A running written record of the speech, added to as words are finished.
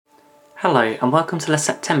Hello and welcome to the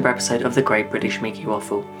September episode of the Great British Mickey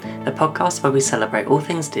Waffle, the podcast where we celebrate all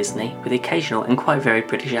things Disney with occasional and quite very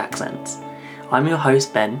British accents. I'm your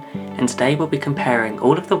host Ben, and today we'll be comparing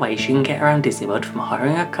all of the ways you can get around Disney World from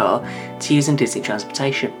hiring a car to using Disney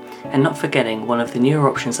transportation, and not forgetting one of the newer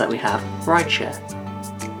options that we have, rideshare.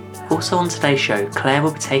 Also on today's show, Claire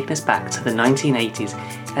will be taking us back to the 1980s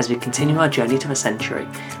as we continue our journey to the century,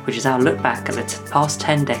 which is our look back at the past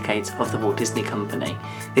 10 decades of the Walt Disney Company.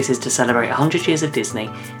 This is to celebrate 100 years of Disney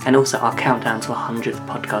and also our countdown to 100th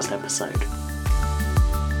podcast episode.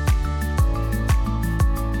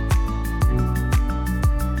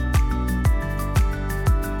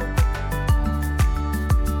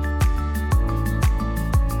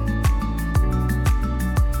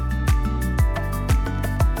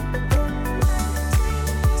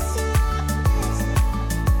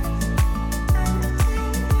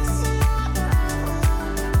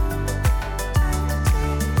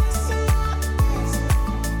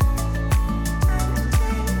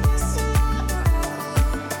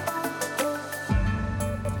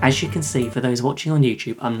 As you can see, for those watching on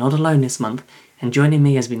YouTube, I'm not alone this month, and joining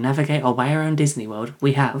me as we navigate our way around Disney World,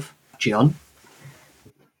 we have John.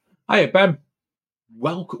 Hiya, Ben.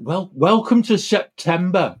 Welcome to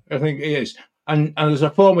September, I think it is. And as a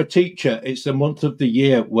former teacher, it's the month of the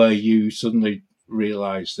year where you suddenly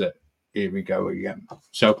realise that here we go again.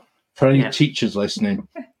 So for any teachers listening,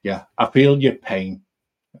 I feel your pain.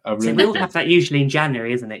 So we all have that usually in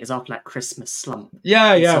January, isn't it? It's after that Christmas slump.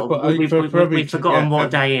 Yeah. But we've forgotten what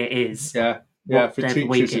day it is. Yeah. For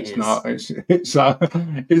teachers, it's not. It's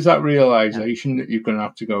that realisation that you're going to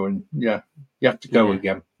have to go and you have to go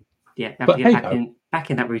again. Yeah, you have to get back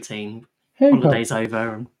in that routine. Holidays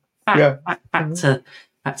over and back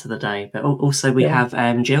to the day. But also we have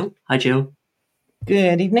Jill. Hi, Jill.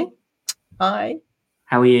 Good evening. Hi.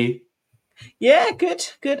 How are you? Yeah, good.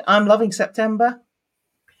 I'm loving September.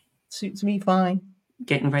 Suits me fine.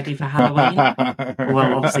 Getting ready for Halloween?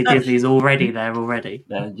 Well, obviously Disney's already there already.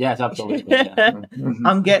 Yes, absolutely. Yeah.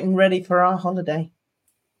 I'm getting ready for our holiday.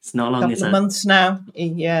 It's not long, is it? Couple of months now.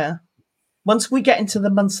 Yeah. Once we get into the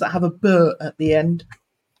months that have a "but" at the end,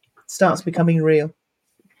 it starts becoming real.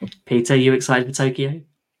 Peter, you excited for Tokyo?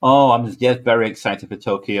 Oh, I'm very excited for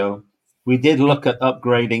Tokyo. We did look at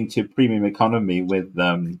upgrading to premium economy with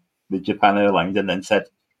Japan Airlines, and then said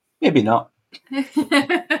maybe not.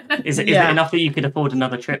 Is it enough that you could afford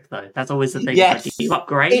another trip, though? That's always the thing. Yes. Like, do you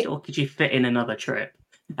upgrade or could you fit in another trip?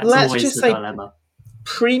 That's Let's always just the say dilemma.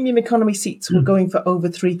 Premium economy seats were going for over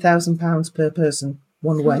 £3,000 per person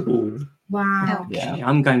one way. Ooh. Wow. Okay,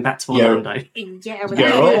 I'm going back to Orlando.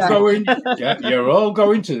 You're all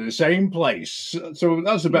going to the same place. So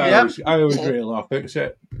that's about I always reel off. It's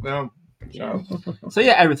it. No. So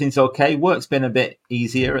everything's okay. Work's been a bit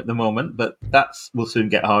easier at the moment, but will soon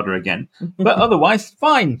get harder again. But otherwise,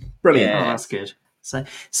 fine. Brilliant. Oh, that's good. So,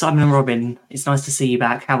 Simon and Robin, it's nice to see you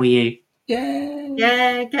back. How are you?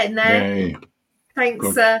 Yeah, getting there. Yay.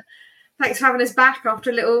 Thanks for having us back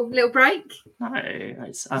after a little break. No,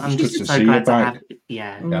 I'm Good just to so see glad you to back. have.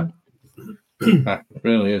 Yeah. It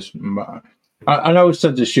really is. I know I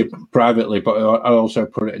said this privately, but I also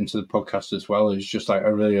put it into the podcast as well. It's just like I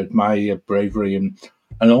really admire your bravery and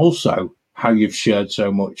also how you've shared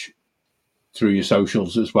so much through your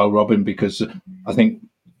socials as well, Robin. Because I think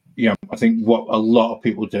what a lot of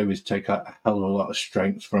people do is take a hell of a lot of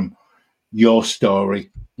strength from your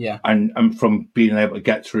story, and from being able to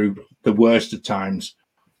get through the worst of times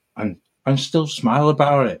and still smile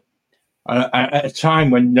about it. At a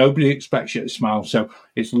time when nobody expects you to smile. So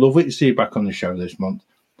it's lovely to see you back on the show this month.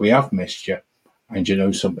 We have missed you, and you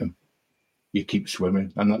know something, you keep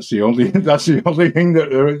swimming, and that's the only thing that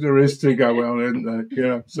there is to go on, isn't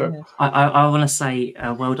there? So I want to say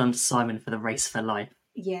well done to Simon for the race for life.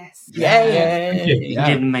 Yes. Yeah. You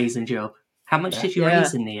did an amazing job. How much did you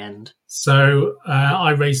raise in the end? So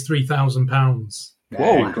I raised £3,000.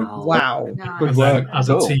 Whoa! Wow. Good work. As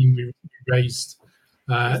a team, we raised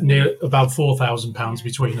near about £4,000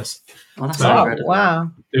 between us. Oh, that's incredible.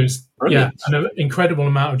 Wow. It was an incredible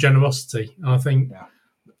amount of generosity. And I think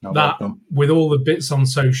with all the bits on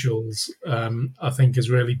socials, I think has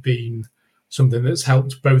really been something that's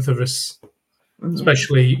helped both of us.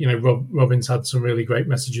 Especially, Robin's had some really great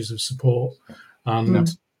messages of support and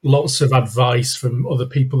lots of advice from other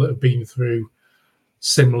people that have been through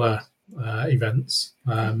similar events.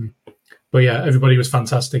 But everybody was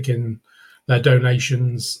fantastic in their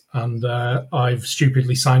donations, and I've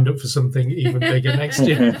stupidly signed up for something even bigger next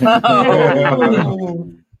year.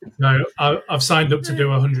 No, I've signed up to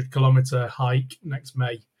do a 100-kilometre hike next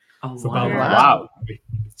May. Oh, for wow. Balmoral.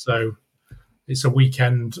 So it's a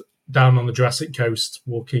weekend down on the Jurassic Coast,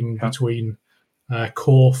 walking between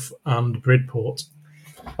Corfe and Bridport.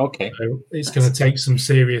 Okay. So it's going to take some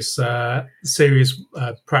serious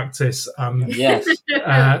practice and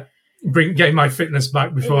getting my fitness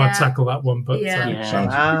back before I tackle that one. But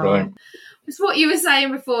sounds brilliant. It's what you were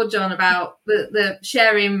saying before, John, about the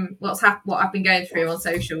sharing what I've been going through on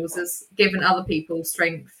socials has given other people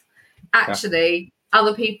strength. Actually,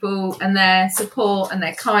 other people and their support and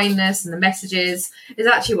their kindness and the messages is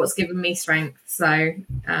actually what's given me strength. So,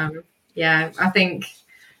 I think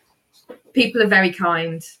people are very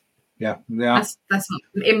kind. Yeah. That's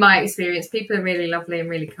in my experience. People are really lovely and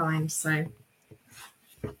really kind. So,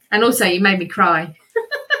 and also you made me cry.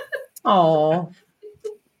 Oh.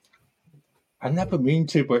 I never mean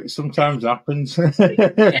to, but it sometimes happens. And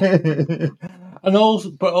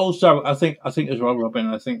also, I think as well,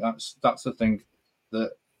 Robin. I think that's the thing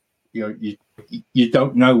that you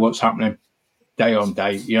don't know what's happening day on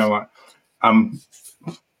day. I'm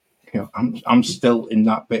still in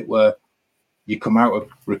that bit where you come out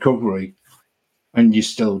of recovery and you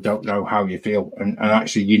still don't know how you feel, and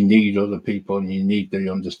actually you need other people and you need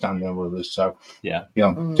the understanding of others. So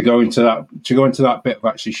to go into that bit of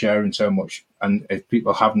actually sharing so much, and if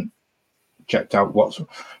people haven't checked out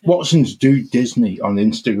Watson's Do Disney on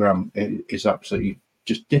Instagram, is absolutely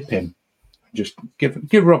just dip in, just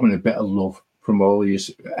give Robin a bit of love from all of you.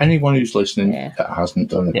 Anyone who's listening that hasn't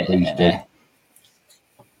done it, please do.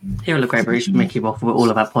 Here at the Great British Mickey Waffle, we're all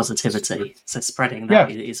about positivity. So spreading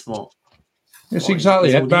that is what. It's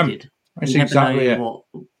exactly it, man. It's exactly it.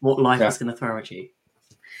 What life is going to throw at you.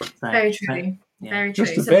 So, very true. Very true.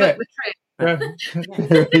 Just a bit.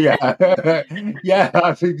 Yeah,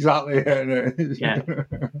 that's exactly it. Yeah.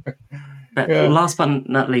 But last but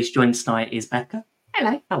not least, joined tonight is Becca.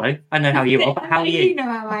 Hello. I know how you are, but how are you? You know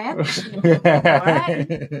how I am.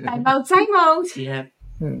 All right. Same old. Yeah.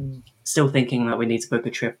 Still thinking that we need to book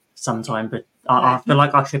a trip sometime, but I feel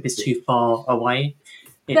like our trip is too far away.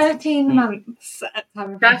 13 months at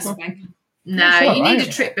time of No, you need a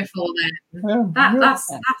trip before then. That's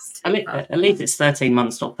at least it's 13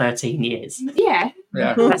 months, not 13 years. Yeah.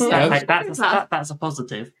 That's a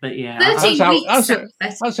positive, but 13 weeks.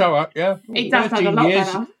 That's how it does 13 a lot years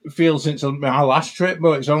better. Feels since my last trip,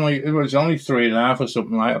 but it was only 3.5 or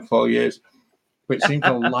something like that, 4 years. But it seems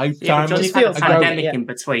a lifetime. Johnny had a pandemic in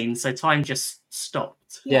between, so time just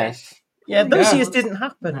stopped. Yes. Yeah, those years didn't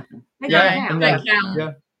happen. They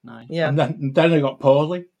count. No. Yeah. And then I got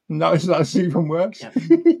poorly. And that's even worse. Yeah.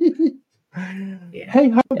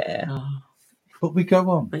 Hey, but we go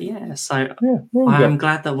on. But I'm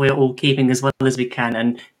glad that we're all keeping as well as we can,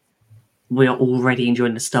 and we are already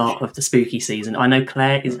enjoying the start of the spooky season. I know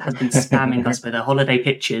Claire has been spamming us with her holiday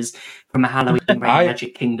pictures from a Halloween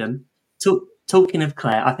Magic Kingdom. Talking of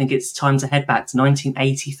Claire, I think it's time to head back to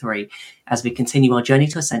 1983 as we continue our journey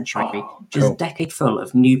to a century, which is a decade full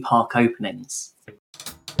of new park openings.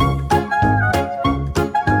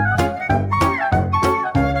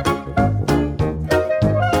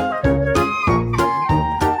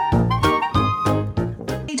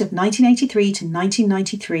 Of 1983 to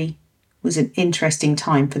 1993 was an interesting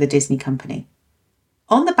time for the Disney Company.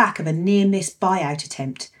 On the back of a near-miss buyout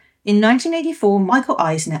attempt, in 1984, Michael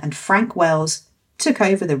Eisner and Frank Wells took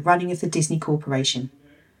over the running of the Disney Corporation.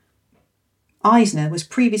 Eisner was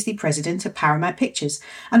previously president of Paramount Pictures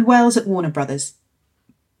and Wells at Warner Brothers.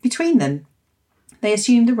 Between them, they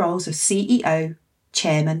assumed the roles of CEO,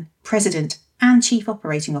 chairman, president, and chief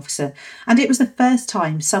operating officer, and it was the first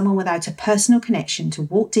time someone without a personal connection to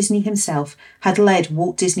Walt Disney himself had led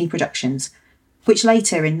Walt Disney Productions, which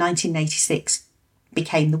later in 1986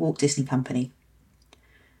 became the Walt Disney Company.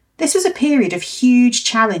 This was a period of huge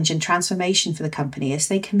challenge and transformation for the company as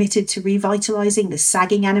they committed to revitalising the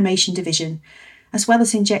sagging animation division, as well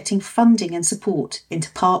as injecting funding and support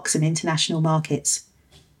into parks and international markets.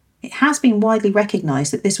 It has been widely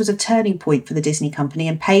recognised that this was a turning point for the Disney Company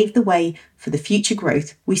and paved the way for the future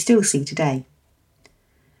growth we still see today.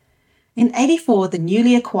 In 1984, the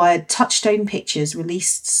newly acquired Touchstone Pictures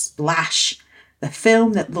released Splash, the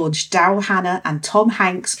film that launched Daryl Hannah and Tom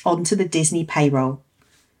Hanks onto the Disney payroll.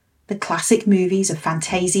 The classic movies of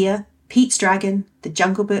Fantasia, Pete's Dragon, The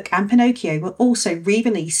Jungle Book and Pinocchio were also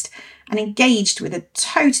re-released and engaged with a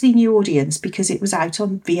totally new audience because it was out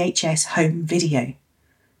on VHS home video.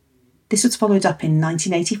 This was followed up in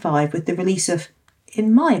 1985 with the release of,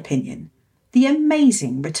 in my opinion, The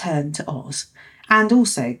Amazing Return to Oz, and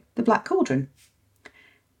also The Black Cauldron.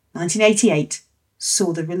 1988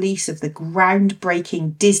 saw the release of the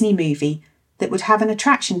groundbreaking Disney movie that would have an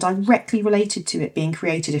attraction directly related to it being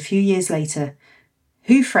created a few years later,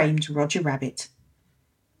 Who Framed Roger Rabbit?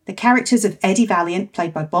 The characters of Eddie Valiant,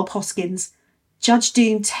 played by Bob Hoskins, Judge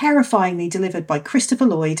Doom, terrifyingly delivered by Christopher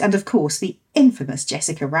Lloyd, and of course the infamous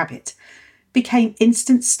Jessica Rabbit, became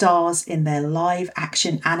instant stars in their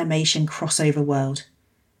live-action animation crossover world.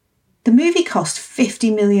 The movie cost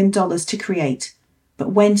 $50 million to create,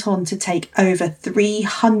 but went on to take over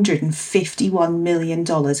 $351 million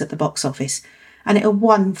at the box office, and it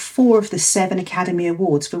won 4 of the 7 Academy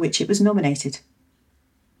Awards for which it was nominated.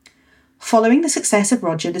 Following the success of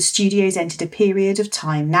Roger, the studios entered a period of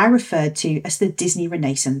time now referred to as the Disney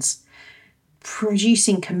Renaissance,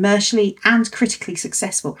 producing commercially and critically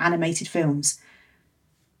successful animated films.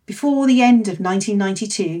 Before the end of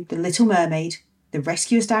 1992, The Little Mermaid, The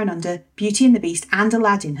Rescuers Down Under, Beauty and the Beast and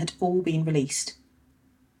Aladdin had all been released.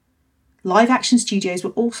 Live-action studios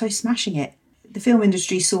were also smashing it. The film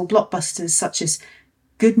industry saw blockbusters such as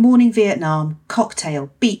Good Morning Vietnam,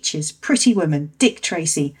 Cocktail, Beaches, Pretty Woman, Dick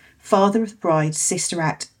Tracy, Father of the Bride, Sister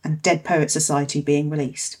Act and Dead Poets Society being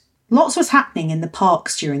released. Lots was happening in the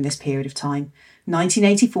parks during this period of time.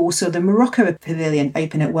 1984 saw the Morocco Pavilion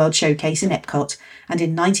open at World Showcase in Epcot, and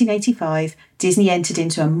in 1985 Disney entered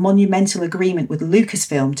into a monumental agreement with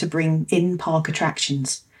Lucasfilm to bring in-park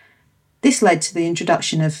attractions. This led to the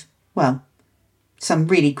introduction of, well, some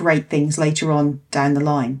really great things later on down the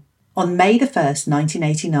line. On May the 1st,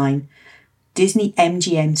 1989, Disney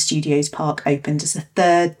MGM Studios Park opened as the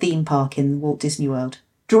 3rd theme park in Walt Disney World.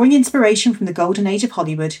 Drawing inspiration from the golden age of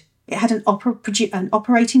Hollywood, it had an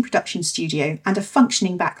operating production studio and a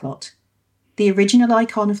functioning backlot. The original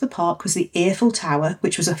icon of the park was the Eiffel Tower,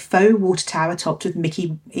 which was a faux water tower topped with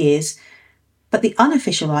Mickey ears, but the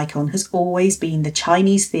unofficial icon has always been the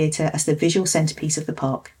Chinese Theatre as the visual centrepiece of the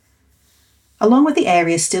park. Along with the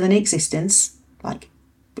areas still in existence, like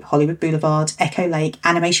Hollywood Boulevard, Echo Lake,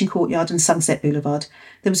 Animation Courtyard and Sunset Boulevard,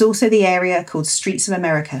 there was also the area called Streets of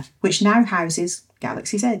America, which now houses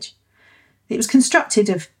Galaxy's Edge. It was constructed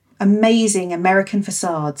of amazing American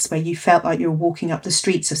facades where you felt like you were walking up the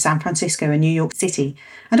streets of San Francisco and New York City,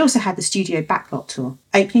 and also had the studio backlot tour.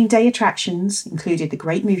 Opening day attractions included the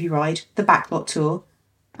Great Movie Ride, the backlot tour,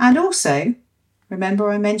 and also,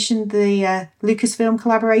 remember I mentioned the Lucasfilm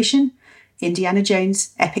collaboration? Indiana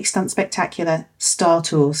Jones, Epic Stunt Spectacular, Star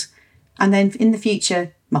Tours, and then in the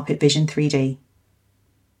future, Muppet Vision 3D.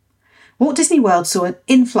 Walt Disney World saw an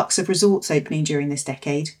influx of resorts opening during this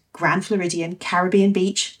decade. Grand Floridian, Caribbean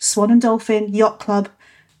Beach, Swan and Dolphin, Yacht Club,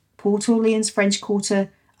 Port Orleans French Quarter,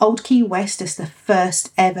 Old Key West as the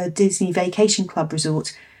first ever Disney Vacation Club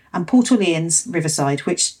resort, and Port Orleans Riverside,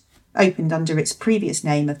 which opened under its previous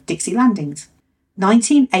name of Dixie Landings.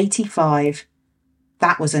 1985.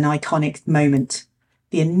 That was an iconic moment.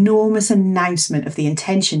 The enormous announcement of the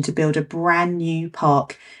intention to build a brand new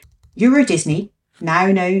park. Euro Disney, now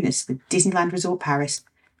known as the Disneyland Resort Paris,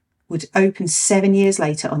 would open 7 years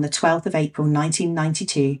later on the 12th of April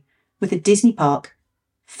 1992 with a Disney park,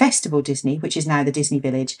 Festival Disney, which is now the Disney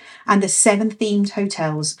Village, and the 7 themed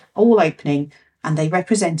hotels all opening, and they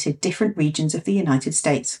represented different regions of the United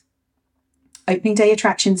States. Opening day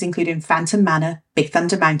attractions included Phantom Manor, Big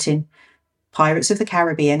Thunder Mountain, Pirates of the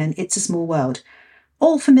Caribbean and It's a Small World.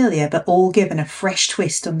 All familiar, but all given a fresh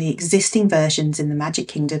twist on the existing versions in the Magic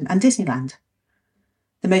Kingdom and Disneyland.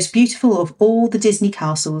 The most beautiful of all the Disney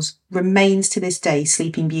castles remains to this day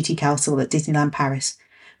Sleeping Beauty Castle at Disneyland Paris,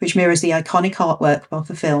 which mirrors the iconic artwork of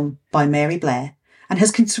the film by Mary Blair and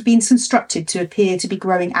has been constructed to appear to be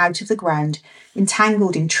growing out of the ground,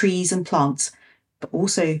 entangled in trees and plants, but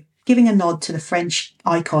also giving a nod to the French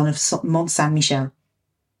icon of Mont Saint-Michel.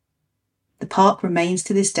 The park remains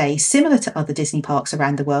to this day similar to other Disney parks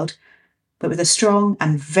around the world, but with a strong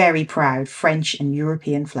and very proud French and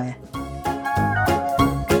European flair.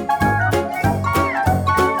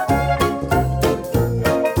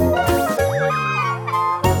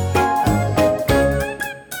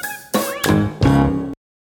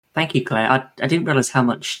 Thank you, Claire. I didn't realise how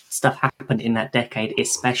much stuff happened in that decade,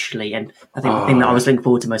 especially, and I think the thing that I was looking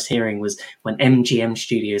forward to most hearing was when MGM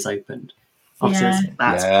Studios opened. Obviously,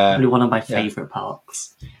 that's probably one of my favourite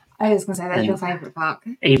parks. I was going to say, that's your favourite park.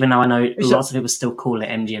 Even though I know lots of people still call it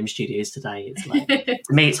MGM Studios today, it's like, to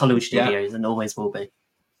me, it's Hollywood Studios and always will be.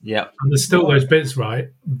 Yeah. And there's still those bits, right?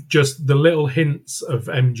 Just the little hints of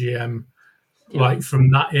MGM, like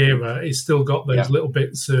from that era, it's still got those little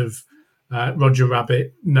bits of Roger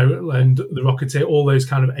Rabbit, and The Rocketeer, all those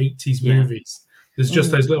kind of 80s movies There's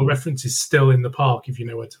just those little references still in the park if you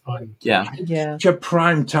know where to find them. Yeah. It's a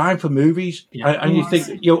prime time for movies, and you think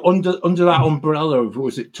under that umbrella of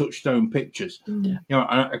was it Touchstone Pictures?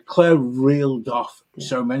 Claire reeled off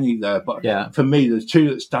so many there, but for me, the two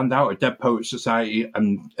that stand out are Dead Poets Society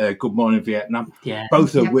and Good Morning Vietnam,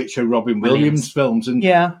 both of which are Robin Williams films, and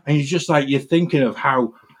you're just like you're thinking of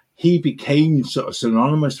how he became sort of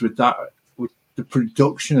synonymous with that. The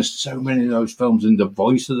production of so many of those films and the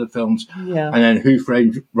voice of the films, and then Who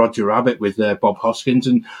Framed Roger Rabbit with Bob Hoskins,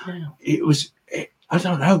 and I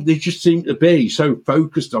don't know, they just seem to be so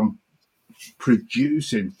focused on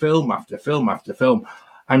producing film after film after film,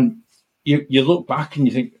 and you look back and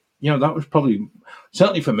you think, that was probably,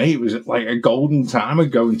 certainly for me, it was like a golden time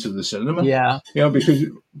of going to the cinema.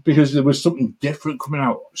 Because there was something different coming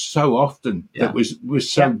out so often that was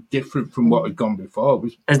so different from what had gone before.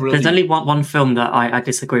 There's only one film that I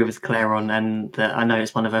disagree with Claire on, and that I know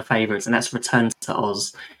it's one of her favourites, and that's Return to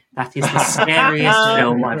Oz. That is the scariest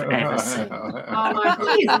film I've ever seen. Oh my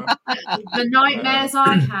God. The nightmares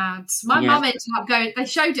I had. My mum ended up going, they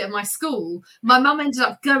showed it at my school. My mum ended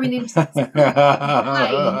up going into the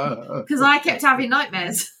plane because I kept having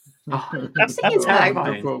nightmares. The thing is,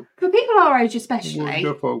 though, for people our age especially,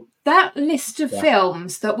 that list of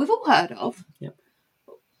films that we've all heard of,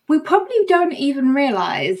 we probably don't even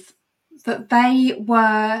realise that they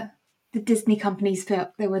were the Disney company's film.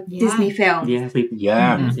 They were Disney films.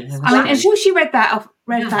 Yeah. I mean, until she read off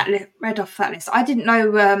that list, I didn't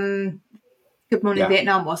know Good Morning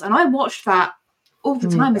Vietnam was, and I watched that all the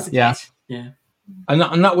time as a kid. Yeah. And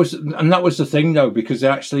that was the thing though, because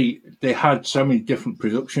they had so many different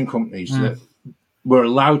production companies that were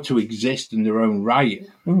allowed to exist in their own right,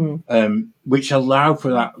 which allowed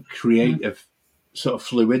for that creative sort of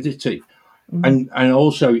fluidity. And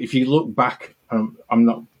also, if you look back, I'm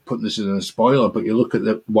not putting this in a spoiler, but you look at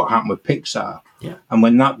what happened with Pixar, and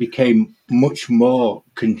when that became much more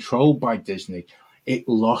controlled by Disney, it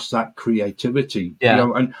lost that creativity.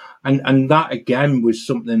 And that again was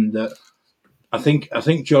something that I think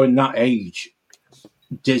during that age,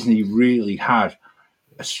 Disney really had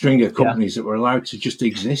a string of companies that were allowed to just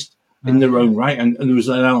exist in their own right, and there was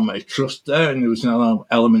an element of trust there, and there was an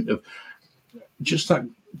element of just that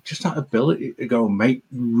ability to go and make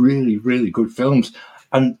really, really good films.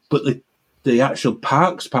 But the actual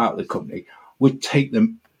parks part of the company would take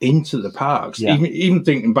them into the parks, even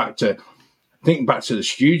thinking back to the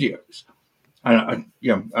studios. And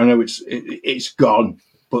I know it's gone.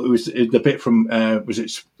 But it was the bit from was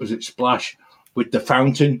it Splash with the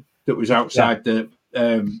fountain that was outside the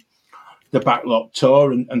backlot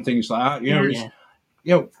tour and things like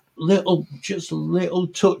that. Little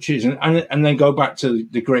touches and then go back to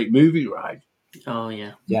the Great Movie Ride. Oh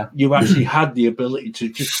yeah. You actually had the ability to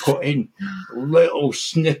just put in little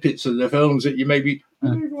snippets of the films that you maybe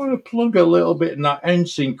want to plug a little bit in that end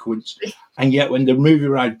sequence, and yet when the movie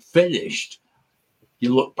ride finished,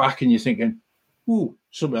 you look back and you're thinking, ooh,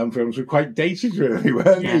 some of them films were quite dated, really,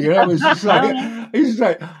 weren't they? It was just like,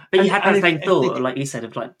 But you had that same thought, like you said,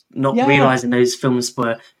 of like not realising those films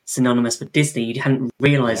were synonymous with Disney. You hadn't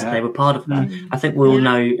realised that they were part of that. I think we all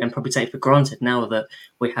know and probably take for granted now that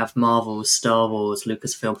we have Marvel, Star Wars,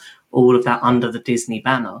 Lucasfilm, all of that under the Disney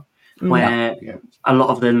banner, where a lot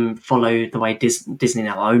of them follow the way Disney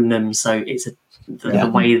now own them. So it's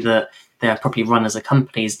the way that they're probably run as a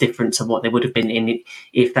company is different to what they would have been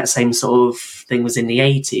if that same sort of thing was in the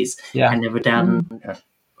 80s and they were done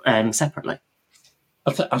separately.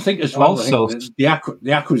 I think as well,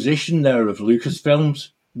 the acquisition there of Lucasfilms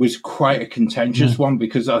was quite a contentious one,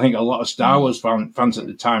 because I think a lot of Star Wars fans at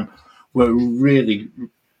the time were really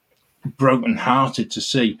broken-hearted to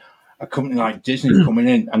see a company like Disney coming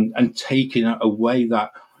in and taking away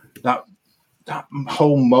that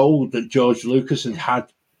whole mold that George Lucas had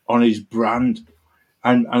on his brand.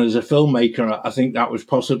 And as a filmmaker, I think that was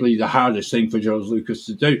possibly the hardest thing for George Lucas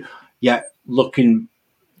to do. Yet, looking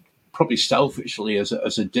probably selfishly as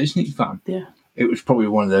a Disney fan, it was probably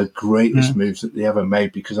one of the greatest moves that they ever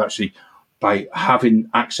made, because actually by having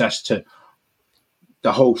access to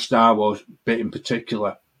the whole Star Wars bit in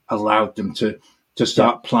particular allowed them to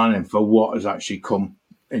start planning for what has actually come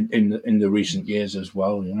in the recent years as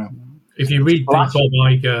well. If you read the Bob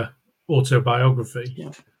Iger autobiography,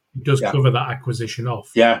 it does cover that acquisition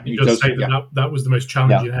off. It does say that was the most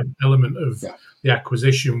challenging element of the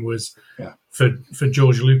acquisition was for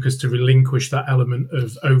George Lucas to relinquish that element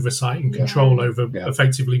of oversight and control over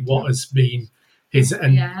effectively what has been his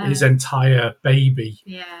entire baby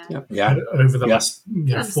over the last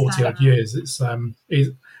 40 odd years.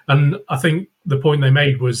 And I think the point they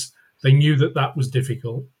made was they knew that was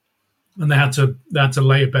difficult. and they had to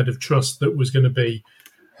lay a bed of trust that was going to be,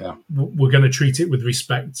 we're going to treat it with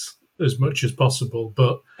respect as much as possible,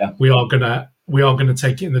 but we are going to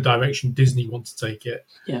take it in the direction Disney wants to take it,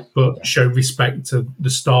 but show respect to the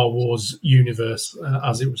Star Wars universe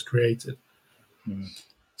as it was created.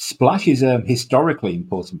 Splash is a historically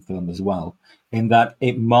important film as well, in that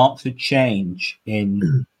it marks a change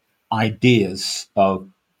in ideas of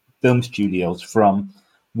film studios from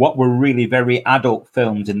what were really very adult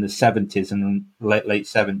films in the 70s and late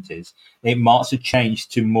 70s. It marks a change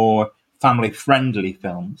to more family-friendly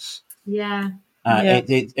films. Yeah.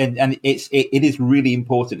 It is really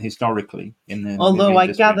important historically in the Although I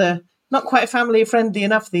gather not quite family friendly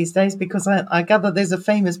enough these days, because I gather there's a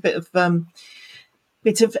famous bit of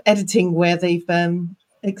editing where they've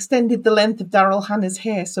extended the length of Daryl Hannah's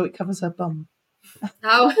hair so it covers her bum.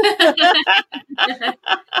 Oh.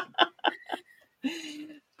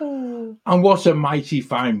 And what a mighty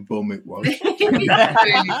fine bum it was. Very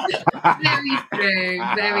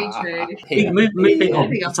true. Moving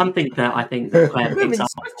on, something that I think Claire picked up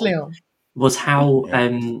on was how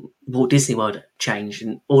Walt Disney World changed,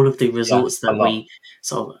 and all of the resorts that we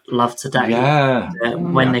sort of love today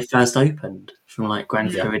when they first opened, from like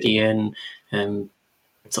Grand Floridian,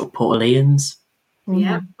 sort of Port Orleans,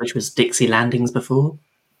 which was Dixie Landings before.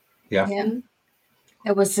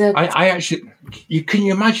 There was I actually, can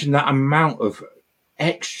you imagine that amount of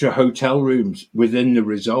extra hotel rooms within the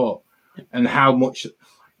resort, and how much,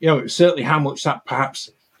 certainly how much that perhaps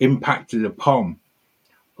impacted upon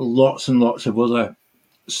lots and lots of other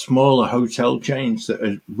smaller hotel chains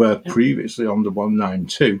that were previously on the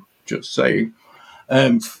 192, just saying.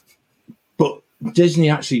 But Disney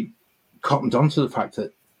actually cottoned onto the fact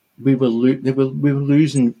that we were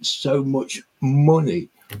losing so much money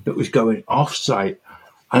that was going off-site,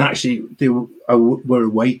 and actually they were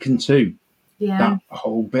awakened to that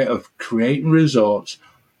whole bit of creating resorts,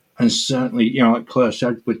 and certainly, like Claire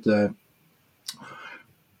said, with the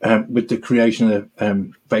creation of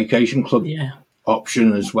the vacation club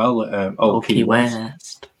option as well at Old Key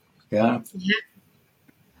West. It's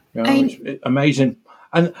amazing,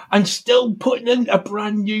 and still putting in a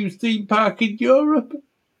brand new theme park in Europe.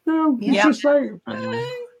 It's just like,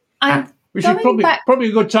 which is probably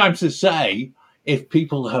a good time to say, if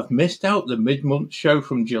people have missed out the mid-month show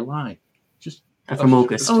from July, from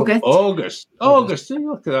August. August. See,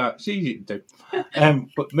 look at that. It's easy to do.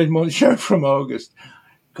 But mid-month show from August.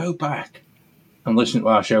 Go back and listen to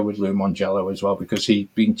our show with Lou Mongello as well, because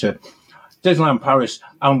he'd been to Disneyland Paris,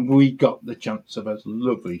 and we got the chance of a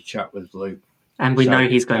lovely chat with Lou. And we know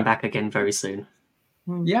he's going back again very soon.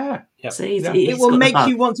 Yeah. So it will make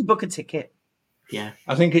you want to book a ticket. Yeah,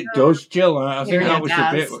 I think it does, Jill. I think that was the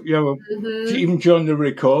bit. Even during the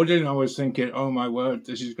recording, I was thinking, "Oh my word,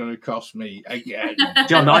 this is going to cost me again."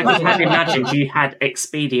 John, I just had imagined you had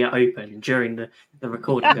Expedia open during the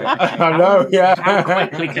recording. I know. How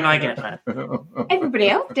quickly can I get that? Everybody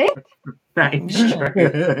else did. That is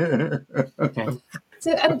true. Okay.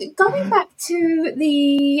 So going back to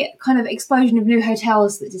the kind of explosion of new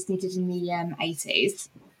hotels that Disney did in the 80s,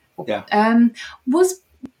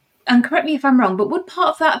 and correct me if I'm wrong, but would part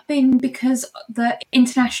of that have been because the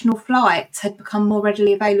international flights had become more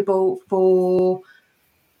readily available for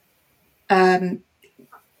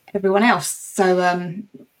everyone else? So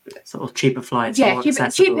sort of cheaper flights. Yeah,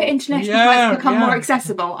 cheaper international flights become more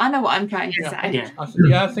accessible. I know what I'm trying to say. I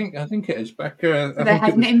think it is, Becca. So they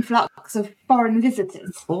had an influx of foreign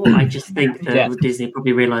visitors. Or I just think that Disney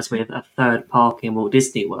probably realised with a third park in Walt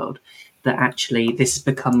Disney World that actually this has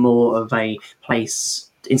become more of a place.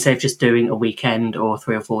 Instead of just doing a weekend or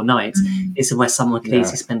 3 or 4 nights, it's where someone can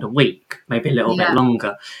easily spend a week, maybe a little bit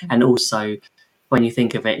longer. And also, when you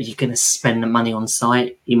think of it, you're going to spend the money on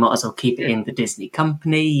site, you might as well keep it in the Disney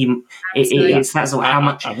company. How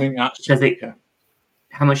much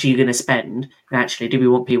are you going to spend? And actually, do we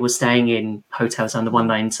want people staying in hotels under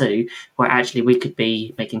 192, where actually we could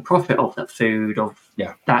be making profit off that food, of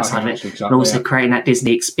that side of it, exactly, and also creating that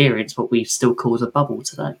Disney experience, what we still call the bubble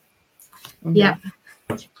today. Yeah.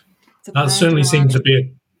 That certainly seemed to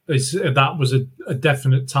be that was a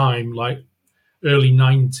definite time, like early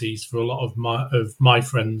 90s for a lot of my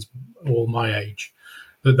friends, all my age,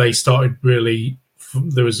 that they started really.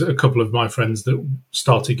 There was a couple of my friends that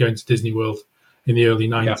started going to Disney World in the early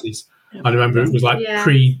 90s. I remember it was like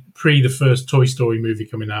pre the first Toy Story movie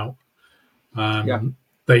coming out.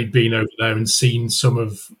 They'd been over there and seen some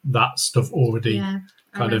of that stuff already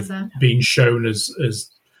kind of being shown as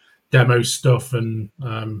demo stuff, and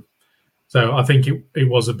so I think it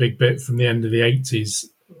was a big bit from the end of the 80s.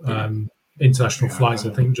 International flights,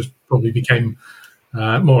 I think, just probably became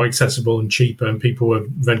more accessible and cheaper, and people were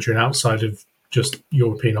venturing outside of just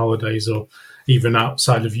European holidays or even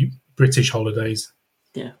outside of British holidays.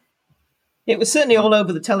 Yeah. It was certainly all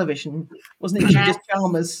over the television, wasn't it? Judith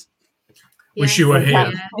Chalmers. Wish you were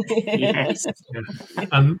here. Yes.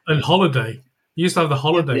 Yeah. And Holiday. You used to have the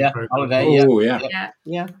Holiday program. Holiday, Oh, Yeah.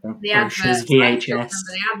 The adverts. I still remember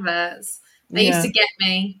the adverts. They used to get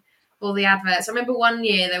me. All the adverts. I remember one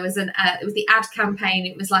year there was it was the ad campaign.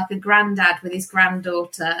 It was like a granddad with his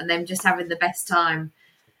granddaughter and them just having the best time.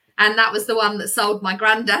 And that was the one that sold my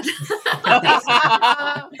granddad.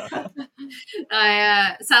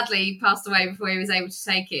 I sadly passed away before he was able to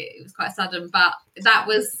take it. It was quite sudden, but that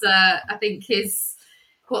was I think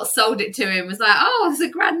what sold it to him was like, oh, there's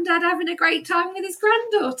a granddad having a great time with his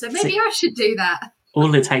granddaughter. Maybe I should do that.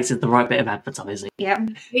 All it takes is the right bit of advertising. Yeah,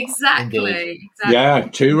 exactly. Yeah,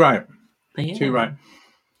 too right. Yeah. Too right.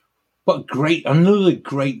 But another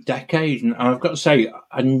great decade. And I've got to say,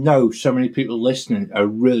 I know so many people listening are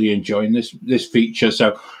really enjoying this feature.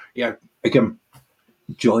 So, yeah, again,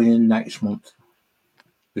 join in next month.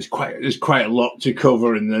 There's quite a lot to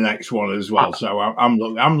cover in the next one as well. So I'm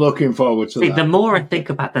looking forward to that. The more I think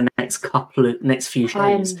about the next few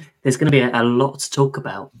shows, there's going to be a lot to talk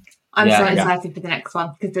about. I'm so excited for the next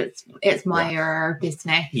one because it's my era of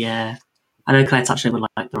Disney. Yeah. I know Claire touched on it with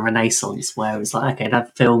like the Renaissance, where it's like, okay, they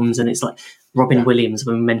have films and it's like Robin Williams,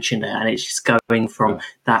 when we mentioned it, and it's just going from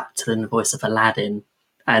that to the voice of Aladdin.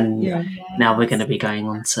 And now we're going to be going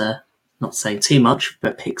on to, not saying too much,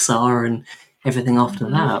 but Pixar and everything after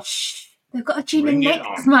that. They've got a tune in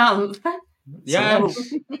next month. Yeah,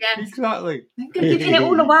 exactly. I'm going to give it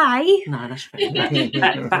all away. No, that's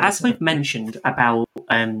fair. But as we've mentioned about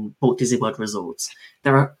Walt Disney World resorts,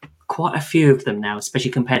 there are quite a few of them now,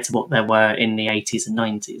 especially compared to what there were in the 80s and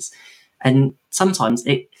 90s. And sometimes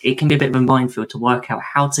it can be a bit of a minefield to work out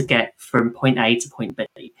how to get from point A to point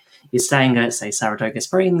B. You're staying at, say, Saratoga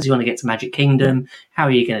Springs, you want to get to Magic Kingdom, how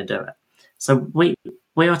are you going to do it? So we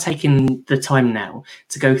are taking the time now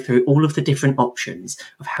to go through all of the different options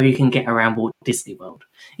of how you can get around Walt Disney World,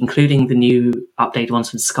 including the new updated ones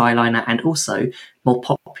from Skyliner and also more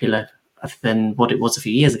popular than what it was a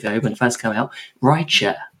few years ago when it first came out,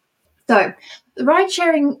 rideshare. So, the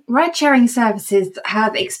ride-sharing services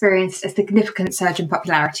have experienced a significant surge in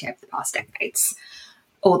popularity over the past decades,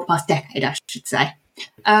 or the past decade, I should say.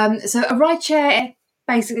 So, a rideshare,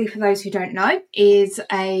 basically, for those who don't know, is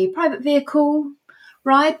a private vehicle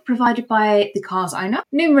ride provided by the car's owner.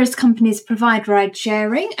 Numerous companies provide ride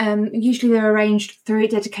sharing. Usually, they're arranged through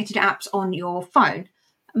dedicated apps on your phone.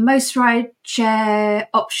 Most ride share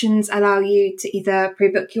options allow you to either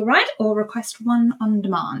pre-book your ride or request one on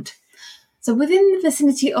demand. So within the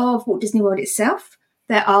vicinity of Walt Disney World itself,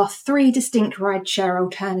 there are 3 distinct rideshare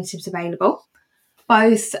alternatives available.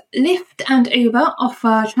 Both Lyft and Uber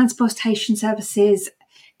offer transportation services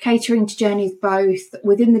catering to journeys both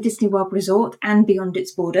within the Disney World resort and beyond its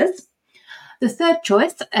borders. The third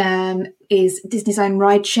choice is Disney's own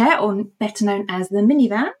rideshare, or better known as the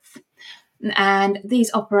minivans, and these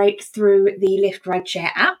operate through the Lyft rideshare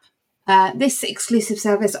app. This exclusive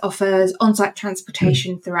service offers on-site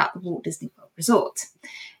transportation throughout the Walt Disney World Resort.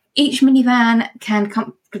 Each minivan can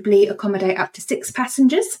comfortably accommodate up to 6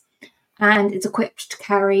 passengers and is equipped to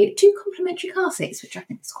carry 2 complimentary car seats, which I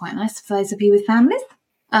think is quite nice for those of you with families.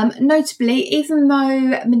 Notably, even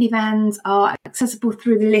though minivans are accessible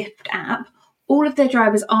through the Lyft app, all of their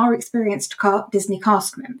drivers are experienced Disney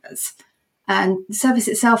cast members. And the service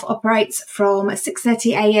itself operates from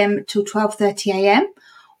 6:30am till 12:30am,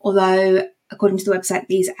 although, according to the website,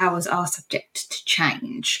 these hours are subject to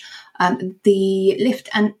change. The Lyft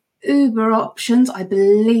and Uber options, I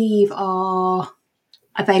believe, are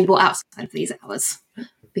available outside of these hours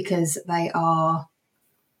because they are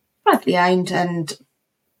privately owned and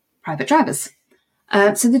private drivers.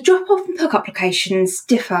 So the drop-off and pick-up locations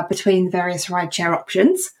differ between the various rideshare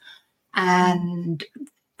options and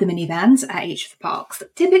the minivans at each of the parks.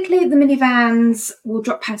 Typically, the minivans will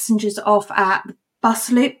drop passengers off at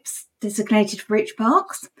bus loops designated for each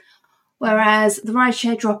parks, whereas the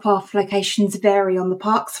rideshare drop-off locations vary on the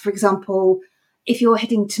parks. For example, if you're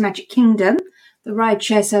heading to Magic Kingdom, the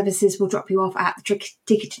rideshare services will drop you off at the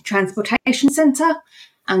ticketed transportation centre,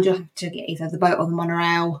 and you'll have to get either the boat or the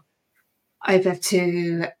monorail over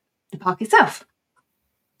to the park itself.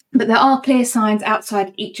 But there are clear signs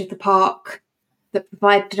outside each of the park that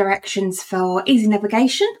provide directions for easy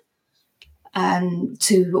navigation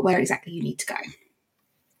to where exactly you need to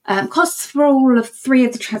go. Costs for all of 3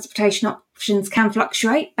 of the transportation options can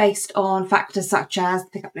fluctuate based on factors such as the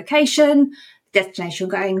pickup location, the destination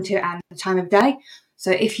you're going to, and the time of day. So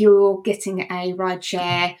if you're getting a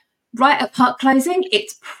rideshare right at park closing,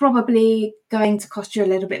 it's probably going to cost you a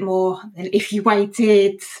little bit more than if you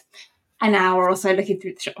waited an hour or so looking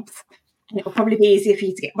through the shops. And it will probably be easier for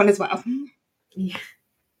you to get one as well. Yeah.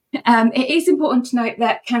 It is important to note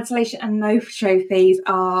that cancellation and no-show fees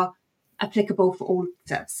are applicable for all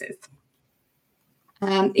services.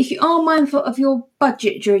 If you are mindful of your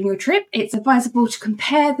budget during your trip, it's advisable to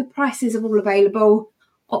compare the prices of all available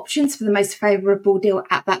options for the most favourable deal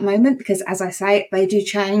at that moment, because, as I say, they do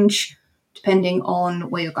change depending on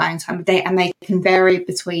where you're going, time of day, and they can vary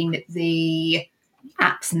between the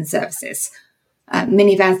apps and the services.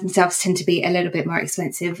 Minivans themselves tend to be a little bit more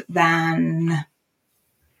expensive than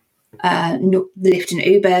Lyft and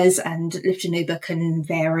Ubers, and Lyft and Uber can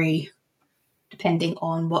vary depending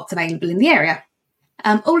on what's available in the area.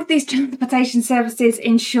 All of these transportation services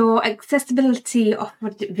ensure accessibility of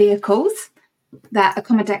vehicles that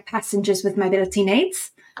accommodate passengers with mobility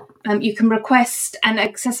needs. You can request an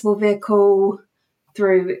accessible vehicle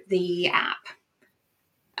through the app.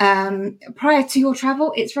 Prior to your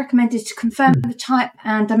travel, it's recommended to confirm the type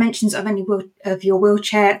and dimensions of of your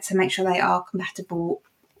wheelchair to make sure they are compatible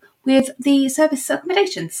with the service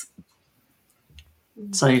accommodations.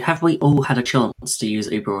 So have we all had a chance to use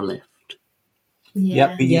Uber or Lyft?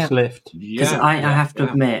 Yep, we use Lyft. Because I have to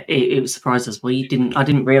admit, it surprised us. I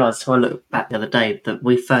didn't realise until I looked back the other day that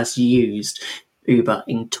we first used Uber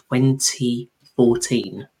in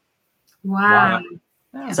 2014. Wow.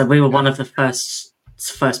 So we were one of the first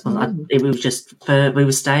ones. We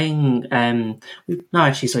were staying. I'm sure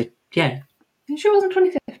it wasn't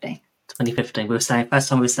 2015. 2015. We were staying. First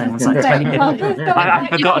time we were staying was like 2015. I've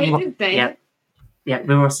forgotten. Yeah,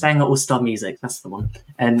 we were staying at All Star Music. That's the one.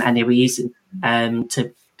 And we used it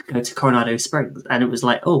to go to Coronado Springs. And it was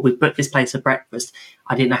like, oh, we booked this place for breakfast.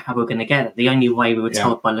 I didn't know how we were going to get it. The only way we were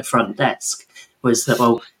told by the front desk was that,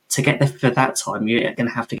 well, to get there for that time, you're going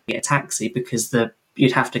to have to get a taxi because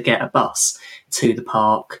you'd have to get a bus to the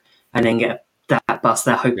park and then get that bus.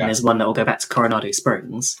 They're hoping is one that will go back to Coronado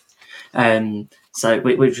Springs. So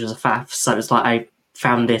which was a faff. So it's like I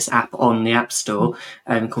found this app on the App Store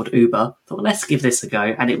called Uber. Thought, let's give this a go.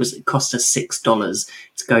 And it cost us $6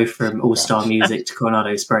 to go from All Star Music to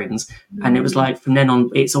Coronado Springs. And it was like, from then on,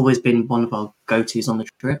 it's always been one of our go-tos on the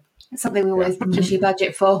trip. It's something we always push your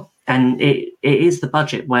budget for. And it is the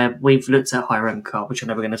budget where we've looked at hire-own car, which I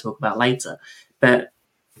know we're going to talk about later. But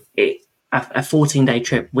a 14-day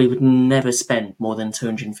trip, we would never spend more than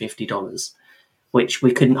 $250, which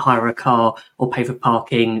we couldn't hire a car or pay for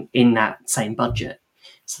parking in that same budget.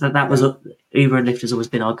 So that was Uber and Lyft has always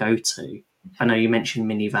been our go-to. I know you mentioned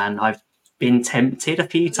minivan. I've been tempted a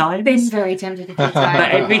few times. Been very tempted a few times.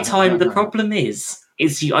 But every time, the problem is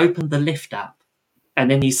you open the Lyft app and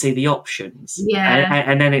then you see the options. Yeah.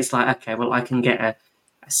 And then it's like, okay, well, I can get a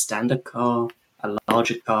standard car, a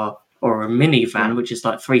larger car, or a minivan, which is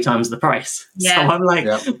like 3 times the price. Yeah. So I'm like,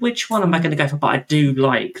 which one am I going to go for? But I do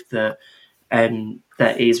like that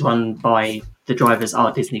is run by the drivers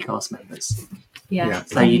are Disney cast members. Yeah.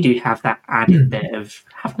 So you do have that added bit of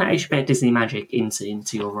having that extra bit of Disney magic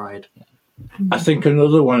into your ride. I think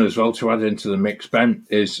another one as well to add into the mix, Ben,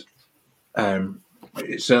 is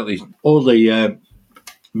certainly all the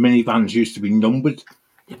minivans used to be numbered.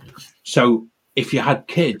 So if you had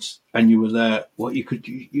kids and you were there,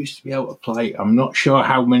 you used to be able to play. I'm not sure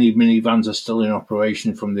how many minivans are still in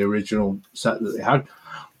operation from the original set that they had,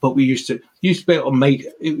 but we used to be able to make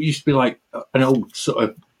it. Used to be like an old sort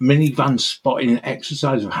of minivan spotting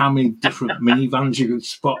exercise of how many different minivans you could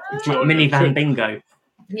spot. Minivan bingo.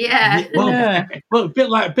 Yeah. Well, a bit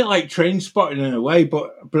like train spotting in a way,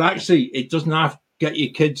 but actually it doesn't have to get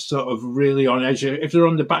your kids sort of really on edge. If they're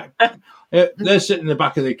on the back, they're sitting in the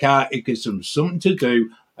back of the car. It gives them something to do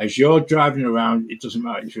as you're driving around. It doesn't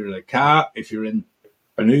matter if you're in a car, if you're in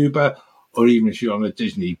an Uber, or even if you're on a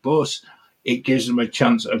Disney bus. It gives them a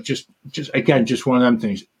chance of just one of them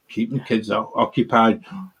things, keeping kids occupied.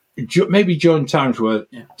 Maybe during times of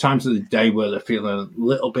the day where they're feeling a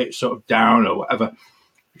little bit sort of down or whatever.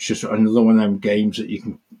 It's just another one of them games that you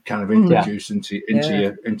can kind of introduce into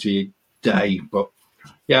your day. But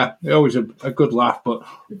yeah, they're always a good laugh. But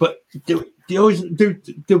they always do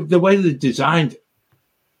the way they're designed.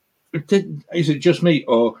 Is it just me,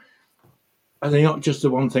 or are they not just the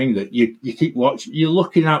one thing that you keep watching? You're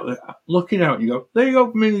looking out, and you go, there you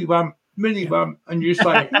go, minivan, and you're just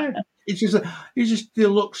like, they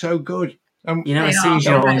look so good. As soon as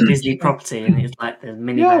you're on the Disney property, and it's like there's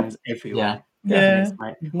minivans everywhere. Yeah. It's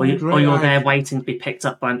like, or you're there waiting to be picked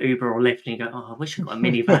up by an Uber or Lyft, and you go, oh, I wish I got a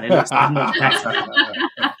minivan. It looks much better.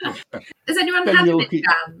 Has anyone had a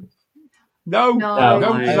minivan? No,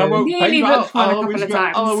 because I won't pay that.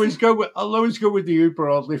 I'll always go with the Uber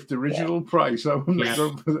or Lyft original price. I'm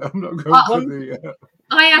not going for the.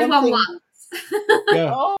 I had one once.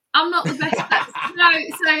 Yeah. I'm not the best.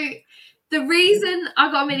 So the reason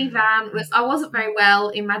I got a minivan was I wasn't very well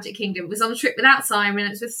in Magic Kingdom. It was on a trip without Simon. It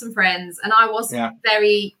was with some friends, and I was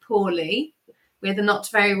very poorly with a not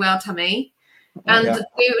very well tummy. And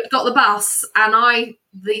we got the bus, and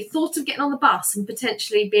the thought of getting on the bus and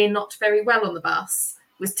potentially being not very well on the bus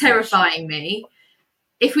was terrifying me.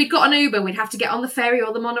 If we'd got an Uber, we'd have to get on the ferry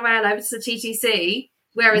or the monorail over to the TTC.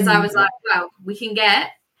 Whereas I was like, well, we can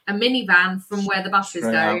get a minivan from where the buses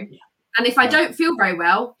go. And if I don't feel very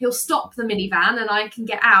well, he'll stop the minivan and I can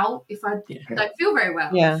get out if I don't feel very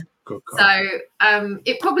well. Yeah. So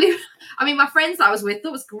it probably, I mean, my friends that I was with thought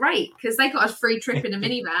it was great because they got a free trip in a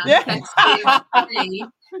minivan.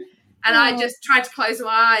 And I just tried to close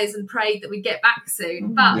my eyes and prayed that we'd get back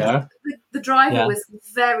soon. But the driver was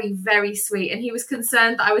very, very sweet. And he was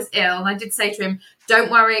concerned that I was ill. And I did say to him, don't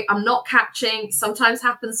worry, I'm not catching. Sometimes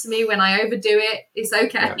happens to me when I overdo it. It's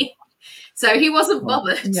okay. Yeah. So he wasn't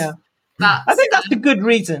bothered. Yeah. But I think that's a good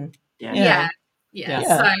reason. Yeah.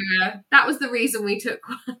 So that was the reason we took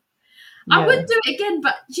one. I wouldn't do it again,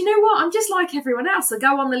 but do you know what? I'm just like everyone else. I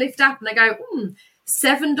go on the Lyft app and I go,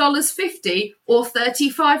 $7.50 or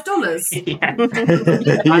 $35. See,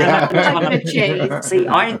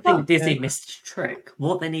 I think Disney missed a trick.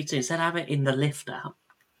 What they need to do, instead of having it in the Lyft app,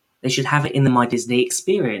 they should have it in the My Disney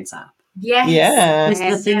Experience app. Yes. Yeah.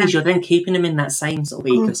 The thing is, you're then keeping them in that same sort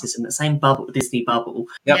of ecosystem, that same bubble, Disney bubble,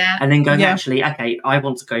 and then going, actually, okay, I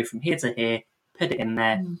want to go from here to here, put it in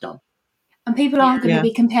there, done. And people aren't going to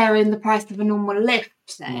be comparing the price of a normal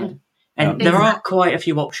lift then. And there are quite a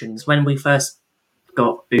few options. When we first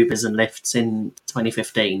got Ubers and Lyfts in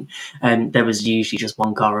 2015, there was usually just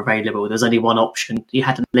one car available. There's only one option. You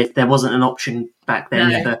had a lift. There wasn't an option back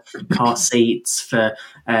then for car seats, for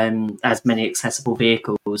as many accessible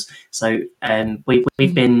vehicles. So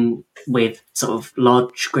we've been with sort of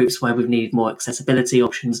large groups where we've needed more accessibility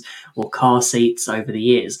options or car seats over the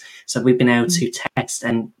years. So we've been able to test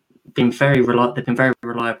and they've been very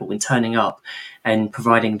reliable in turning up and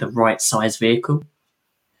providing the right size vehicle.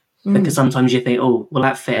 Because sometimes you think, oh, will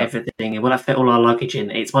that fit everything? Will that fit all our luggage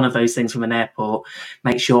in? It's one of those things from an airport.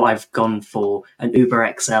 Make sure I've gone for an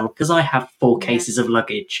Uber XL because I have 4 cases of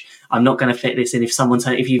luggage. I'm not going to fit this in.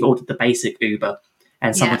 If you've ordered the basic Uber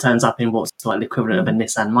and someone turns up in what's like the equivalent of a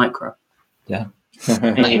Nissan Micro. Yeah.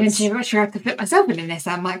 I'm not even sure I could fit myself in a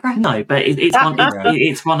Nissan Micro. No, but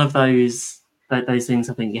it's one of those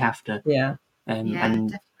things I think you have to. Yeah.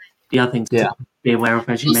 And the other thing to be aware of,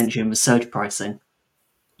 as you mentioned, was surge pricing.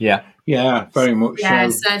 Yeah, very much so. Yeah,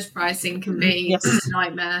 surge pricing can be a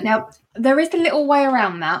nightmare. Now, there is a little way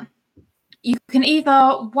around that. You can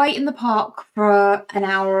either wait in the park for an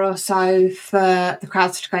hour or so for the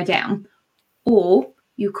crowds to go down, or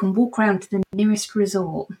you can walk around to the nearest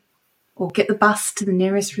resort or get the bus to the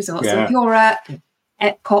nearest resort. So if you're at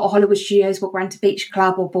Epcot or Hollywood Studios, walk around to Beach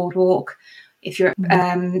Club or Boardwalk. If you're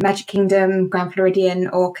at Magic Kingdom, Grand Floridian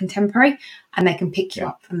or Contemporary, and they can pick you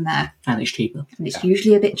up from there. And it's cheaper. And it's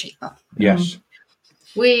usually a bit cheaper. Yes.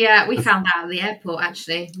 We found that at the airport,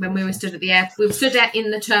 actually, when we were stood at the airport. We were stood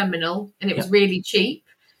in the terminal, and it was really cheap.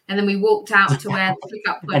 And then we walked out to where the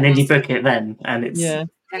pickup point and then you book it then, and it's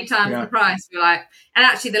 3 times the price. We're like, and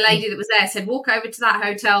actually the lady that was there said, walk over to that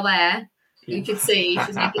hotel there. You could see.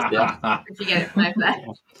 She's like, if you get it from over there.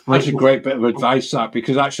 That's a great bit of advice, that,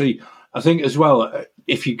 because actually, I think as well,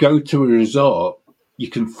 if you go to a resort, you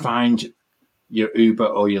can find your Uber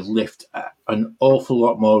or your Lyft an awful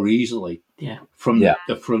lot more easily from the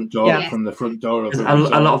front door, from the front door of the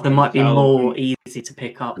resort. A lot of them might be more easy to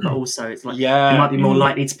pick up, but also it's like they might be more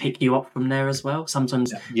likely to pick you up from there as well.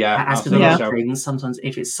 Sometimes, as with a lot of things, sometimes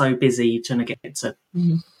if it's so busy, you're trying to get to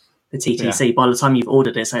the TTC, by the time you've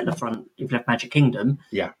ordered it, say at the front, you've left Magic Kingdom,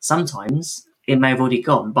 sometimes it may have already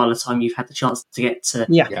gone by the time you've had the chance to get to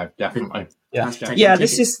definitely.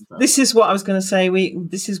 This is what I was going to say.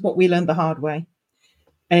 This is what we learned the hard way,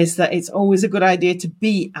 is that it's always a good idea to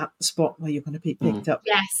be at the spot where you're going to be picked up.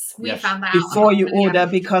 Yes, we found that before you order,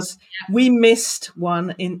 because we missed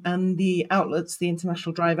one and the outlets, the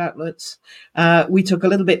International Drive outlets. We took a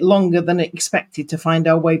little bit longer than expected to find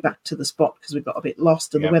our way back to the spot because we got a bit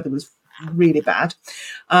lost and the weather was really bad.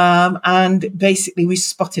 And basically we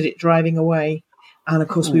spotted it driving away, and of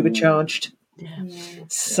course we were charged.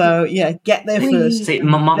 So get there first. See,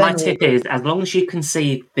 my tip is, as long as you can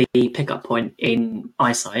see the pickup point in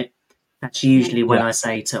eyesight, that's usually when I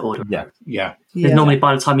say to order. Because normally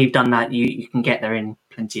by the time you've done that, you can get there in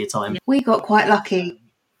plenty of time. We got quite lucky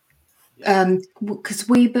because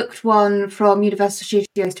we booked one from Universal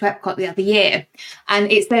Studios to Epcot the other year,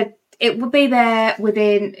 and it said it would be there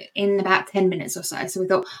in about 10 minutes or so. So we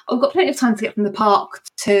thought, we've got plenty of time to get from the park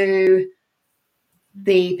to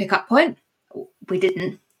the pickup point. We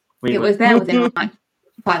didn't. It was there within like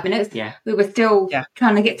 5 minutes. Yeah. We were still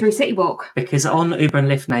trying to get through City Walk. Because on Uber and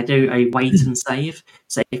Lyft, they do a wait and save.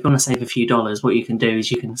 So if you want to save a few dollars, what you can do is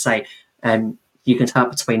you can say, you can tap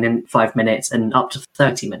between 5 minutes and up to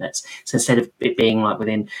 30 minutes. So instead of it being like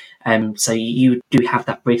within, so you do have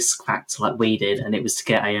that risk factor like we did, and it was to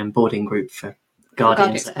get a boarding group for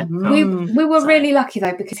Guardians. We were really lucky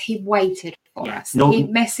though, because he waited for us. He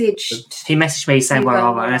messaged me saying, "Where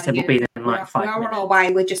are we?" And I said, "We'll be there in like 5 minutes." We're on our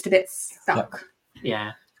way. We're just a bit stuck.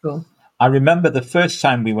 Yeah. Cool. I remember the first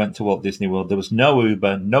time we went to Walt Disney World, there was no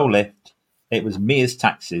Uber, no Lyft. It was Mia's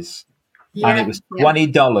taxis. And it was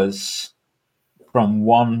 $20 from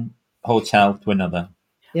one hotel to another.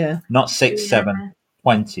 Yeah. Not 6, 7,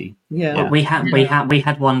 20. Yeah. Well, we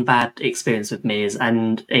had one bad experience with Mia's,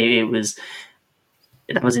 and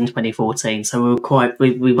that was in 2014. So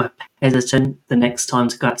we were hesitant the next time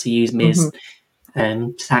to go out to use Mia's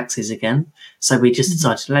taxis again. So we just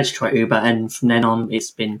decided, let's try Uber, and from then on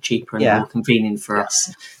it's been cheaper and more convenient for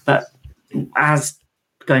us. But as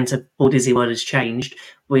going to Walt Disney World has changed,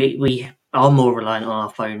 we are more reliant on our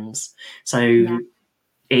phones. So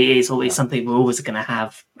it is always something we're always going to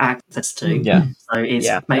have access to. Yeah. So it's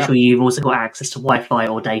make sure you've also got access to Wi-Fi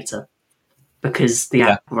or data, because the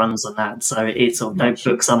app runs on that. So it's don't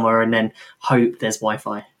book somewhere and then hope there's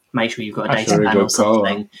Wi-Fi. Make sure you've got a data plan or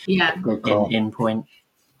something. In point.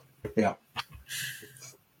 Yeah.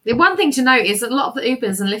 The one thing to note is that a lot of the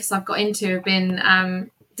Ubers and Lyfts I've got into have been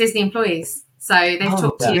Disney employees. So they've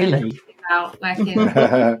talked to you about working.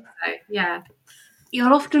 So, yeah.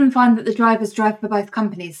 You'll often find that the drivers drive for both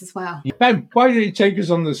companies as well. Ben, why did it take us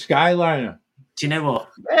on the Skyliner? Do you know what?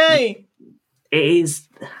 Hey! It is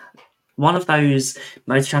one of those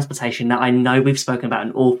modes of transportation that I know we've spoken about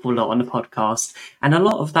an awful lot on the podcast, and a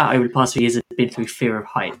lot of that over the past few years has been through fear of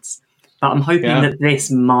heights. But I'm hoping that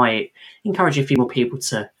this might encourage a few more people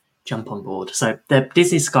to jump on board. So the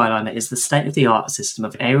Disney Skyliner is the state-of-the-art system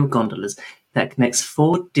of aerial gondolas that connects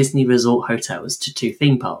 4 Disney resort hotels to 2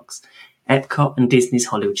 theme parks, Epcot and Disney's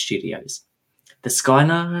Hollywood Studios. The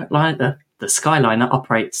Skyliner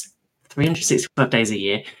operates 365 days a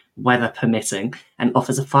year, weather permitting, and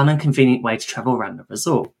offers a fun and convenient way to travel around the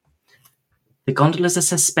resort. The gondolas are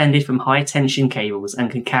suspended from high-tension cables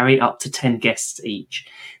and can carry up to 10 guests each.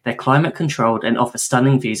 They're climate-controlled and offer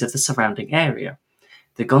stunning views of the surrounding area.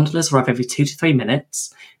 The gondolas arrive every 2 to 3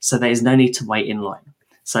 minutes, so there is no need to wait in line.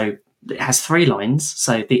 So it has 3 lines,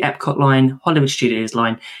 so the Epcot line, Hollywood Studios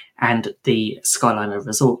line, and the Skyliner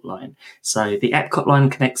Resort line. So the Epcot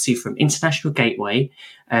line connects you from International Gateway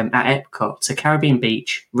at Epcot to Caribbean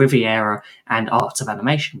Beach, Riviera, and Art of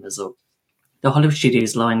Animation Resort. The Hollywood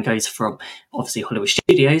Studios line goes from, obviously, Hollywood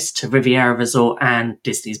Studios to Riviera Resort and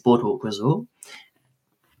Disney's Boardwalk Resort.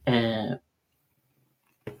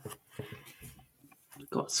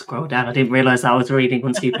 Got to scroll down. I didn't realise I was reading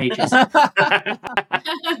on 2 pages.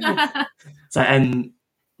 So,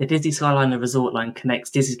 the Disney Skyliner Resort line connects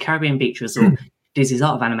Disney's Caribbean Beach Resort, Disney's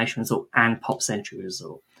Art of Animation Resort, and Pop Century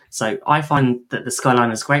Resort. So I find that the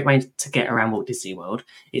Skyliner is a great way to get around Walt Disney World.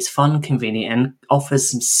 It's fun, convenient, and offers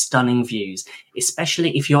some stunning views,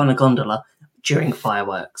 especially if you're on a gondola during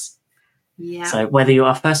fireworks. Yeah. So whether you're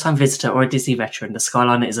a first-time visitor or a Disney veteran, the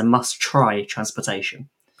Skyliner is a must-try transportation.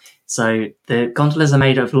 So the gondolas are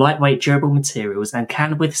made of lightweight, durable materials and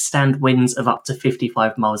can withstand winds of up to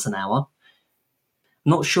 55 miles an hour.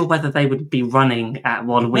 Not sure whether they would be running at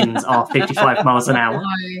while winds are 55 miles an hour,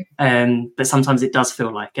 but sometimes it does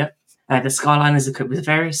feel like it. The Skyliner is equipped with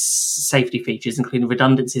various safety features, including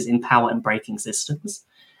redundancies in power and braking systems,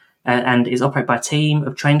 and is operated by a team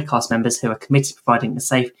of trained cast members who are committed to providing a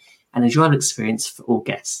safe and enjoyable experience for all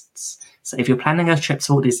guests. So if you're planning a trip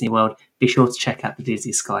to Walt Disney World, be sure to check out the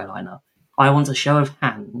Disney Skyliner. I want a show of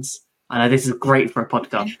hands. I know this is great for a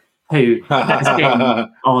podcast. Who has been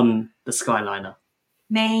on the Skyliner?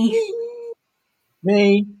 Me.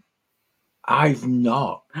 I've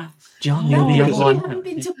not. John, No, you're the you one. haven't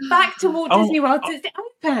been back to Walt Disney World since it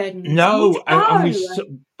opened. No, You need to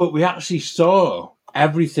go. but we actually saw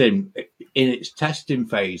everything in its testing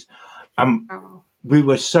phase. We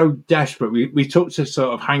were so desperate. We took to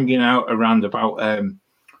sort of hanging out around about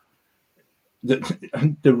the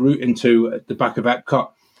route into the back of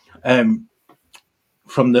Epcot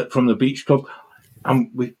from the beach club,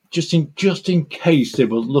 and we just in case they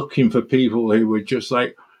were looking for people who were just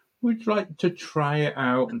like we'd like to try it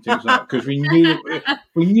out and things like that, because we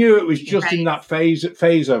knew it was just in that phase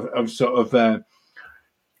of sort of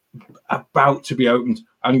about to be opened,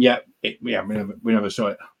 and yet we never saw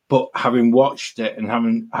it. But having watched it and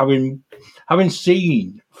having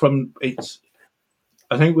seen from its,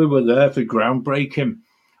 I think we were there for groundbreaking,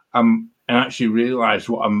 and actually realised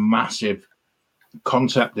what a massive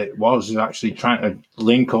concept it was, is actually trying to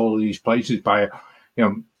link all of these places by,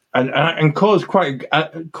 and cause quite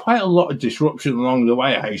a lot of disruption along the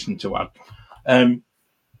way, I hasten to add.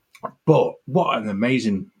 But what an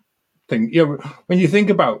amazing thing. When you think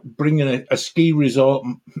about bringing a ski resort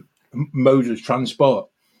mode of transport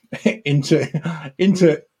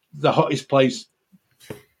into the hottest place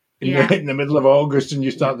in the middle of August, and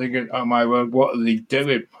you start thinking, oh my word, what are they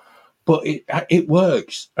doing? But it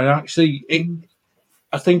works. And actually,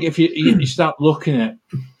 I think if you start looking at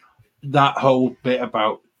that whole bit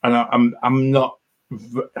about, and I'm not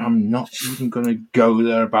even going to go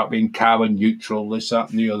there about being carbon neutral, this, that,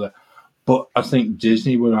 and the other. But I think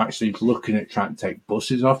Disney were actually looking at trying to take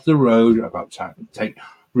buses off the road, about trying to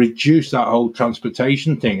reduce that whole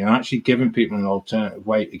transportation thing, and actually giving people an alternative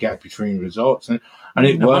way to get between resorts. And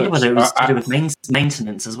it works. I wonder whether it was to do with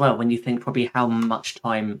maintenance as well, when you think probably how much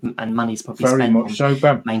time and money's probably spent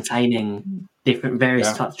on maintaining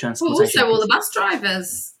various types of transportation. Well, also all the bus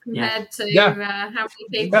drivers compared to how many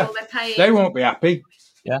people they're paying. They won't be happy.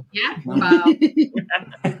 Yeah. Well, where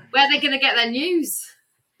are they going to get their news?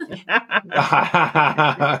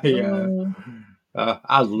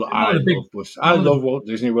 I love Walt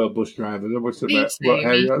Disney World bus drivers.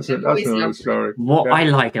 That's another story. What I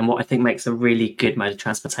like, and what I think makes a really good mode of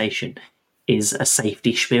transportation, is a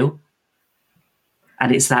safety spiel.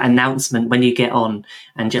 And it's that announcement when you get on,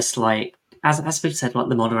 and just like, as we've said, like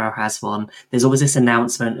the monorail has one, there's always this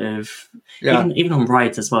announcement of, even on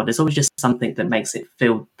rides as well, there's always just something that makes it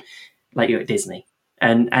feel like you're at Disney.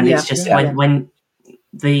 And it's just when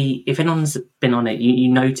if anyone's been on it, you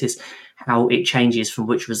notice how it changes from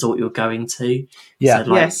which resort you're going to.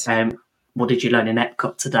 Yeah. So what did you learn in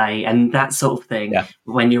Epcot today? And that sort of thing. Yeah.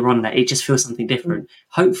 When you're on that, it just feels something different.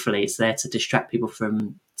 Hopefully it's there to distract people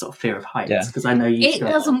from sort of fear of heights, because I know it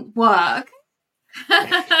doesn't work.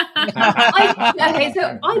 I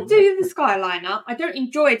do the Skyliner. I don't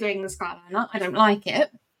enjoy doing the Skyliner. I don't like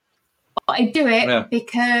it. But I do it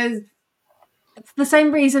because it's the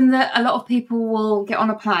same reason that a lot of people will get on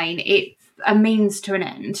a plane. It's a means to an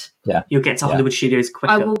end. Yeah. You'll get to Hollywood Studios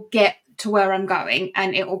quicker. I will get to where I'm going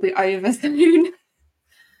and it will be over soon. Do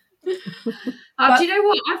you know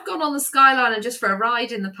what? I've gone on the Skyliner just for a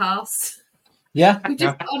ride in the past. Yeah. We've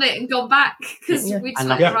just on it and gone back because we just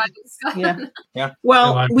like ride on the Skyliner. Yeah.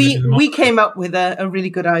 Well, we came up with a really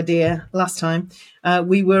good idea last time.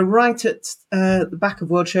 We were right at the back of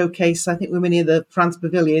World Showcase. I think we were near the France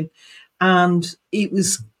Pavilion, and it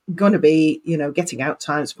was going to be, getting out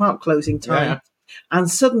times, park closing time. Yeah. And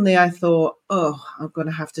suddenly I thought, I'm going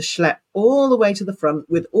to have to schlep all the way to the front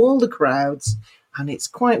with all the crowds, and it's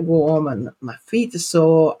quite warm and my feet are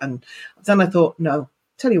sore. And then I thought, no,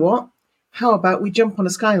 tell you what, how about we jump on a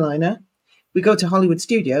Skyliner, we go to Hollywood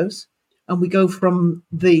Studios, and we go from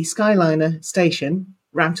the Skyliner station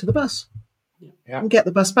round to the bus and get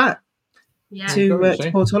the bus back.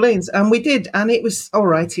 To Port Orleans, and we did, and it was all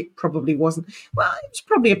right. It probably wasn't. Well, it was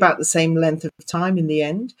probably about the same length of time in the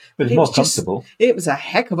end, but it was more comfortable. It was a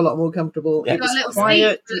heck of a lot more comfortable. Yeah. It was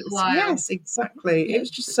quiet. Yes, exactly. It was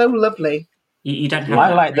just so lovely. You don't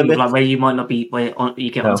have like where you might not be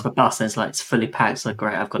you get onto a bus and it's fully packed. So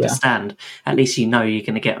great, I've got to stand. At least you're going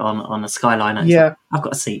to get on a Skyliner. Like, I've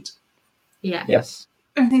got a seat. Yeah. Yes.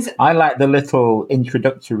 I like the little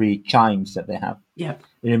introductory chimes that they have. Yeah.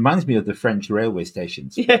 It reminds me of the French railway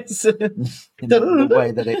stations. Yes. in the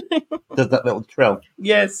way that it does that little trill.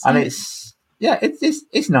 Yes. And it's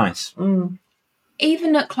nice. Mm.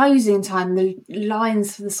 Even at closing time, the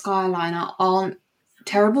lines for the Skyliner aren't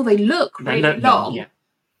terrible. They look really long,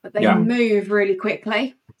 but they move really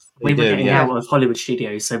quickly. We were getting out of Hollywood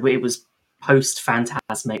Studios, so it was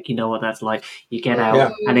post-Fantasmic, you know what that's like. You get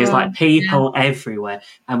out and there's like people everywhere,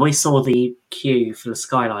 and we saw the queue for the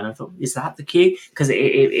Skyliner. I thought, is that the queue? Because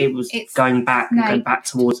it was going back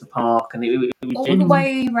towards the park, and it was all the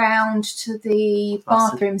way round to the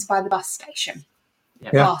bathrooms by the bus station.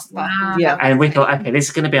 And we thought, okay, this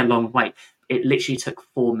is going to be a long wait. It literally took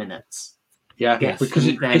 4 minutes. Because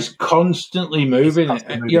it's constantly moving. I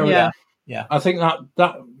think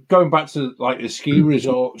that going back to like the ski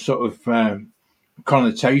resort sort of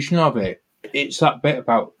connotation of it, it's that bit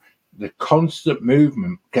about the constant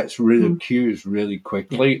movement gets rid of queues really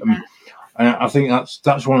quickly, and I think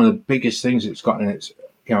that's one of the biggest things it's got in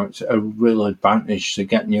it's a real advantage to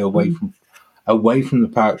getting you away from the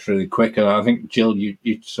parks really quick. And I think, Jill, you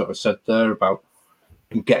sort of said there about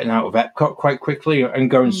getting out of Epcot quite quickly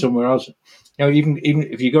and going somewhere else. Even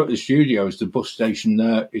if you go to the studios, the bus station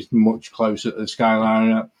there is much closer to the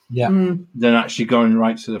Skyliner than actually going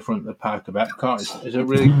right to the front of the park of Epcot. It's a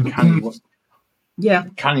really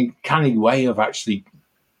canny way of actually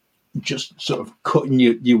just sort of cutting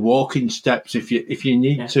your walking steps if you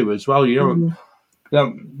need to as well.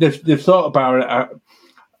 They've thought about it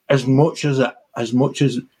as much as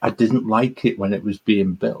I didn't like it when it was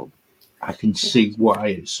being built. I can see why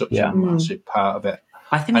it's such a massive part of it.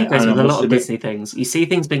 I think it goes with a lot of Disney things. You see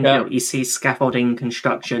things being built, you see scaffolding,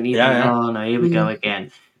 construction, you think, oh no, here we go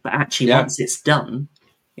again. But actually, once it's done,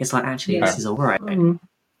 it's like, actually, this is all right.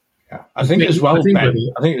 Yeah. I think as well,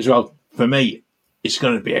 for me, it's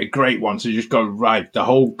going to be a great one to just go ride the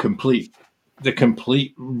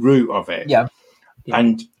complete route of it. Yeah.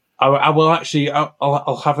 And I will actually,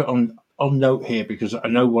 I'll have it on note here because I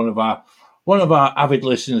know one of our avid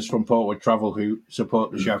listeners from Portwood Travel who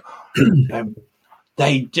support the show,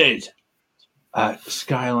 they did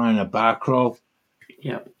Skyliner bar crawl.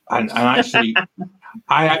 Yeah. And actually,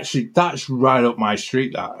 that's right up my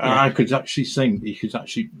street. That and I could actually think we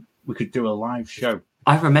could do a live show.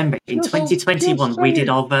 I remember in 2021 we did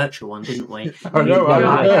our virtual one, didn't we? I know.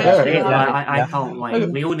 I can't wait.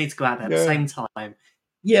 We all need to go out there at the same time.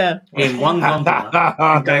 Yeah. In one gondola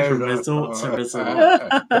and go from resort to resort.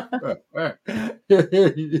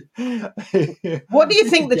 What do you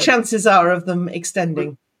think the chances are of them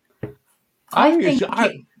extending? I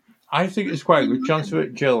think it's quite a good chance of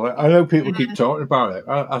it, Jill. I know people keep talking about it.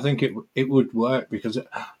 I think it would work because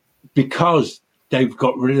they've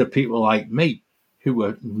got rid of people like me who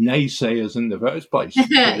were naysayers in the first place.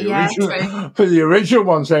 For the original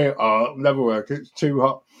one saying, "Oh, it'll never work. It's too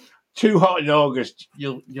hot. Too hot in August.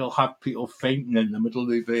 You'll have people fainting in the middle of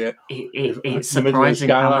the It's surprising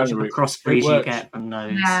how much of a cross breeze you get from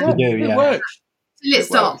those. It works. It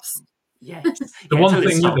stops. Yes. The one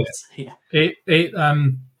thing with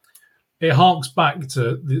it harks back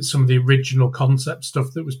to some of the original concept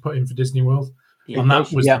stuff that was put in for Disney World, and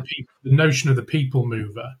that was the notion of the people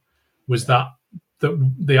mover. Was that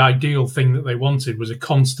the ideal thing that they wanted was a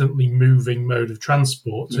constantly moving mode of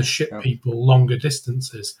transport to ship people longer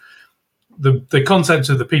distances. The concept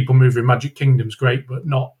of the people mover in Magic Kingdom is great, but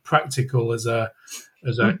not practical as a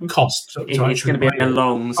cost. It's going to be a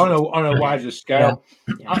long on a wider scale.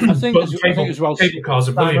 I think as well. Cable cars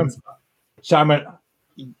are brilliant. Simon,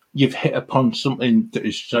 you've hit upon something that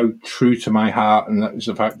is so true to my heart, and that is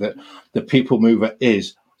the fact that the people mover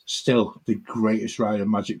is still the greatest ride in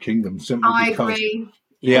Magic Kingdom, simply because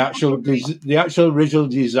the actual original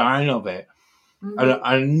design of it. And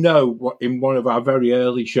I know in one of our very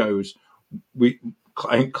early shows,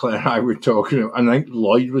 Claire and I were talking, and I think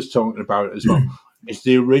Lloyd was talking about it as well. It's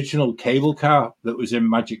the original cable car that was in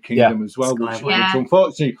Magic Kingdom as well, which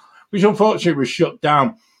unfortunately was shut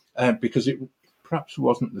down because it perhaps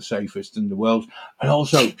wasn't the safest in the world, and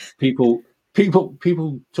also people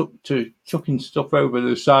took to chucking stuff over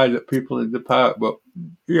the side at people in the park. But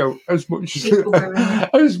as much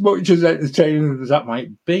as entertaining as that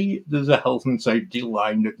might be, there's a health and safety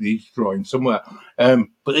line that needs drawing somewhere. But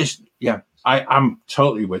this, I'm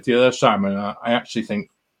totally with you there, Simon. I actually think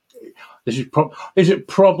this is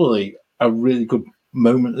probably a really good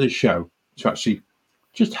moment of the show to actually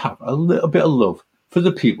just have a little bit of love for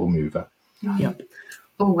the people mover. Yep.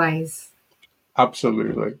 Always.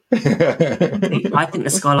 Absolutely. I think the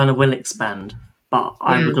Skyliner will expand, but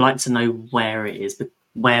I would like to know where it is. But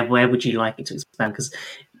where would you like it to expand? Because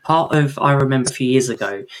I remember a few years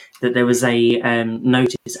ago that there was a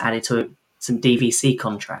notice added to some DVC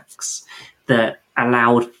contracts that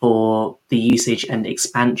allowed for the usage and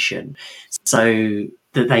expansion so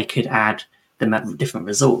that they could add them at different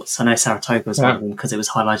resorts. I know Saratoga was one of them because it was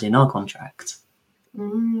highlighted in our contract.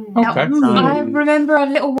 Okay. I remember a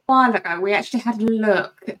little while ago we actually had a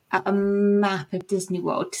look at a map of Disney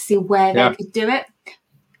World to see where they could do it.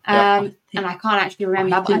 And I can't actually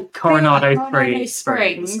remember. I think Coronado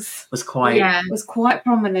Springs was quite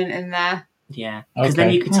prominent in there. Yeah, because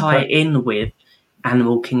then you could tie it in with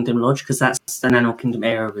Animal Kingdom Lodge because that's an Animal Kingdom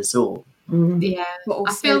era resort. Yeah,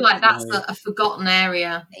 I feel like that's a forgotten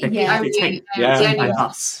area. The only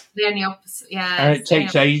opposite. Yeah, and it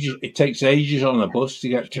takes ages. It takes ages on the bus to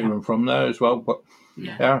get to and from there as well. But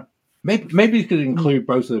maybe you could include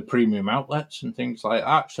both of the premium outlets and things like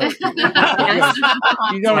that. So you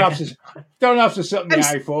don't have to. don't have to sit on the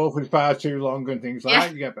I4 for far too long and things like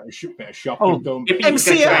that. You get a bit of shopping done.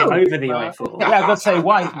 MCO over the I4. Yeah, I was going to say,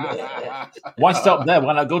 why stop there?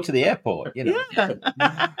 Why not go to the airport? You know.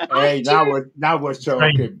 Hey, now we're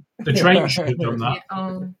talking. The train should have done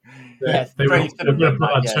that. They were going to put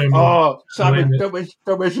that terminal. Oh, Simon, don't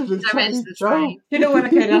mention the train. You know what I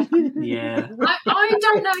could have. Yeah. I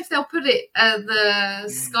don't know if they'll put it the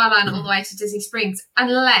Skyline all the way to Disney Springs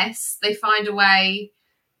unless they find a way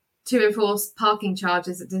to enforce parking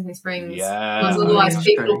charges at Disney Springs. Yeah. Because otherwise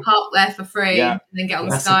people will park there for free and then get on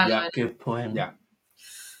the Skyline. Good point. Yeah.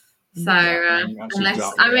 So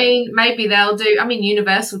unless maybe they'll do. I mean,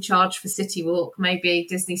 Universal charge for City Walk. Maybe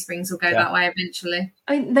Disney Springs will go that way eventually.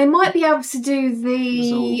 I mean, they might be able to do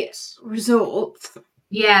the resorts.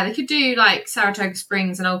 Yeah, they could do like Saratoga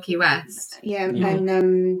Springs and Old Key West. Yeah.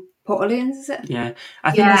 And Port Orleans, is it? Yeah,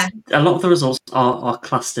 I think a lot of the resorts are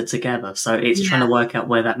clustered together, so it's trying to work out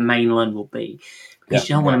where that mainland will be. Because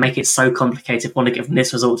you don't want to make it so complicated. If you want to get from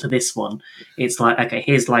this resort to this one, it's like, okay,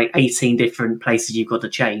 here's like 18 different places you've got to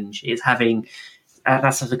change. It's having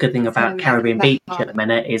that's the good thing about Caribbean Beach at the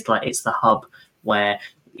minute is like it's the hub where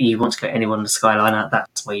you want to go anyone on the Skyliner,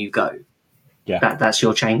 that's where you go. Yeah, that's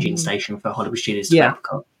your changing station for Hollywood Studios to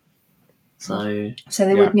Epcot. So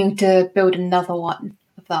they would need to build another one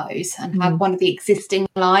of those and have one of the existing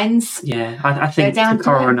lines. Yeah, I think the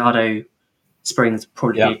Coronado Springs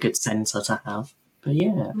probably be a good centre to have. But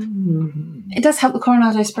it does help. The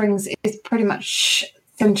Coronado Springs is pretty much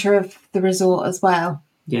centre of the resort as well.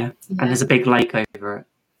 Yeah, and there's a big lake over it.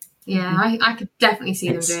 Yeah, I could definitely see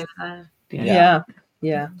them doing it there.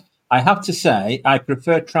 Yeah. I have to say, I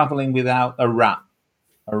prefer travelling without a wrap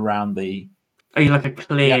around the. Are you like a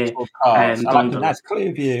clear I like a nice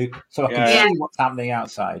clear view so I can see what's happening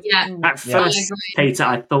outside. Yeah. At first, Peter,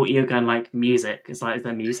 I thought you were going like music. It's like, is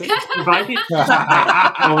there music? Right? Or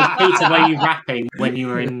Peter, were you rapping when you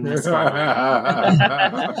were in the Skyline?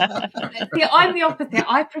 See, I'm the opposite.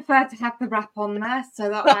 I prefer to have the rap on there so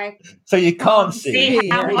that I so you can't see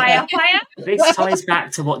how high up I am. This ties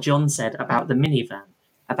back to what John said about the minivan.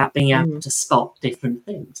 About being able to spot different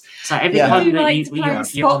things. So every time that you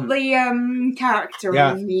spot the character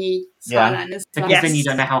in the Skyline as well. Because then you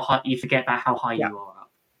don't know how high, you forget about how high you are up.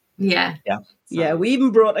 Yeah. Yeah, we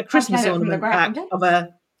even brought a Christmas ornament back of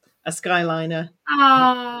a Skyliner.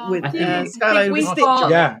 With Skyliner with stitch.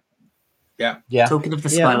 Yeah. Talking of the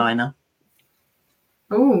Skyliner.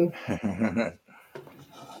 Oh.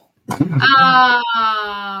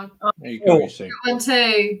 There you go, you see. One,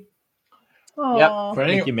 two.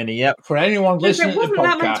 Thank you, Minnie. For anyone listening to the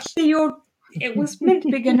podcast, it was meant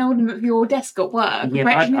to be an ornament for your desk at work. Yeah,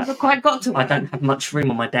 but I never quite got to. I don't have much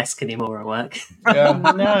room on my desk anymore at work.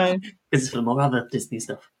 No, because it's for more other Disney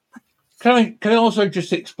stuff. Can I also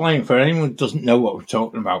just explain for anyone who doesn't know what we're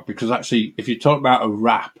talking about? Because actually, if you talk about a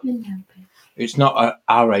wrap, it's not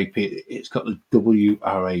a RAP. It's got the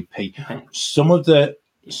WRAP. Okay. Some of the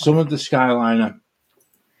Skyliner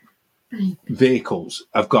vehicles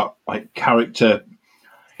have got like character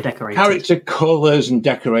colours and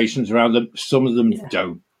decorations around them. Some of them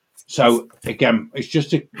don't. So again, it's just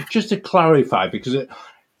to clarify, because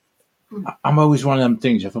I'm always one of them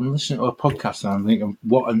things. If I'm listening to a podcast and I'm thinking,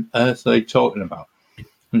 what on earth are they talking about?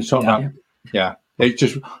 And talking about it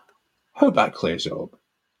just hope that clears it up.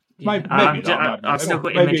 Maybe not. I've still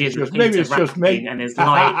got images of Peter rapping and his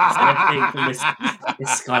lights and everything from this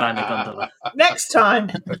Skyliner gondola. Next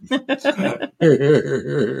time.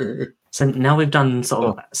 So now we've done sort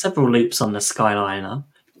of several loops on the Skyliner.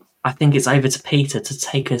 I think it's over to Peter to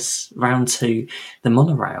take us round to the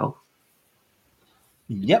monorail.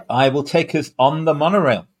 Yep, I will take us on the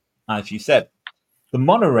monorail. As you said, the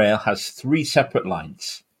monorail has 3 separate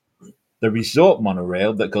lines. The resort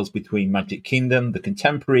monorail that goes between Magic Kingdom, the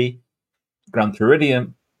Contemporary, Grand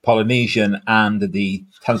Floridian, Polynesian, and the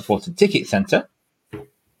Transport and Ticket Centre,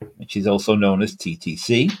 which is also known as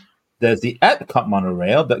TTC. There's the Epcot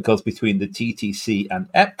monorail that goes between the TTC and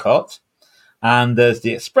Epcot, and there's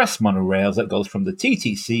the Express monorail that goes from the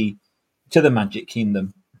TTC to the Magic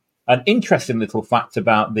Kingdom. An interesting little fact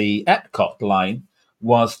about the Epcot line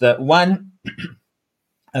was that when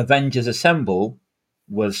Avengers Assemble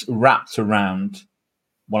was wrapped around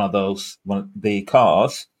one of the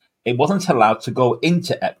cars, it wasn't allowed to go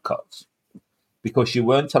into Epcot because you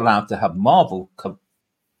weren't allowed to have Marvel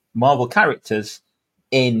characters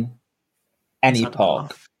in any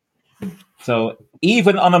park. So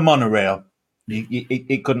even on a monorail,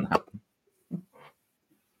 it couldn't happen.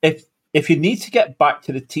 If you need to get back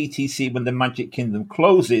to the TTC when the Magic Kingdom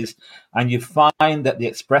closes and you find that the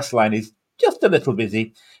Express line is just a little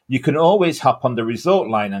busy, you can always hop on the resort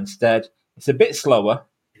line instead. It's a bit slower,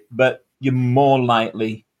 but you're more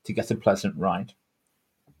likely to get a pleasant ride.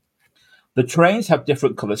 The trains have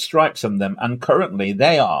different colour stripes on them, and currently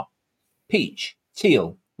they are peach,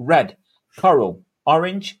 teal, red, coral,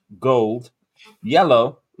 orange, gold,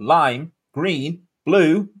 yellow, lime, green,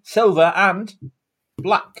 blue, silver, and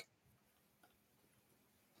black.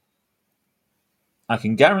 I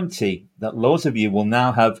can guarantee that loads of you will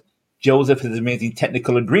now have Joseph's amazing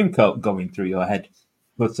Technicolor Dreamcoat going through your head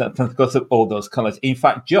because of all those colours. In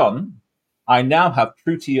fact, John, I now have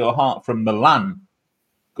True to Your Heart from Milan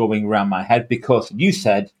going around my head because you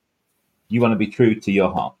said you want to be true to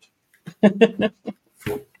your heart.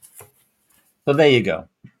 So there you go.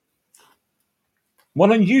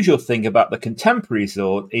 One unusual thing about the contemporary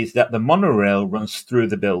Zord is that the monorail runs through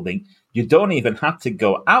the building. You don't even have to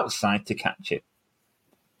go outside to catch it.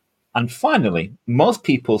 And finally, most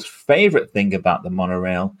people's favourite thing about the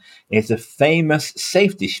monorail is the famous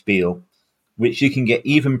safety spiel, which you can get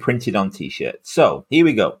even printed on T-shirts. So, here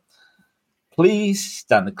we go. Please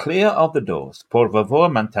stand clear of the doors. Por favor,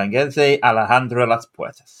 manténgase alejandro las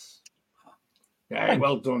puertas. Yeah,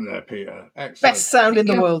 well done there, Peter. Excellent. Best sound in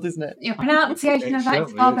the world, isn't it? Your pronunciation of that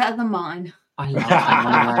is far better than mine. I love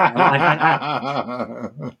that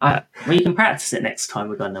monorail. Well, you can practice it next time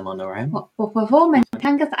we go on the monorail. Por favor,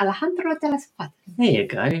 manténgase alejandro de las puertas. There you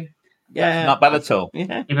go. Yeah. Not bad at all.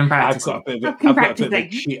 Yeah. You've been practicing.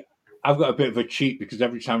 I've got a bit of a cheat because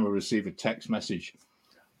every time I receive a text message,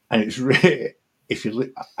 and it's really,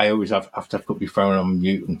 I always have to put my phone on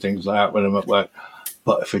mute and things like that when I'm at work.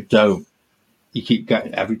 But if I don't, you keep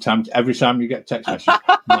getting every time you get a text message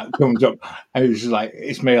that comes up, and it's just like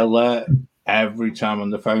it's my alert every time on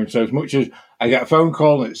the phone. So as much as I get a phone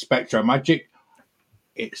call and it's Spectro Magic,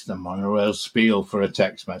 it's the monorail spiel for a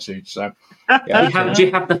text message. So yeah. Do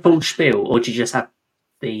you have the full spiel, or do you just have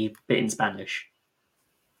the bit in Spanish?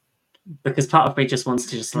 Because part of me just wants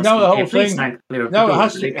to just listen. No, the whole thing. No, it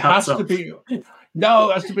has to be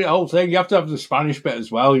the whole thing. You have to have the Spanish bit as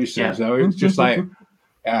well. You see, so it's just like,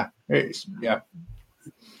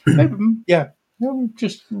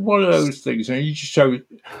 just one of those things. And you just show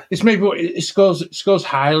it's maybe it scores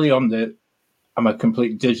highly on the. I'm a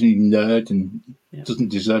complete Disney nerd and doesn't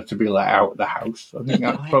deserve to be let out of the house. I think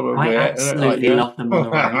that's probably I absolutely love the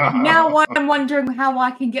monorail. Now I'm wondering how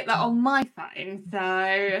I can get that on my phone.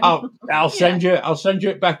 So I'll send you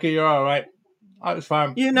it, Becca. You're all right. That's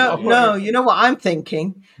fine. You know what I'm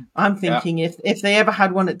thinking? I'm thinking if they ever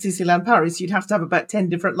had one at Disneyland Paris, you'd have to have about 10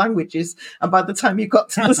 different languages. And by the time you got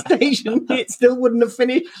to the station, it still wouldn't have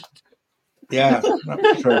finished. Yeah,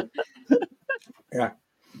 that's true. Yeah.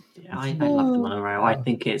 I love the monorail. I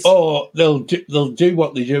think it's. Or they'll do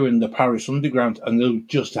what they do in the Paris Underground, and they'll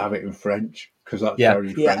just have it in French because that's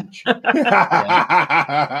very French.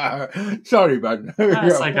 Sorry, man.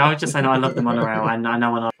 It's like I was just saying I love the monorail, and I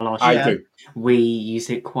know on our last I do. We use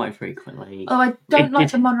it quite frequently. Oh, I don't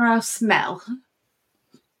like the monorail smell.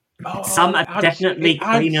 Some are definitely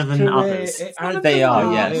cleaner than others. They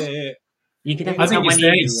are, yes. You can I think it's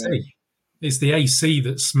the AC. It's the AC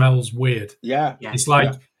that smells weird. Yeah. It's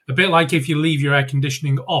like a bit like if you leave your air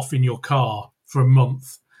conditioning off in your car for a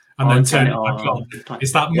month and then turn it back on.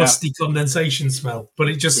 It's that musty condensation smell, but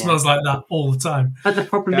it just smells like that all the time. But the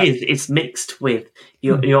problem is, it's mixed with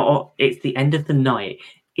it's the end of the night.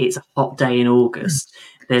 It's a hot day in August.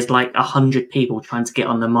 There's like 100 people trying to get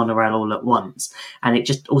on the monorail all at once, and it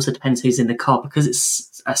just also depends who's in the car because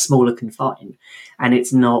it's a smaller confine and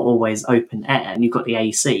it's not always open air, and you've got the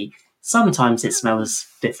AC. Sometimes it smells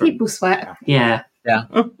different. People sweat. Yeah.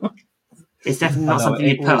 It's definitely not something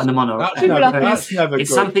you'd put on the monorail. That's never it's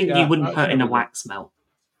good. something you wouldn't put in a wax melt.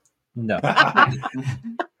 No.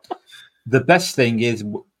 The best thing is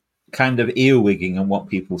kind of earwigging on what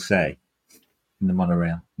people say in the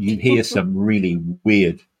monorail. You hear some really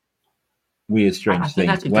weird, strange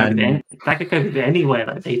things. That could go anywhere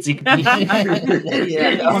like this. You can In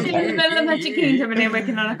the middle of Magic Kingdom and they're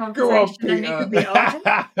working on a conversation and it could be odd.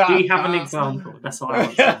 Do you have an example? That's what I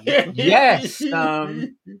want to say. Yes.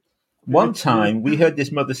 One time we heard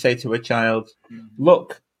this mother say to her child,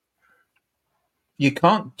 "Look, you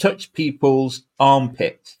can't touch people's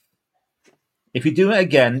armpits. If you do it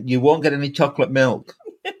again, you won't get any chocolate milk."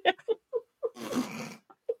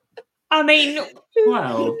 I mean,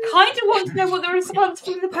 well, kind of want to know what the response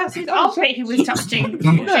from the person's armpit who was touching.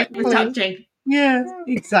 Yeah,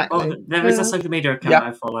 exactly. Well, there is a social media account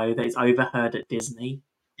I follow that is overheard at Disney.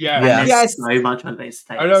 Yeah. Yes. So much on this.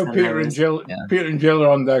 I know Peter and Jill. Peter and Jill are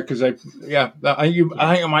on there because I think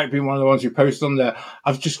it might be one of the ones you post on there.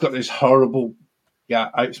 I've just got this horrible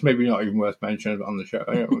it's maybe not even worth mentioning on the show.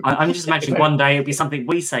 I'm just imagining one day it'll be something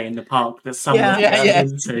we say in the park that someone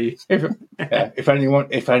goes into.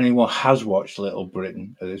 If anyone has watched Little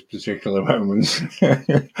Britain at this particular moment,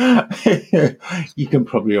 you can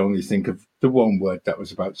probably only think of the one word that I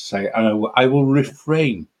was about to say, and I will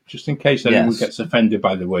refrain just in case anyone gets offended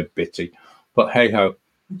by the word bitty. But hey ho.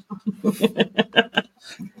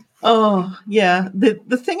 Oh yeah,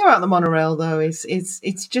 the thing about the monorail though is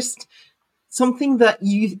it's just something that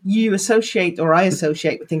you associate, or I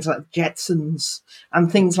associate, with things like Jetsons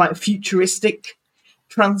and things like futuristic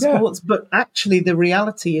transports, but actually the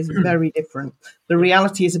reality is very different. The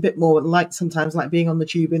reality is a bit more sometimes like being on the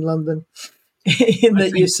tube in London, in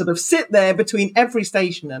that you sort of sit there between every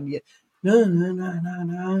station and you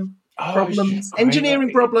no. Problems,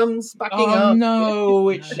 engineering problems, backing up. No,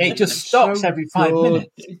 it just stops every 5 minutes.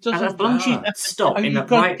 It doesn't. As long as you stop in the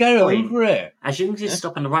right point, as long as you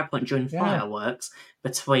stop in the right point during fireworks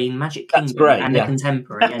between Magic Kingdom and the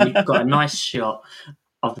Contemporary, and you've got a nice shot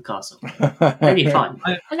of the castle, then you're fine.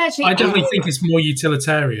 I definitely think it's more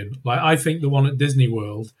utilitarian. Like I think the one at Disney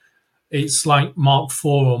World, it's like Mark IV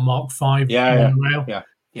or Mark V monorail. Yeah.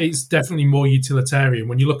 It's definitely more utilitarian.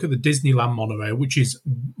 When you look at the Disneyland monorail, which is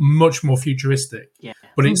much more futuristic,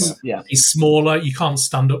 but it's smaller. You can't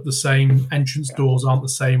stand up the same. Entrance doors aren't the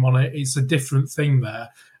same on it. It's a different thing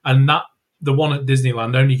there. And the one at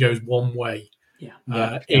Disneyland only goes one way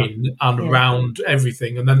in and around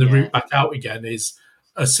everything. And then the route back out again is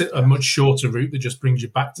a much shorter route that just brings you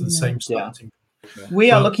back to the same starting.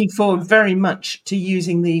 We are looking forward very much to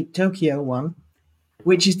using the Tokyo one,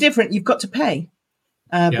 which is different. You've got to pay.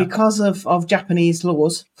 Because of Japanese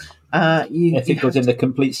laws, if it goes in the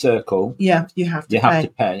complete circle, you have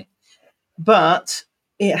to pay. But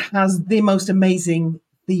it has the most amazing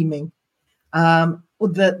theming.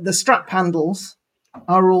 The strap handles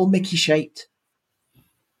are all Mickey shaped,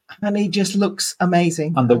 and it just looks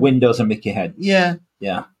amazing. And the windows are Mickey heads. Yeah.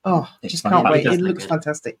 Oh, it's just can't wait! It looks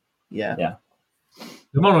fantastic. Yeah.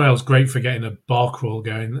 The monorail's great for getting a bar crawl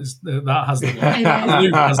going. That has the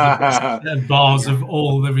best bars of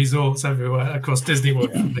all the resorts everywhere across Disney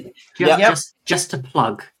World. Just to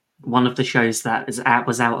plug one of the shows that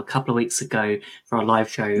was out a couple of weeks ago for a live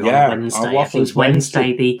show on Wednesday. I think it was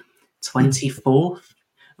Wednesday the 24th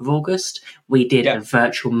of August. We did a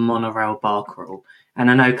virtual monorail bar crawl.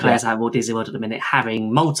 And I know Claire's at Walt Disney World at the minute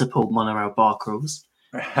having multiple monorail bar crawls.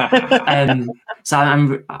 So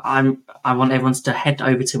I want everyone to head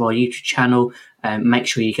over to our YouTube channel and make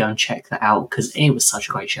sure you go and check that out because it was such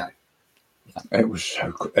a great show. It was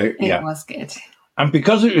so good. It was good. And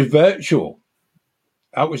because it was virtual,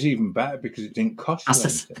 that was even better because it didn't cost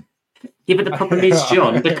anything. Yeah, but the problem is,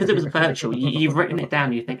 John, because it was virtual, you've written it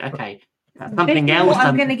down. You think, okay, something else. What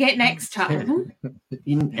I'm going to get next time.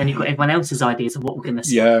 And you've got everyone else's ideas of what we're going to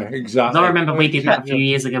see. Yeah, exactly. I remember we did that a few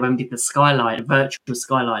years ago when we did the virtual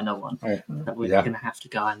Skyliner one. That we're going to have to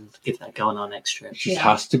go and give that a go on our next trip. It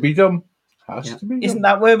has to be done. Isn't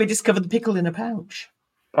that where we discovered the pickle in a pouch?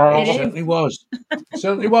 Oh, it certainly was.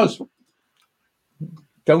 Certainly was.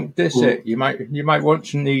 Don't diss it. You might want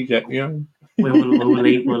to need it. You know.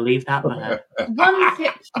 We'll leave that there. One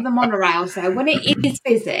tip for the monorails, though, when it is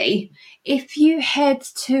busy, if you head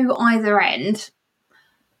to either end,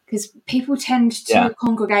 because people tend to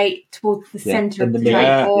congregate towards the centre of the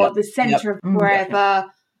train or the centre of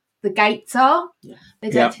wherever the gates are.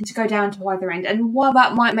 They don't tend to go down to either end. And while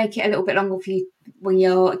that might make it a little bit longer for you when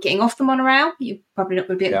you're getting off the monorail, you're probably not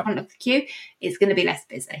going to be at the front of the queue, it's going to be less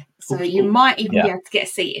busy. So you might even be able to get a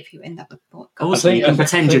seat if you end up with also, you can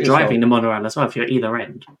pretend you're driving the monorail as well if you're at either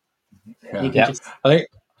end.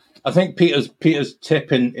 I think Peter's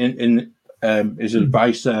tip in his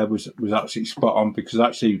advice there was actually spot on because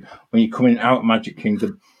actually when you're coming out of Magic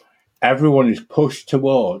Kingdom, everyone is pushed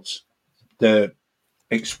towards the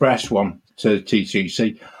express one to the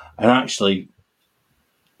TTC, and actually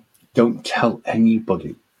don't tell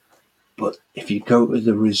anybody. But if you go to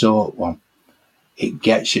the resort one, it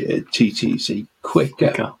gets you at TTC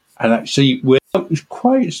quicker. And actually, without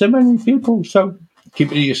quite so many people, so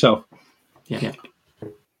keep it to yourself. Yep.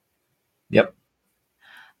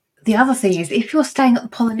 The other thing is, if you're staying at the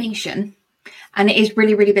Polynesian and it is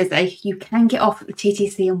really, really busy, you can get off at the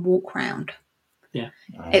TTC and walk round.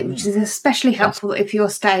 Which is especially helpful if you're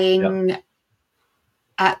staying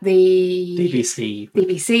at the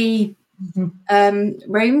DVC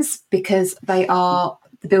rooms because they are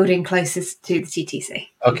the building closest to the TTC.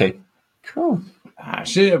 Okay. Cool.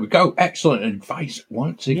 So there we go. Excellent advice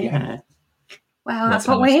once again. Well, that's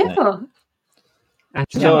what we're here for.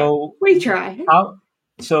 So we try.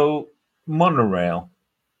 So monorail.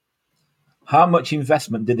 How much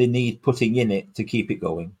investment do they need putting in it to keep it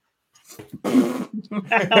going?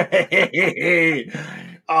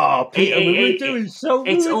 Oh, Peter, we were doing so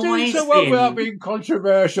well without being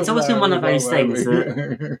controversial. It's always been one of those things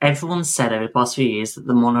that everyone's said over the past few years that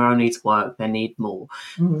the monorail needs work, they need more.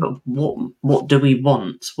 But what do we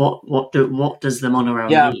want? What does the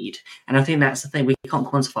monorail need? And I think that's the thing, we can't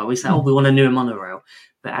quantify. We say, we want a newer monorail,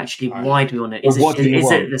 but actually, why do we want it? Is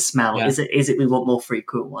it the smell? Yeah. Is it we want more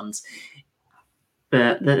frequent ones?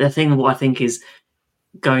 But the thing what I think is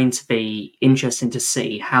going to be interesting to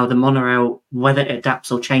see how the monorail, whether it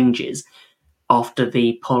adapts or changes after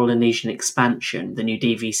the Polynesian expansion, the new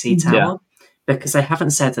DVC tower, because they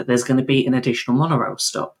haven't said that there's going to be an additional monorail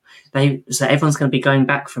stop. So everyone's going to be going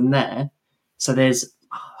back from there. So there's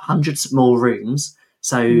hundreds more rooms.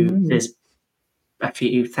 So there's a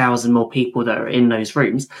few thousand more people that are in those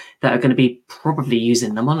rooms that are going to be probably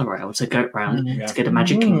using the monorail to go around to go to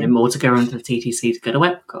Magic Kingdom or to go around to the TTC to go to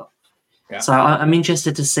Epcot. Yeah. So I'm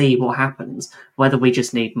interested to see what happens, whether we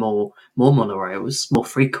just need more monorails, more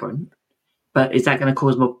frequent. But is that going to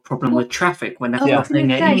cause more problem with traffic when they're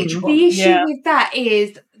nothing at each one? The issue with that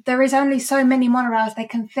is there is only so many monorails they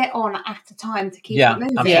can fit on at a time to keep it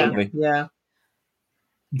moving. Absolutely. Yeah.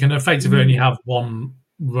 You can effectively only have one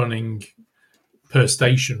running per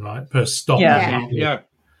station, right? Per stop.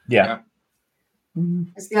 Yeah.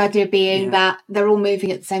 It's the idea being that they're all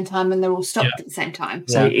moving at the same time and they're all stopped at the same time.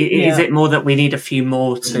 So is it more that we need a few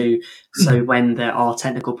more so when there are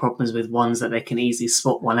technical problems with ones that they can easily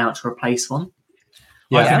swap one out to replace one?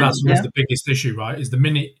 I think that's the biggest issue, right? Is the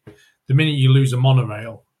minute you lose a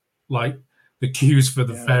monorail, like the queues for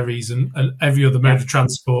the ferries and every other mode of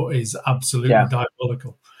transport is absolutely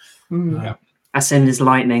diabolical. As soon as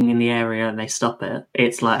lightning in the area and they stop it,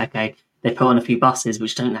 it's like, okay, they put on a few buses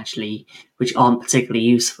which aren't particularly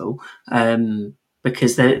useful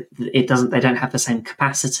because they don't have the same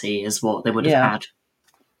capacity as what they would have had.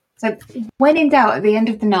 So when in doubt at the end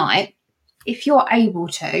of the night, if you're able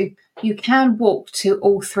to, you can walk to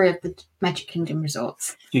all three of the Magic Kingdom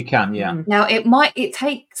resorts. You can, yeah. Now it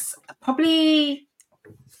takes probably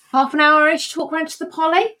half an hour-ish to walk around to the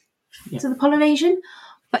to the Polynesian,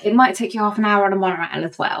 but it might take you half an hour on a monorail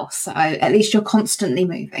as well. So at least you're constantly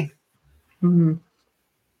moving. And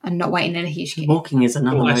not waiting in a huge queue. Walking is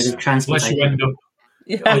another mode of transportation. Unless you end up,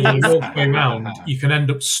 you walk around, you can end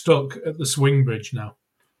up stuck at the swing bridge now.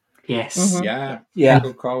 Yes. Yeah.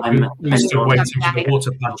 We're still waiting for the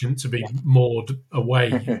water pageant to be moored away.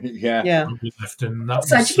 Left, and that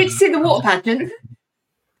so did you get to see the water pageant?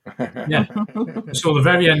 We saw the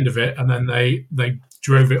very end of it, and then they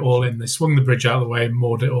drove it all in. They swung the bridge out of the way and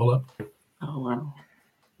moored it all up. Oh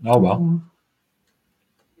well.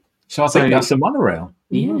 So I think that's the monorail.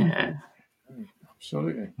 Yeah,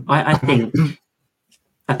 absolutely. I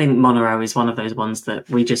think monorail is one of those ones that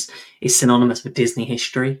is synonymous with Disney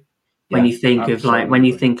history. When you think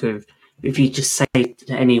if you just say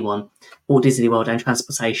to anyone, Walt Disney World and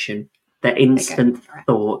transportation, their instant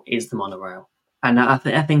thought is the monorail, and I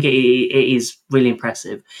think it is really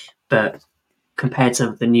impressive. But compared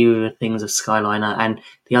to the newer things of Skyliner and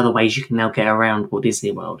the other ways you can now get around Walt Disney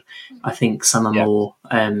World, I think some are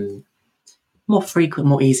more frequent,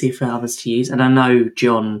 more easier for others to use. And I know,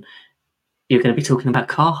 John, you're going to be talking about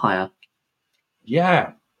car hire.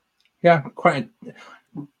 Yeah, quite.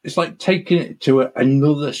 It's like taking it to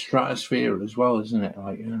another stratosphere as well, isn't it?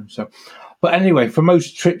 So. But anyway, for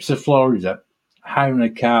most trips to Florida, hiring a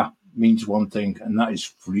car means one thing, and that is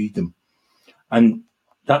freedom. And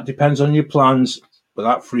that depends on your plans, but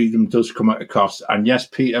that freedom does come at a cost. And yes,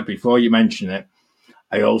 Peter, before you mention it,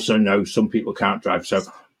 I also know some people can't drive, so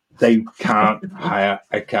they can't hire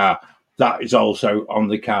a car. That is also on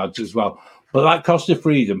the cards as well. But that cost of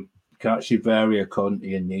freedom can actually vary according to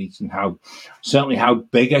your needs and how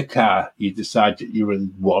big a car you decide that you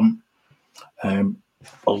really want.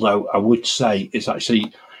 Although I would say it's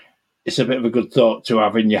a bit of a good thought to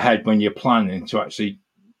have in your head when you're planning to actually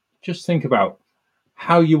just think about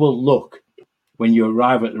how you will look when you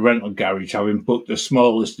arrive at the rental garage, having booked the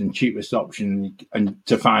smallest and cheapest option, and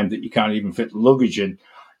to find that you can't even fit the luggage in,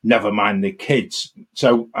 never mind the kids.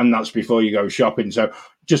 So, and that's before you go shopping. So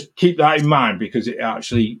just keep that in mind, because it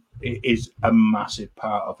is a massive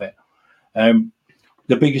part of it.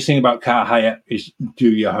 The biggest thing about car hire is do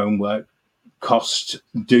your homework. Costs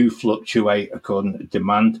do fluctuate according to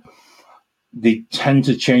demand. They tend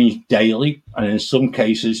to change daily, and in some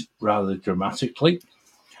cases rather dramatically.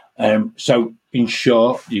 So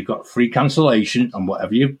ensure you've got free cancellation on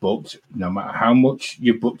whatever you've booked, no matter how much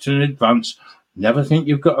you've booked in advance. Never think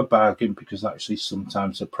you've got a bargain, because actually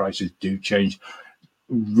sometimes the prices do change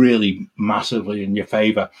really massively in your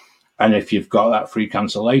favour. And if you've got that free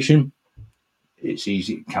cancellation, it's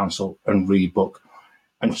easy to cancel and rebook.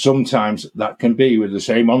 And sometimes that can be with the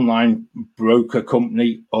same online broker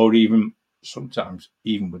company, or sometimes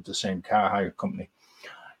even with the same car hire company.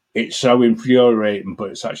 It's so infuriating,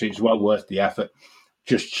 but it's well worth the effort.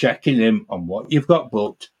 Just checking in on what you've got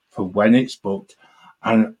booked for when it's booked.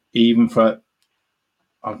 And even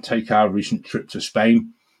I'll take our recent trip to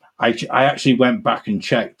Spain. I actually went back and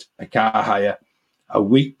checked a car hire a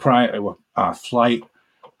week prior to our flight,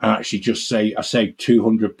 and actually I saved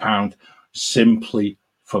 £200 simply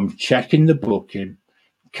from checking the booking,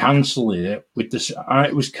 cancelling it with this.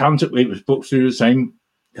 It was cancelled. It was booked through the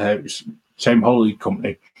same holiday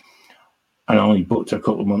company, and only booked a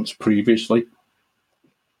couple of months previously.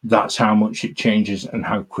 That's how much it changes and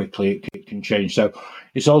how quickly it can change. So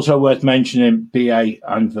it's also worth mentioning BA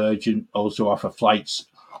and Virgin also offer flights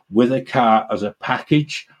with a car as a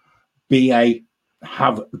package. BA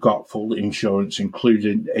have got full insurance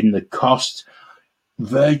included in the cost.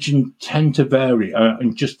 Virgin tend to vary.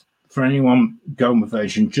 And just for anyone going with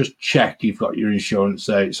Virgin, just check you've got your insurance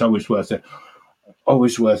there. It's always worth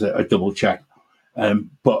a double check.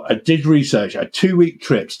 But I did research a 2-week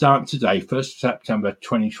trip starting today, 1st September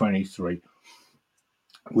 2023,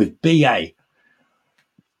 with BA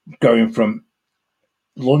going from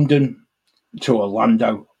London to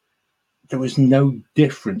Orlando. There was no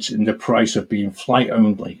difference in the price of being flight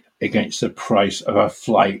only against the price of a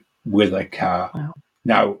flight with a car. Wow.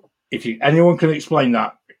 Now, if anyone can explain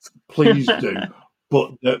that, please do.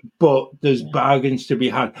 But there's bargains to be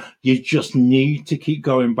had. You just need to keep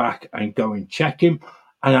going back and going checking,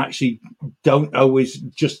 and actually don't always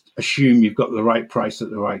just assume you've got the right price at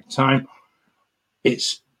the right time. It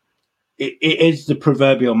is the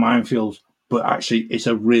proverbial minefield, but actually it's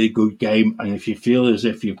a really good game. And if you feel as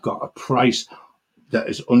if you've got a price that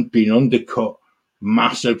has been undercut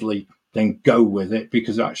massively, then go with it,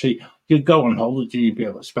 because actually you go on holiday, you'll be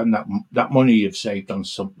able to spend that money you've saved on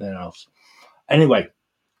something else. Anyway,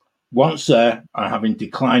 once there, and having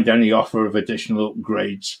declined any offer of additional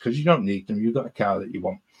upgrades, because you don't need them, you've got a car that you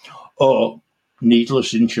want, or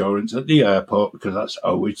needless insurance at the airport, because that's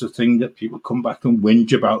always the thing that people come back and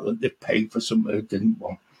whinge about, that they've paid for something they didn't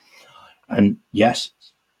want. And yes,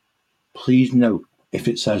 please note, if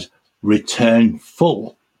it says return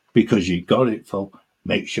full because you got it full,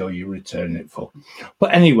 make sure you return it full.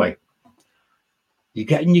 But anyway, you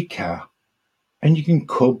get in your car and you can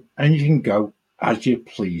come and you can go as you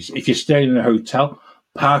please. If you're staying in a hotel,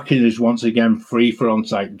 parking is once again free for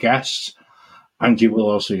on-site guests, and you will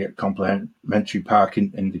also get complimentary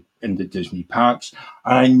parking in the Disney parks.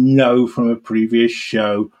 And I know from a previous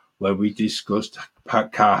show where we discussed car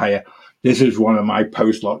hire, this is one of my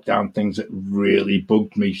post-lockdown things that really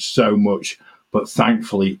bugged me so much. But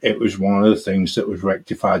thankfully, it was one of the things that was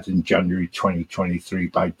rectified in January 2023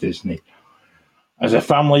 by Disney. As a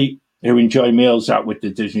family who enjoy meals out with the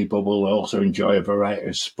Disney bubble, also enjoy a variety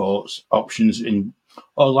of sports options in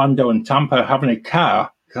Orlando and Tampa. Having a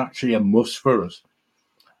car is actually a must for us.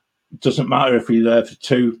 It doesn't matter if we're there for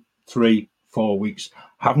 2, 3, 4 weeks.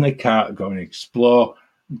 Having a car to go and explore,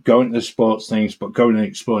 going to the sports things, but going and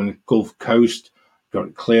exploring the Gulf Coast, going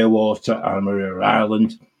to Clearwater, Anna Maria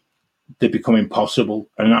Island, they become impossible.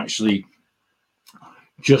 And actually,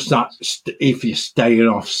 just that, if you're staying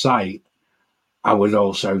off site, I would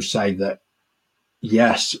also say that,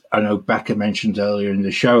 yes, I know Becca mentioned earlier in the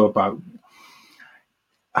show about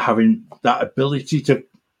having that ability to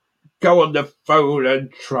go on the phone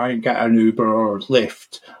and try and get an Uber or a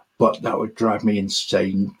Lyft, but that would drive me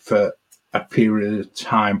insane for a period of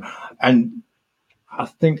time. And I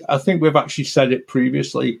think we've actually said it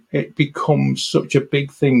previously, it becomes such a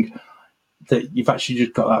big thing that you've actually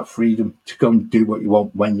just got that freedom to go and do what you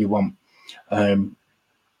want when you want.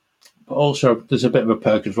 But also, there's a bit of a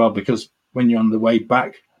perk as well, because when you're on the way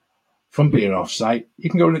back from being off-site, you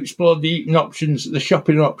can go and explore the eating options, the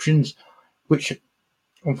shopping options, which,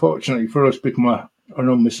 unfortunately for us, become an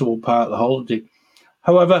unmissable part of the holiday.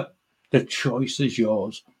 However, the choice is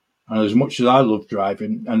yours. And as much as I love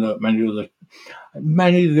driving, and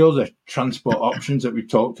many of the other transport options that we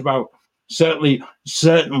talked about, certainly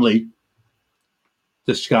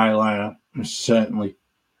the Skyliner, and certainly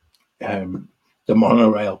the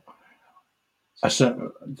monorail,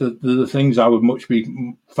 the things I would much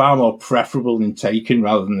be far more preferable in taking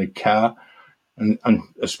rather than the car, and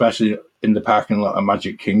especially in the parking lot of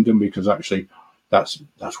Magic Kingdom, because actually that's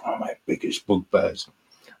one of my biggest bugbears.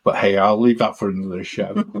 But hey, I'll leave that for another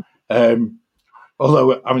show.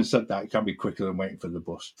 Although, having said that, it can be quicker than waiting for the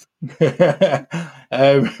bus.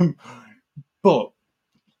 But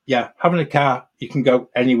yeah, having a car, you can go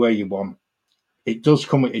anywhere you want. it does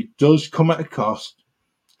come at a cost,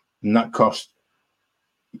 and that cost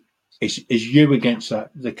is you against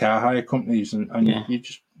the car hire companies, and you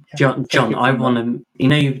just. John, I want to. You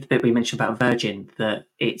know the bit we mentioned about Virgin, that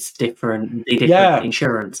it's different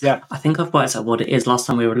insurance. Yeah, I think I've worked out what it is. Last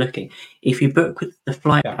time we were looking, if you book with the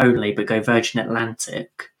flight only but go Virgin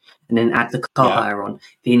Atlantic, and then add the car hire on,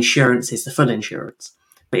 the insurance is the full insurance.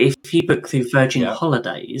 But if you book through Virgin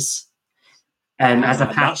Holidays, as a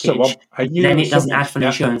package, then it doesn't add full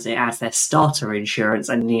insurance. It adds their starter insurance,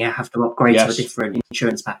 and you have to upgrade to a different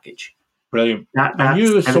insurance package. Brilliant. I knew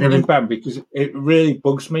there was something bad because it really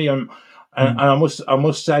bugs me, and I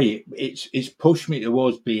must say it's pushed me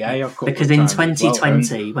towards BA. Because in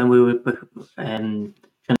 2020, when we were going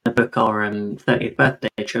to book our 30th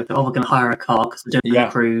birthday trip, we're going to hire a car because we're doing a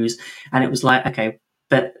cruise, and it was like, okay,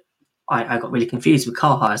 but I got really confused with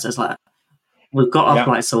car hire. So it's like, we've got our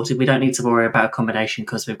flight sorted. We don't need to worry about accommodation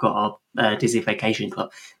because we've got our Disney Vacation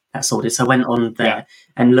Club. That's sorted. So I went on there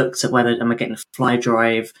and looked at whether am I getting a fly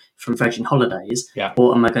drive from Virgin Holidays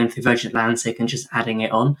or am I going through Virgin Atlantic and just adding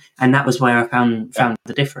it on? And that was where I found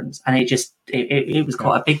the difference. And it was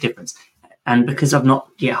quite a big difference. And because I've not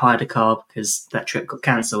yet hired a car because that trip got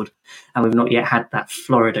cancelled and we've not yet had that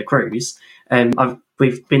Florida cruise,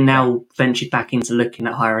 we've been now ventured back into looking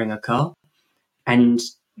at hiring a car. And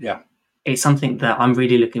it's something that I'm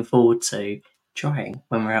really looking forward to trying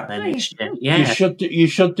when we're out there next year. Yeah, you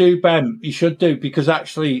should do, Ben. You should do, because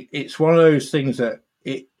actually it's one of those things that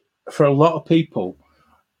for a lot of people,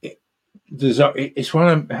 it's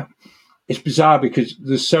bizarre because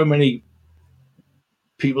there's so many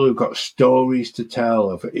people who've got stories to tell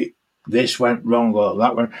of this went wrong or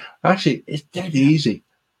that went. Actually, it's dead easy,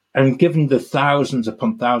 and given the thousands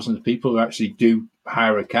upon thousands of people who actually do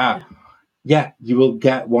hire a car, you will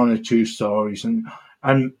get one or two stories, and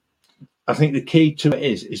I think the key to it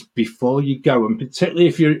is before you go, and particularly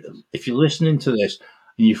if you're listening to this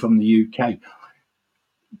and you're from the UK,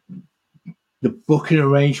 the booking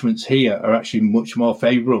arrangements here are actually much more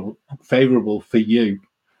favourable for you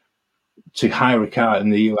to hire a car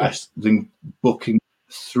in the US than booking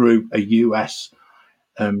through a US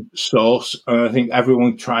source. And I think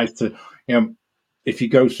everyone tries to, if you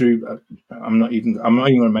go through, I'm not even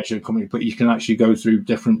going to mention a company, but you can actually go through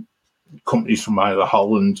different companies from either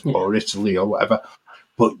Holland or Italy or whatever,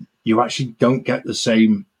 but you actually don't get the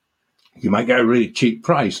same. You might get a really cheap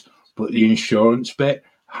price, but the insurance bit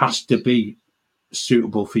has to be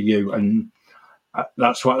suitable for you, and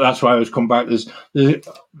that's why I was come back.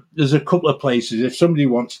 There's a couple of places. If somebody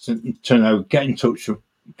wants to know, get in touch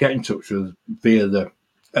with via the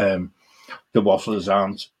Wafflers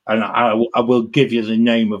Arms, and I will give you the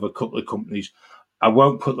name of a couple of companies. I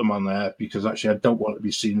won't put them on there because actually I don't want to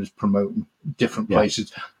be seen as promoting different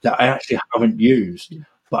places that I actually haven't used,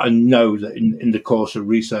 but I know that in the course of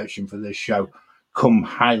researching for this show, come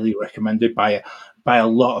highly recommended by a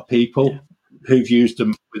lot of people who've used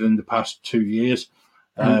them within the past 2 years.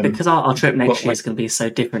 Because our trip next year is going to be so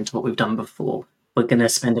different to what we've done before, we're going to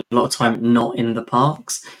spend a lot of time not in the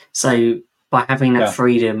parks. So by having that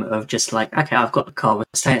freedom of just like, okay, I've got the car, we're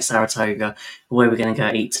staying at Saratoga, where we're going to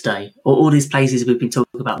go eat today. Or all these places we've been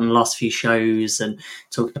talking about in the last few shows and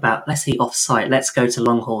talking about, let's eat off-site, let's go to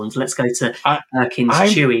Longhorns, let's go to Erkin's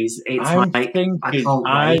Chewies.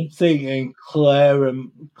 I'm thinking Claire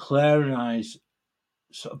and I's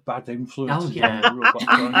sort of bad influence. Oh, yeah.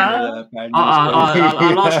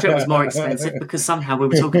 Our last trip was more expensive because somehow we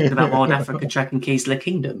were talking about Wild Africa Trek and Keys to the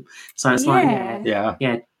Kingdom. So it's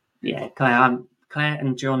Yeah, Claire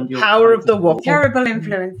and John. Power of the waffle. Terrible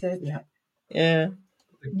influences. Yeah,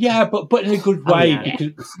 but in a good way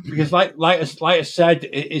because like I said,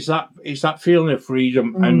 it's that feeling of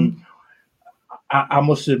freedom, and I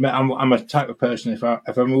must admit I'm a type of person. If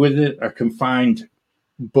I'm within a confined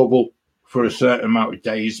bubble for a certain amount of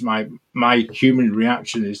days, my human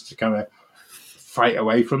reaction is to kind of fight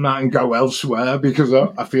away from that and go elsewhere because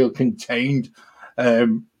I feel contained.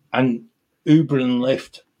 And Uber and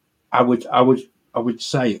Lyft, I would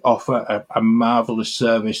say offer a marvelous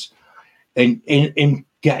service in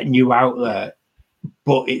getting you out there,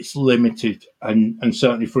 but it's limited, and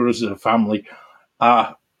certainly for us as a family,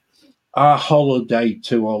 our holiday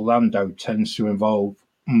to Orlando tends to involve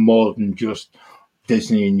more than just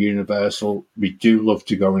Disney and Universal. We do love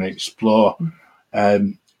to go and explore,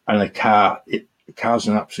 and a car's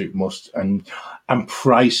an absolute must, and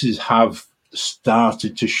prices have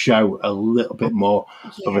started to show a little bit more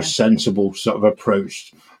of a sensible sort of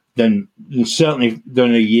approach than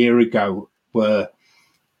a year ago, where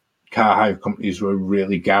car hire companies were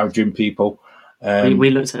really gouging people. We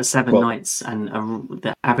looked at 7 nights, and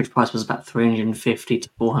the average price was about £350 to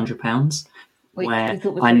 £400. where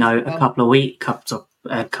I know a couple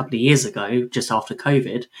of years ago, just after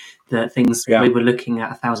COVID, that we were looking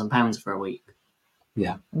at £1,000 for a week.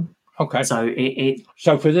 Yeah. Okay. So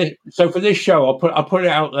So for this show, I'll put it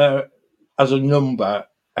out there as a number.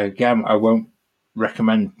 Again, I won't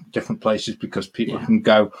recommend different places because people can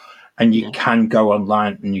go, and you can go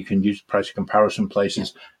online and you can use price comparison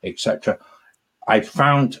places, etc. I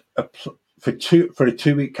found for a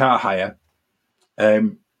 2-week car hire,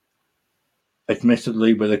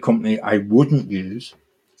 admittedly with a company I wouldn't use,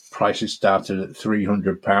 prices started at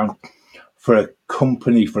 £300. For a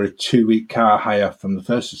company for a 2-week car hire from the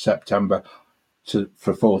 1st of September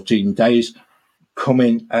for 14 days,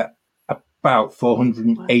 coming at about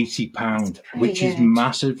 £480, which is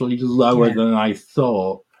massively lower than I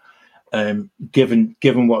thought, given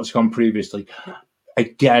what's gone previously.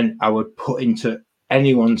 Again, I would put into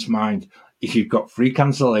anyone's mind, if you've got free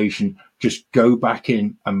cancellation, just go back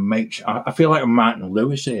in and make sure. I feel like I'm Martin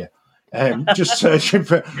Lewis here. Just searching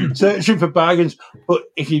for bargains. But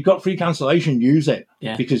if you've got free cancellation, use it,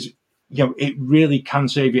 because it really can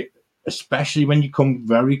save you, especially when you come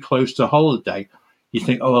very close to holiday. You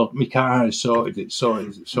think, oh, well, my car is sorted, it's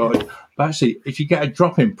sorted. But actually, if you get a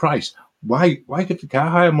drop in price, why get the car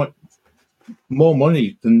hire more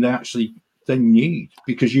money than they need,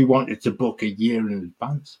 because you wanted to book a year in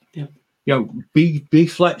advance? Be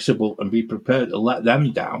flexible and be prepared to let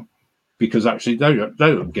them down, because actually they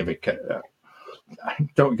don't give a care.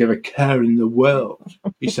 Don't give a care in the world,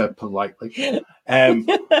 he said politely.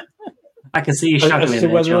 I can see you struggling as to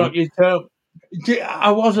whether or John. not you tell.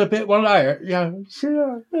 I was a bit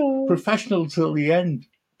professional till the end,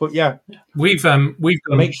 but we've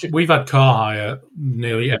had car hire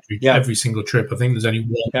nearly every single trip. I think there's only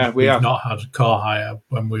one we've not had car hire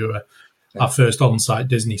when we were our first on-site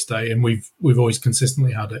Disney stay, and we've always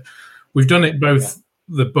consistently had it. We've done it both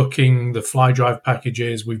the booking, the fly drive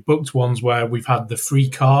packages. We've booked ones where we've had the free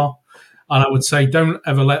car, and I would say don't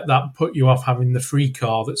ever let that put you off having the free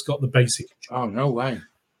car that's got the basic. Oh, no way.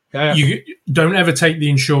 You don't ever take the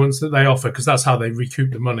insurance that they offer, because that's how they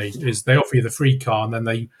recoup the money. Is they offer you the free car and then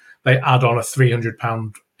they add on a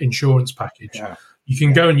 £300 insurance package. You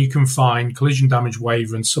can go and you can find collision damage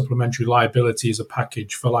waiver and supplementary liability as a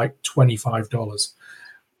package for like $25,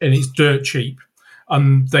 and it's dirt cheap.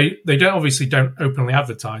 And they don't openly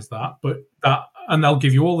advertise that, and they'll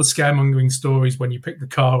give you all the scaremongering stories when you pick the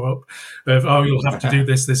car up of, oh, you'll have to do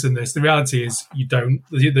this, this, and this. The reality is you don't.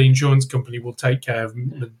 The insurance company will take care of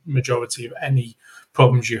the majority of any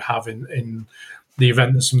problems you have in the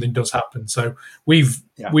event that something does happen. So we've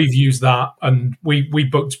used that, and we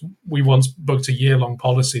once booked a year-long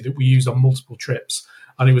policy that we used on multiple trips,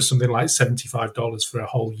 and it was something like $75 for a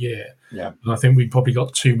whole year. And I think we probably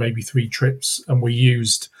got 2, maybe 3 trips, and we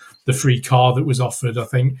used the free car that was offered. I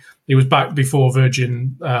think it was back before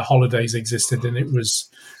Virgin Holidays existed, and it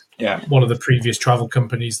was one of the previous travel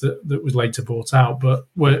companies that was later bought out. But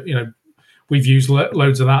we've used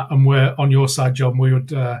loads of that, and we're on your side, John. We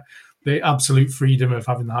would the absolute freedom of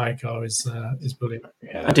having the hire car is brilliant.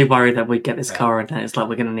 I do worry that we get this car and it's like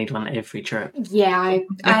we're going to need one every trip. Yeah,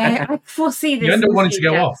 I foresee this. You end up wanting to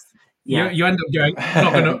go off. Yeah. You end up going,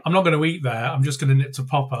 I'm not going to eat there. I'm just going to nip to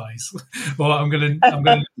Popeyes, or I'm going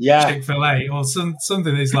to Chick-fil-A, or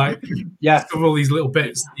something that's like cover all these little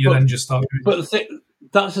bits. Then just start. But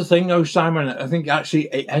that's the thing, though, Simon. I think actually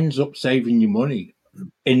it ends up saving you money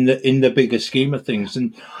in the bigger scheme of things,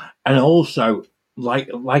 and also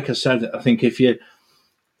like I said, I think if you're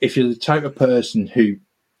the type of person who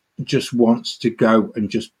just wants to go and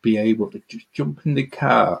just be able to just jump in the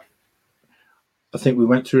car. I think we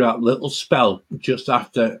went through that little spell just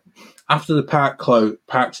after the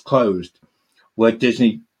parks closed, where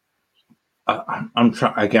Disney. I'm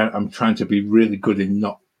trying to be really good in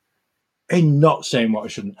not saying what I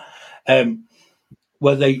shouldn't.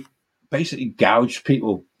 Where they basically gouged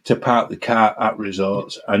people to park the car at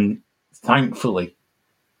resorts, and thankfully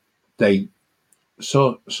they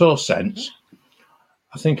saw sense.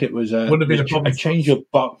 I think it was a change of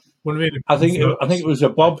Bob. I think it was a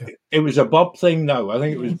Bob. It was a Bob thing, though. I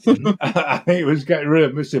think it was getting rid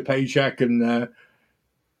of Mr. Paycheck and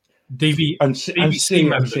DVC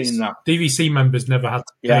members. That. DVC members never had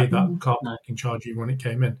to pay that car parking charge when it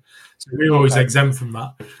came in, so we were always exempt from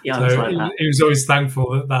that. Yeah, so it was always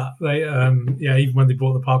thankful that they even when they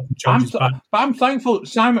brought the parking charges back. But I'm thankful,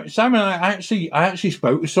 Simon. I actually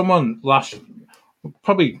spoke with someone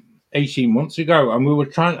probably 18 months ago, and we were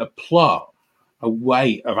trying to plot a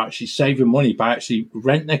way of actually saving money by actually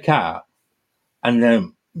renting a car and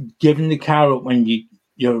then giving the car up when you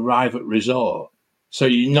arrive at resort. So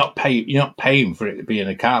you're not paying for it to be in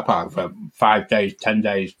a car park for 5 days, 10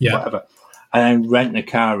 days, whatever. and then rent the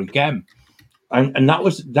car again. And that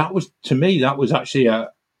was to me, that was actually a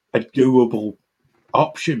doable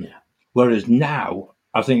option. Yeah. Whereas now,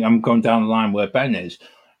 I think I'm going down the line where Ben is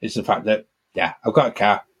the fact that, I've got a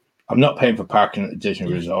car. I'm not paying for parking at the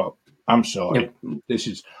Disney Resort. I'm sorry. Yep. This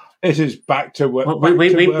is back to work.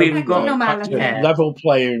 We've got level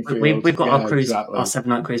playing field. We've got our cruise, our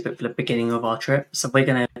 7-night cruise, but for the beginning of our trip. So we're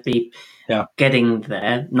going to be getting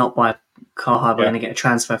there, not by car hire. We're going to get a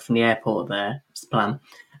transfer from the airport there. That's the plan.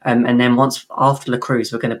 And then after the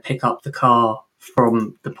cruise, we're going to pick up the car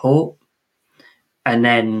from the port, and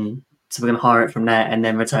then we're going to hire it from there, and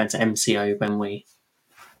then return to MCO when we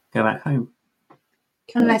go back home.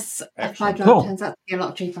 Unless a fly drive turns out to be a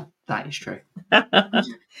lot cheaper. That is true.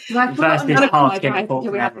 I've forgotten how to drive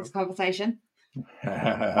until we have this conversation.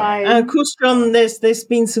 Of course, John, there's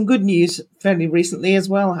been some good news fairly recently as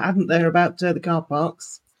well, hadn't there, about the car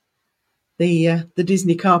parks, the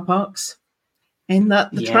Disney car parks. In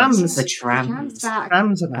that the trams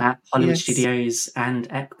are back at Hollywood Studios and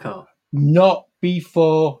Epcot. Not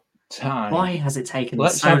before time. Why has it taken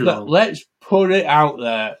so long? Let's put it out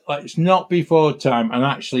there. It's not before time. And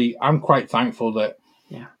actually, I'm quite thankful that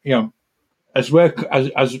as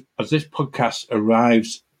this podcast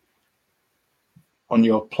arrives on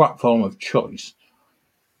your platform of choice,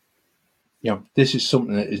 this is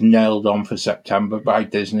something that is nailed on for September by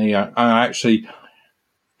Disney. And actually,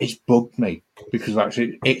 it's bugged me because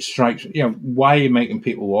actually it strikes, why are you making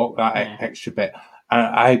people walk that extra bit? And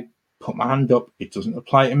I put my hand up. It doesn't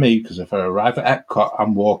apply to me because if I arrive at Epcot,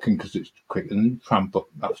 I'm walking because it's quicker than the tram, but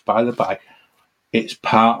that's by the by. It's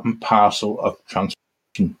part and parcel of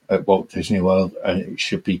transportation at Walt Disney World, and it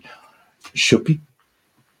should be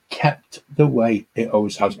kept the way it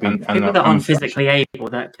always has been. People that aren't physically able,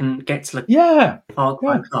 that can get to the park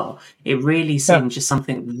by car, it really seems just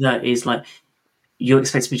something that is like, you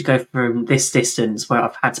expect me to go from this distance where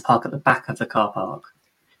I've had to park at the back of the car park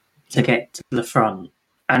to get to the front.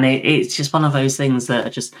 And it's just one of those things that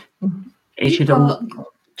are just... It should all...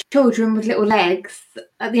 Children with little legs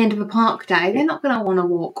at the end of a park day, they're not going to want to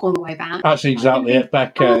walk all the way back. That's exactly it,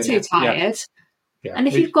 Becca. They're too tired. Yeah. And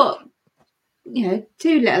if you've got, 2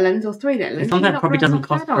 little ones or 3 little ones... Something that probably doesn't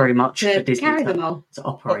cost very much for Disney to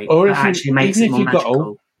operate. Or if actually makes it more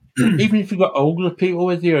magical. Even if you've got older people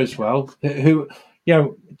with you as well, who...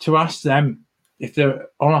 to ask them if they're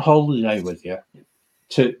on a holiday with you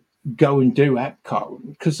to go and do Epcot,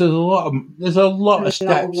 because there's a lot of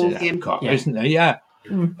steps in Epcot, isn't there? Yeah.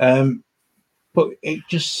 But it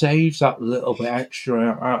just saves that little bit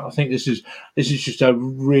extra. I think this is just a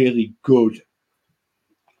really good.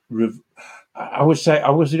 I was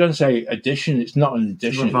going to say addition. It's not an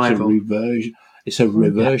addition. It's a reversion. It's a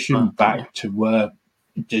reversion back to where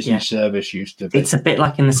Disney service used to be. It's a bit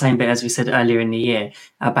like in the same bit as we said earlier in the year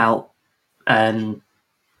about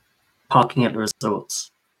parking at the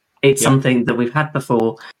resorts. It's something that we've had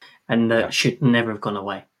before and that should never have gone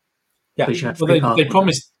away. Yeah,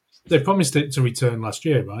 they promised it to return last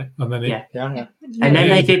year, right? And then and then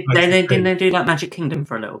they did. Didn't they do like Magic Kingdom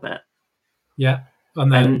for a little bit? Yeah.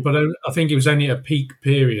 And then, but I think it was only a peak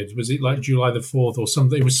period. Was it like July the 4th or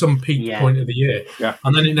something? It was some peak point of the year. Yeah.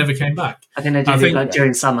 And then it never came back. I think they did it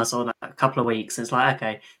during summer, so like a couple of weeks. And it's like,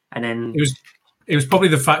 okay. And then it was probably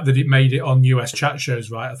the fact that it made it on US chat shows,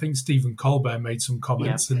 right? I think Stephen Colbert made some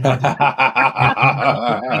comments. And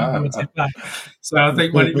so I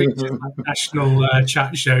think when it reaches national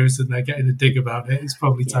chat shows and they're getting a dig about it, it's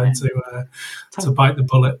probably time to bite the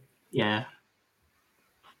bullet. Yeah.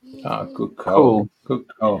 Good call. Good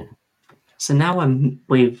call. So now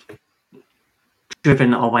we've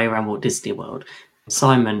driven our way around Walt Disney World.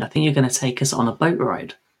 Simon, I think you're going to take us on a boat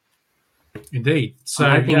ride. Indeed. So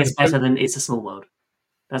I think it's better than It's a Small World.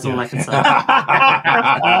 That's all I can say.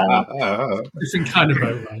 Different kind of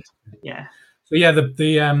boat ride. Yeah. So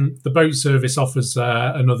the boat service offers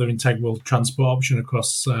another integral transport option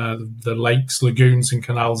across the lakes, lagoons, and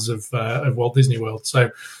canals of Walt Disney World.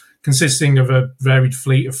 So, consisting of a varied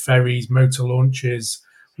fleet of ferries, motor launches,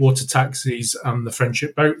 water taxis, and the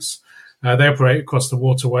friendship boats. They operate across the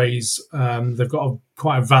waterways. They've got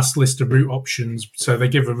quite a vast list of route options, so they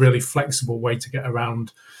give a really flexible way to get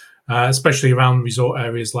around, especially around resort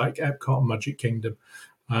areas like Epcot and Magic Kingdom.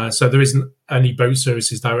 So there isn't any boat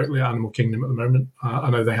services directly at Animal Kingdom at the moment.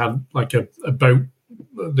 I know they had like a boat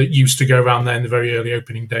that used to go around there in the very early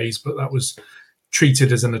opening days, but that was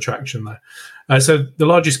treated as an attraction there. So the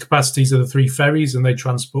largest capacities are the 3 ferries, and they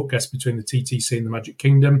transport guests between the TTC and the Magic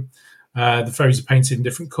Kingdom. The ferries are painted in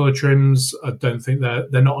different colour trims. I don't think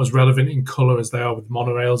they're not as relevant in colour as they are with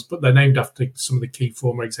monorails, but they're named after some of the key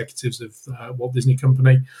former executives of Walt Disney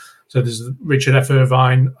Company. So there's Richard F.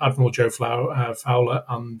 Irvine, Admiral Joe Fowler,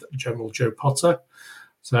 and General Joe Potter.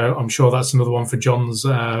 So I'm sure that's another one for John's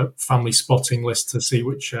family spotting list to see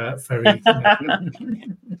which ferry.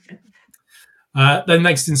 Then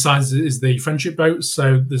next in size is the friendship boats.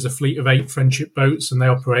 So there's a fleet of 8 friendship boats, and they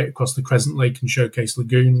operate across the Crescent Lake and Showcase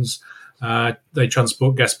lagoons. They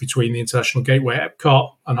transport guests between the International Gateway,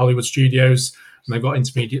 Epcot, and Hollywood Studios, and they've got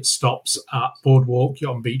intermediate stops at Boardwalk,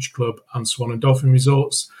 Yacht and Beach Club, and Swan and Dolphin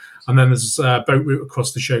Resorts. And then there's a boat route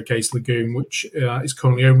across the Showcase Lagoon, which is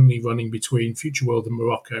currently only running between Future World and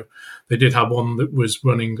Morocco. They did have one that was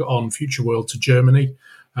running on Future World to Germany,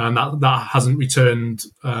 and that hasn't returned,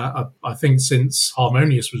 I think, since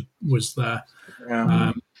Harmonious was there,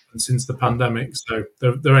 and since the pandemic. So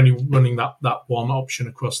they're only running that one option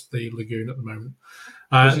across the lagoon at the moment.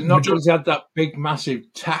 Was it not because they had that big, massive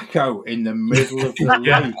taco in the middle of the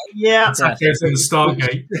lake? Yeah. Tacos in the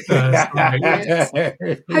Stargate.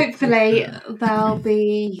 Hopefully, they'll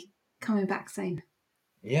be coming back soon.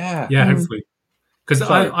 Yeah. Yeah, hopefully. Because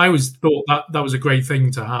I always thought that was a great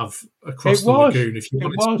thing to have across the lagoon if you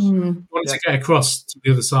wanted to get across to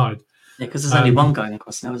the other side. Yeah, because there's only one going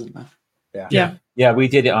across now, isn't there? Yeah, we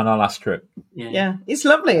did it on our last trip. Yeah, it's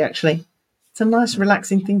lovely, actually. It's a nice,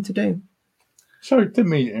 relaxing thing to do. Sorry, didn't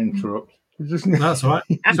mean to interrupt. That's all right.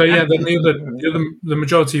 So then the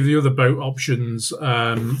majority of the other boat options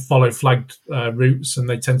follow flagged routes, and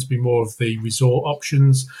they tend to be more of the resort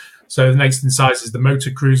options. So the next in size is the motor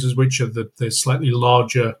cruisers, which are the slightly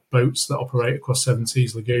larger boats that operate across Seven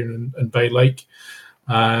Seas Lagoon and Bay Lake.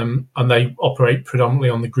 And they operate predominantly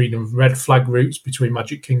on the green and red flag routes between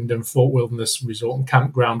Magic Kingdom, Fort Wilderness Resort and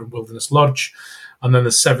Campground, and Wilderness Lodge. And then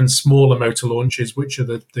the 7 smaller motor launches, which are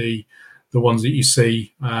the ones that you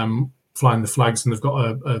see flying the flags, and they've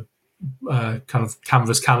got a kind of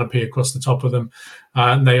canvas canopy across the top of them.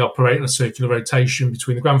 And they operate in a circular rotation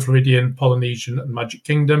between the Grand Floridian, Polynesian, and Magic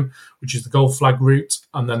Kingdom, which is the gold flag route,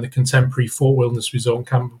 and then the contemporary Fort Wilderness Resort and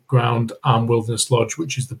Campground and Wilderness Lodge,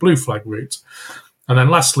 which is the blue flag route. And then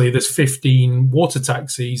lastly, there's 15 water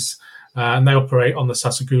taxis, and they operate on the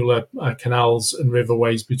Sassagoula canals and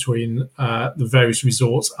riverways between the various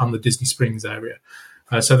resorts and the Disney Springs area.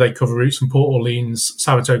 So they cover routes from Port Orleans,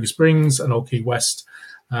 Saratoga Springs, and Old Key West.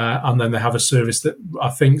 And then they have a service that I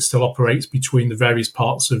think still operates between the various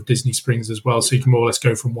parts of Disney Springs as well. So you can more or less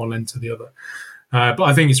go from one end to the other. But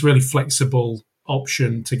I think it's a really flexible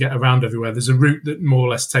option to get around everywhere. There's a route that more or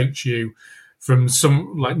less takes you from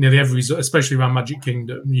nearly every resort, especially around Magic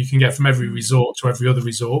Kingdom. You can get from every resort to every other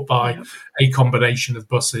resort by a combination of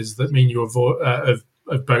buses that mean you avoid of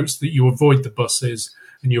boats, that you avoid the buses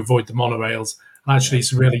and you avoid the monorails. And actually,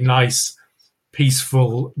 it's a really nice,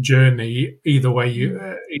 peaceful journey either way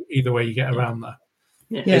you get around there.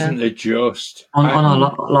 Isn't it just on our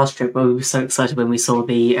last trip? We were so excited when we saw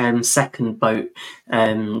the second boat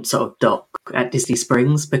sort of dock at Disney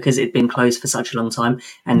Springs, because it'd been closed for such a long time,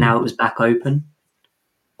 and now it was back open.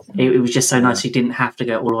 It was just so nice. You didn't have to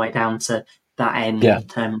go all the way down to that end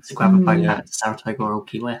to grab a boat back to Saratoga or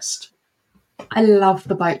Key West. I love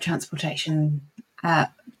the boat transportation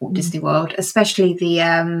at Walt Disney World, especially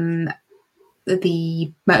the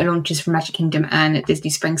motor launches from Magic Kingdom and at Disney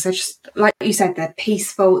Springs. So just like you said, they're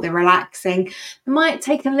peaceful, they're relaxing. They might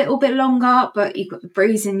take a little bit longer, but you've got the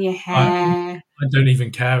breeze in your hair. I don't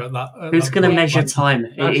even care at that. Who's going to measure time?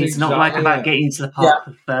 It's not like about getting to the park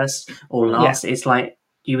first or last. It's like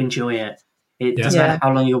you enjoy it. It doesn't matter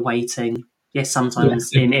how long you're waiting. Yes,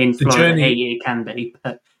 sometimes in Florida it can be,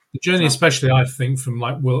 but the journey, especially I think from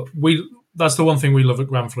that's the one thing we love at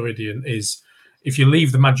Grand Floridian is if you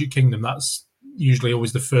leave the Magic Kingdom, that's usually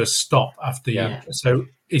always the first stop after you. So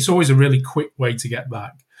it's always a really quick way to get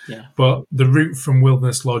back. Yeah. But the route from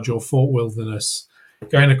Wilderness Lodge or Fort Wilderness,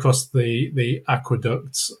 going across the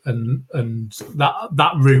aqueducts and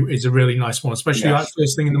that route is a really nice one, especially like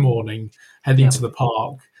first thing in the morning, heading to the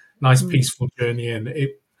park. Nice peaceful journey in.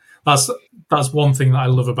 That's one thing that I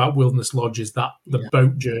love about Wilderness Lodge is that the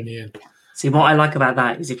boat journey in. See, what I like about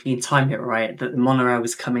that is if you time it right, that the monorail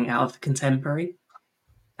was coming out of the Contemporary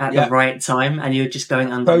at the right time, and you're just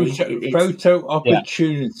going underneath. Photo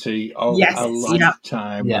opportunity of a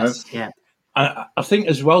lifetime. Yes. Yeah. I think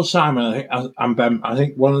as well, Simon, I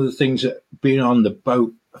think one of the things that being on the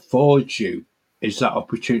boat affords you is that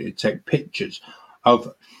opportunity to take pictures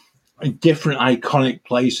of different iconic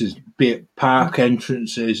places, be it park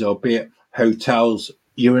entrances or be it hotels.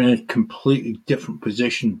 You're in a completely different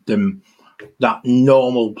position than that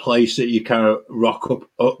normal place that you kind of rock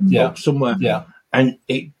up somewhere. Yeah. And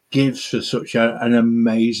it gives for such an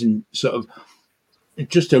amazing sort of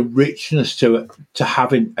just a richness to it, to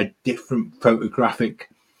having a different photographic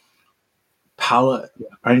palette.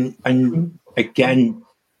 And again,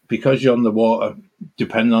 because you're on the water,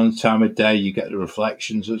 depending on the time of day, you get the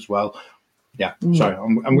reflections as well. Yeah, sorry,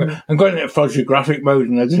 I'm going into photographic mode,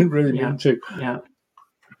 and I didn't really mean to. Yeah.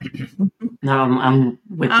 No, I'm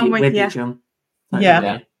with you, John.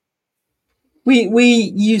 Yeah. We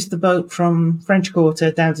used the boat from French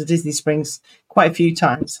Quarter down to Disney Springs quite a few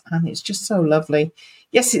times, and it's just so lovely.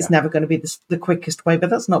 Yes, it's never going to be the quickest way, but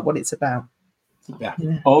that's not what it's about. Yeah.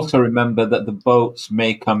 Also remember that the boats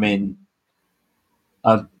may come in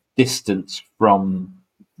a distance from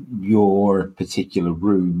your particular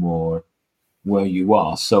room or where you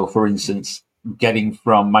are. So, for instance, getting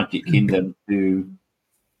from Magic Kingdom to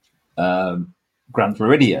Grand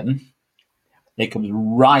Floridian, it comes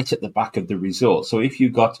right at the back of the resort. So if you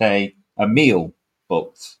got a meal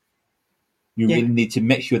booked, you really need to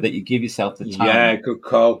make sure that you give yourself the time. Yeah, good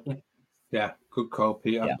call. Yeah, good call,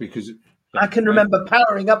 Peter. Yeah. Because I can remember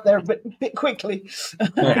powering up there a bit quickly.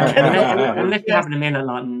 Unless you're having a meal at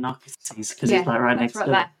like Narcissus, because it's like right next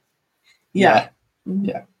to it. Yeah.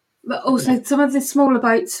 But also, some of the smaller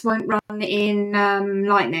boats won't run in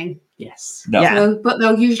Lightning. Yes. No. Yeah. So, but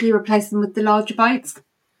they'll usually replace them with the larger boats.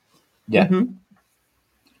 Yeah.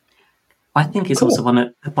 I think it's also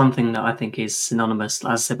one thing that I think is synonymous,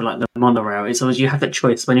 as I said, with like the monorail. It's always you have that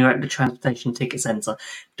choice when you're at the transportation ticket centre.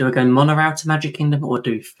 Do I go monorail to Magic Kingdom or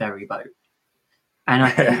do ferry boat? And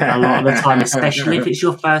I think a lot of the time, especially if it's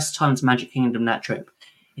your first time to Magic Kingdom that trip,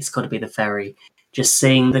 it's got to be the ferry. Just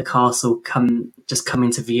seeing the castle come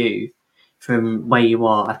into view from where you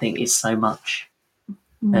are, I think is so much.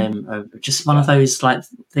 Just one of those like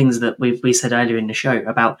things that we said earlier in the show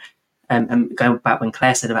about, and going back when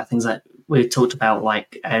Claire said about things like we talked about,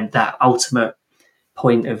 like that ultimate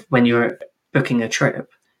point of when you're booking a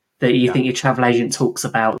trip that you think your travel agent talks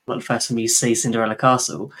about, like the first time you see Cinderella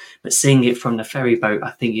Castle, but seeing it from the ferry boat,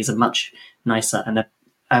 I think is a much nicer and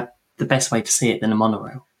the best way to see it than a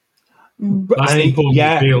monorail. That's the important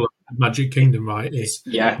appeal of Magic Kingdom, right? Is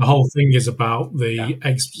the whole thing is about the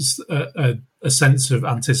a sense of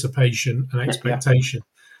anticipation and expectation.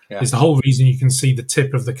 It's the whole reason you can see the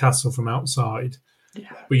tip of the castle from outside,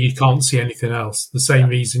 but you can't see anything else. The same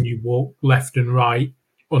reason you walk left and right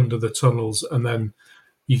under the tunnels, and then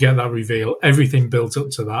you get that reveal. Everything built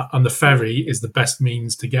up to that, and the ferry is the best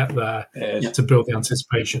means to get there to build the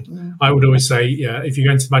anticipation. I would always say, if you're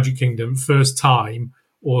going to Magic Kingdom, first time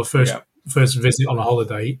or first visit on a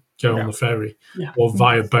holiday, go on the ferry or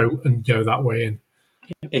via boat and go that way in.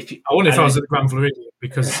 I wonder if I was at the Grand Floridian,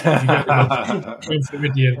 because if you go to the Grand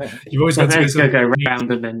Floridian, you've always got to go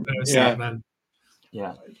round and then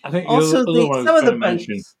I think also some of the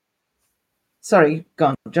boats. Sorry,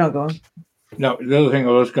 John, go on. No, the other thing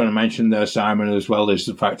I was going to mention there, Simon, as well, is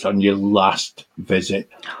the fact on your last visit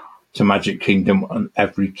to Magic Kingdom on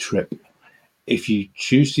every trip, if you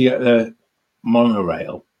choose to get the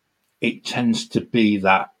monorail, it tends to be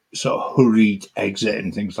that sort of hurried exit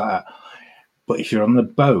and things like that. But if you're on the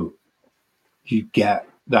boat, you get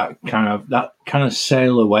that kind of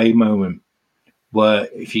sail away moment where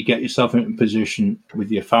if you get yourself into a position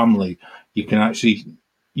with your family, you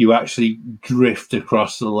actually drift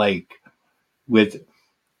across the lake with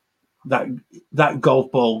that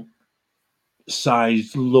golf ball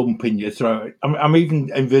sized lump in your throat. I'm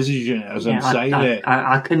even envisaging it as I'm saying it.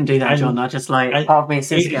 I couldn't do that, John. I just part of me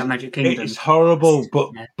seems to get Magic Kingdom. It's horrible,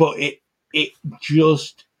 but it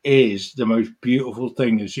just is the most beautiful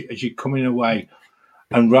thing as you're coming away,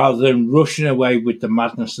 and rather than rushing away with the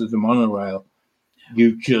madness of the monorail,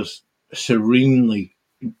 you just serenely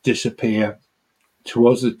disappear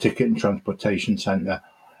towards the ticket and transportation centre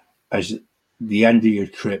as the end of your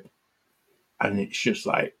trip, and it's just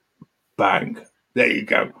like bang, there you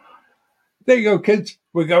go, kids,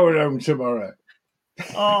 we're going home tomorrow.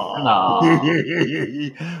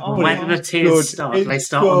 When do the tears start? They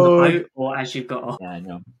start on the boat or as you've got off?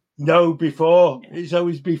 No, before. It's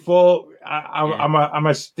always before. I'm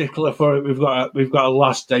a stickler for it. We've got a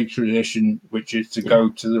last day tradition, which is to go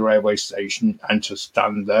to the railway station and to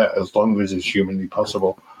stand there as long as is humanly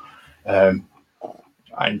possible, and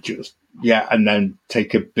just and then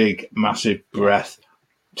take a big massive breath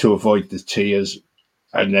to avoid the tears,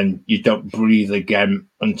 and then you don't breathe again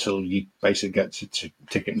until you basically get to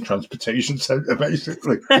ticket and transportation centre.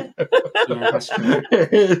 Basically, that's true.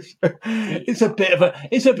 It's a bit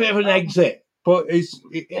of an exit, but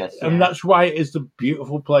and that's why it is the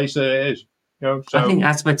beautiful place that it is. So I think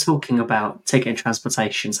as we're talking about ticket and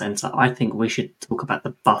transportation centre, I think we should talk about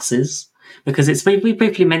the buses, because we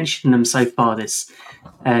briefly mentioned them so far this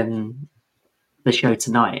the show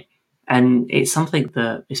tonight, and it's something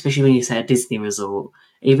that, especially when you say a Disney resort,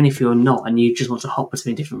 even if you're not and you just want to hop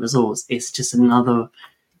between different resorts, it's just another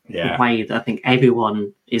way that I think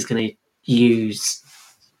everyone is going to use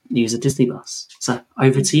a Disney bus. So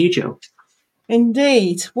over to you, Jill.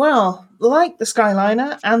 Indeed. Well, like the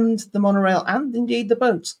Skyliner and the monorail and indeed the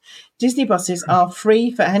boats, Disney buses are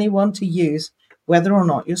free for anyone to use, whether or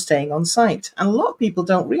not you're staying on site. And a lot of people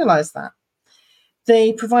don't realise that.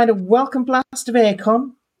 They provide a welcome blast of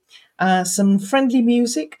aircon, some friendly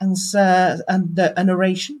music and a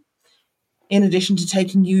narration, in addition to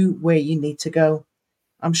taking you where you need to go.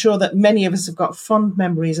 I'm sure that many of us have got fond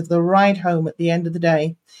memories of the ride home at the end of the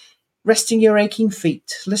day, resting your aching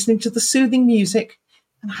feet, listening to the soothing music,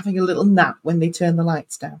 and having a little nap when they turn the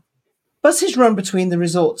lights down. Buses run between the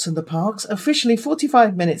resorts and the parks, officially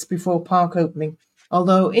 45 minutes before park opening,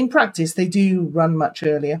 although in practice they do run much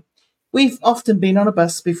earlier. We've often been on a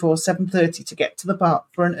bus before 7:30 to get to the park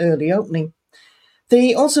for an early opening.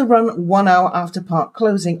 They also run 1 hour after park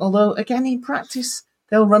closing, although again in practice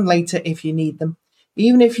they'll run later if you need them.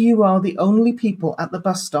 Even if you are the only people at the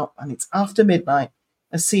bus stop and it's after midnight,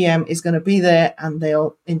 a CM is going to be there and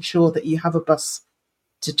they'll ensure that you have a bus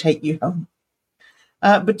to take you home.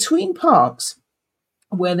 Between parks,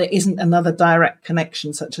 where there isn't another direct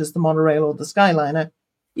connection such as the monorail or the Skyliner,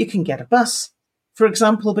 you can get a bus. For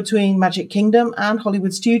example, between Magic Kingdom and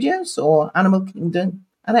Hollywood Studios or Animal Kingdom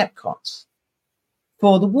and Epcot.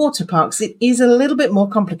 For the water parks, it is a little bit more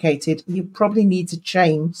complicated. You probably need to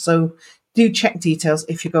change, so do check details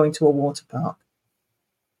if you're going to a water park.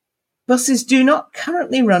 Buses do not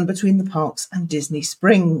currently run between the parks and Disney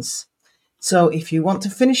Springs. So if you want to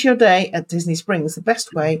finish your day at Disney Springs, the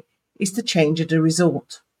best way is to change at a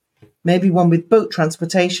resort. Maybe one with boat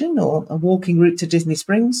transportation or a walking route to Disney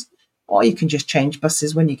Springs, or you can just change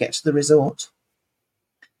buses when you get to the resort.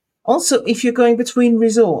 Also, if you're going between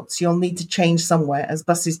resorts, you'll need to change somewhere as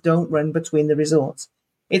buses don't run between the resorts.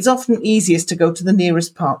 It's often easiest to go to the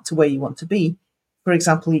nearest park to where you want to be. For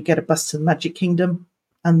example, you get a bus to the Magic Kingdom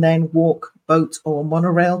and then walk, boat or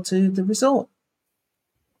monorail to the resort.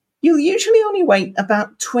 You'll usually only wait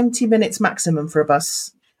about 20 minutes maximum for a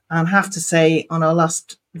bus, and have to say on our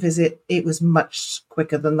last visit it was much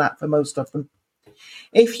quicker than that for most of them.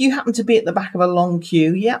 If you happen to be at the back of a long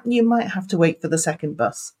queue, you might have to wait for the second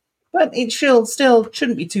bus, but it still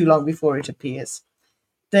shouldn't be too long before it appears.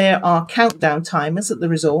 There are countdown timers at the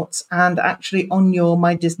resorts and actually on your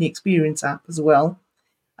My Disney Experience app as well,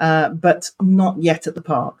 but not yet at the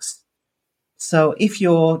parks. So if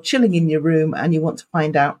you're chilling in your room and you want to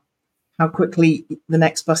find out how quickly the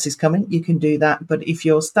next bus is coming, you can do that. But if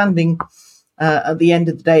you're standing at the end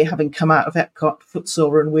of the day, having come out of Epcot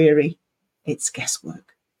footsore and weary, it's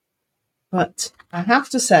guesswork. But I have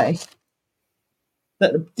to say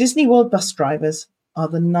that the Disney World bus drivers are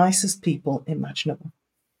the nicest people imaginable.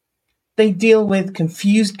 They deal with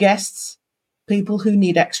confused guests, people who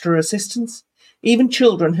need extra assistance, even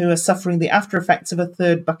children who are suffering the after effects of a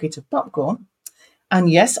third bucket of popcorn. And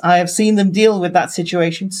yes, I have seen them deal with that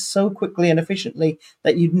situation so quickly and efficiently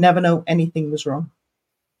that you'd never know anything was wrong.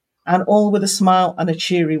 And all with a smile and a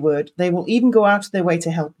cheery word. They will even go out of their way to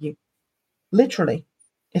help you. Literally,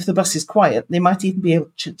 if the bus is quiet, they might even be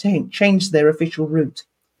able to change their official route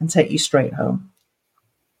and take you straight home.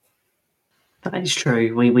 That is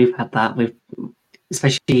true. We've had that,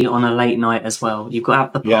 especially on a late night as well. You've got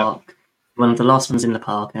out the park, one of the last ones in the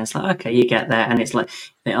park, and it's like, okay, you get there, and it's like,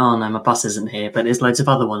 oh no, my bus isn't here, but there's loads of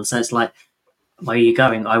other ones, so it's like, where are you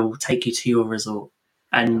going? I will take you to your resort,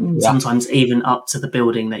 and sometimes even up to the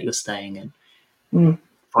building that you're staying in,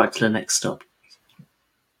 right to the next stop.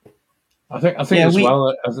 I think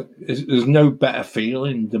well, there's no better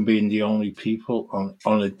feeling than being the only people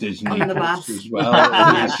on a Disney bus as well.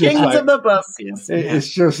 Kings of the bus. Yes. It's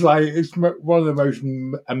just like, it's one of the most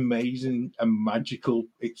amazing and magical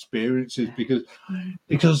experiences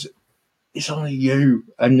because it's only you.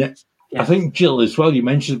 And I think, Jill, as well, you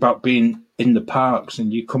mentioned about being in the parks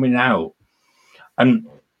and you coming out. And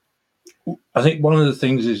I think one of the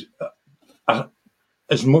things is,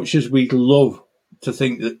 as much as we love to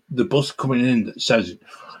think that the bus coming in that says,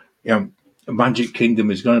 Magic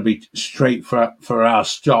Kingdom is going to be straight for our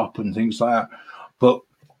stop and things like that, but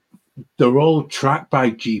they're all tracked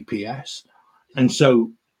by GPS, and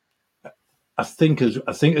so I think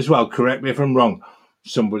as well. Correct me if I'm wrong,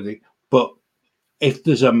 somebody. But if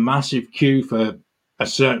there's a massive queue for a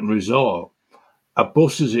certain resort, a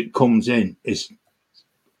bus as it comes in is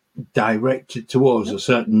directed towards a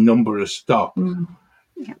certain number of stops.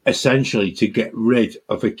 essentially to get rid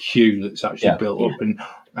of a queue that's actually built up, and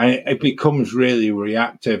it becomes really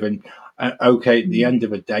reactive. And okay, at the end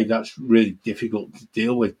of the day, that's really difficult to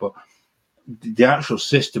deal with, but the actual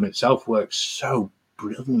system itself works so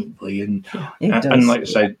brilliantly, and like I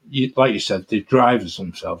said, like you said, the drivers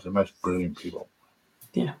themselves are the most brilliant people.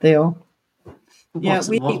 Yeah, they are. What's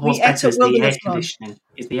better is the air conditioning.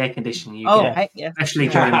 Is the air conditioning you get, heck yeah. Especially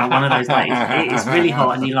during one of those days. It's really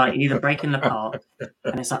hot, and you either breaking apart,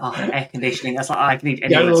 and it's like air conditioning. That's like I need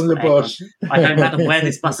get on the bus. I don't matter where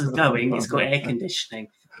this bus is going. It's got air conditioning.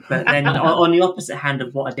 But then on the opposite hand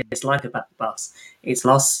of what I dislike about the bus, it's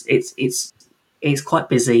quite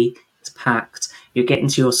busy. It's packed. You're getting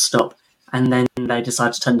to your stop, and then they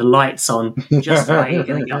decide to turn the lights on just where you're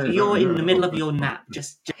going to go. You're in the middle of your nap.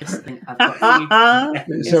 Just think, I've got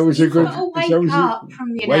so it's a good. Wake up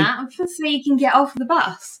from your nap so you can get off the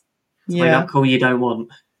bus. Wake up call you don't want.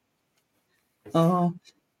 Oh,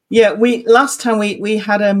 yeah. Last time we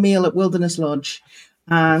had a meal at Wilderness Lodge,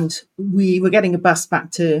 and we were getting a bus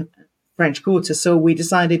back to French Quarter, so we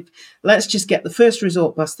decided let's just get the first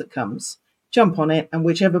resort bus that comes. Jump on it, and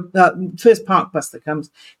whichever first park bus that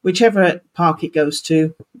comes, whichever park it goes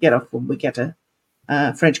to, get off when we get a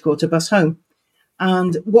French Quarter bus home.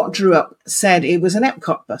 And what drew up said it was an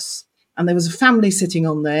Epcot bus, and there was a family sitting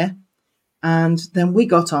on there. And then we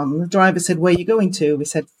got on. The driver said, "Where are you going to?" We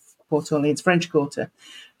said, "Port Orleans, French Quarter."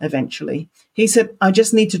 Eventually, he said, "I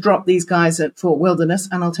just need to drop these guys at Fort Wilderness,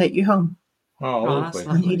 and I'll take you home." That's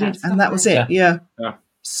and he did, and that was it. Yeah.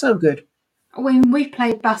 So good. When we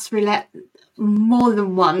played bus roulette more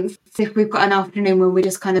than once, if we've got an afternoon where we're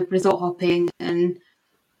just kind of resort hopping, and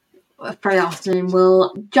a Friday afternoon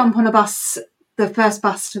we'll jump on a bus, the first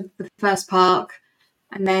bus to the first park,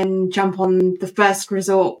 and then jump on the first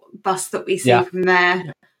resort bus that we see from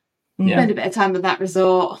there. Spend a bit of time at that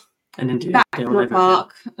resort, and then back to the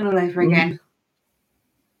park and all over again.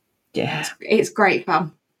 Yeah, it's great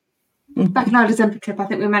fun. Back in our December trip, I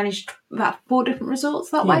think we managed about 4 different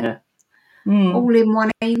resorts that way, all in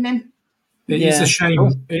one evening. It is a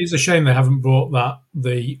shame. It is a shame they haven't brought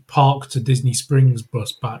the park to Disney Springs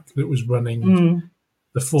bus back that was running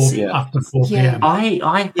after 4 p.m.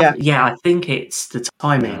 I think it's the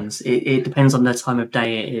timings. It depends on the time of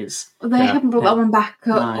day it is. Well, they haven't brought that one back.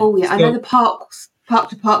 I know the park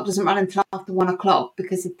to park doesn't run until after 1 o'clock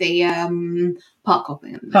because of the park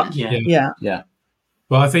hopping. Yeah.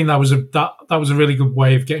 Well, I think that was a really good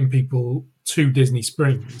way of getting people to Disney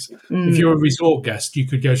Springs. If you're a resort guest, you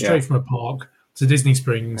could go straight from a park to Disney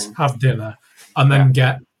Springs, have dinner, and then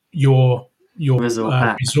get your resort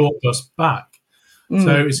bus back.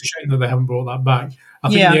 So it's a shame that they haven't brought that back. I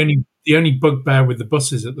think the only bugbear with the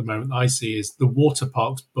buses at the moment I see is the water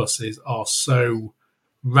parks buses are so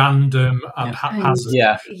random and haphazard.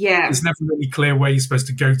 It's never really clear where you're supposed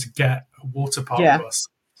to go to get a water park bus.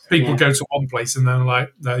 People go to one place and then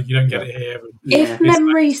no, you don't get it here. If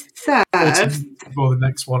memory serves, before the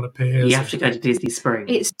next one appears, you have to go to Disney Springs.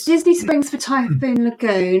 It's Disney Springs for Typhoon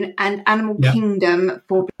Lagoon and Animal Kingdom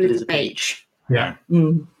for Blizzard Beach. Yeah.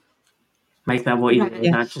 Make that what you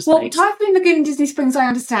Typhoon Lagoon and Disney Springs I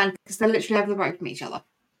understand because they're literally over the road from each other.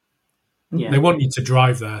 They want you to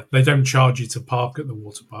drive there. They don't charge you to park at the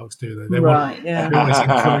water parks, do they? They always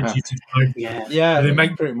encourage you to drive. They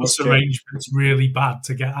make bus arrangements really bad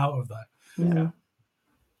to get out of there. Yeah.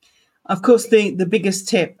 Of course, the biggest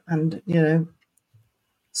tip, and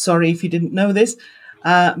sorry if you didn't know this,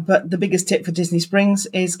 but the biggest tip for Disney Springs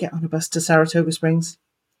is get on a bus to Saratoga Springs,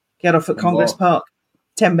 get off at Congress Park,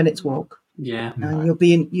 10 minutes walk. Yeah, and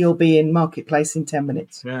you'll be in Marketplace in 10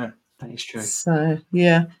 minutes. Yeah, that is true. So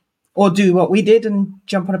or do what we did and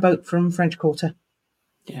jump on a boat from French Quarter.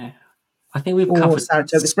 Yeah, I think we've covered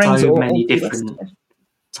Saratoga Springs so many different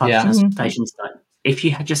types of stations. If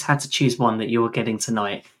you had just had to choose one that you were getting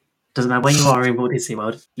tonight, doesn't matter where you are in Walt Disney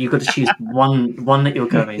World, you've got to choose one that you're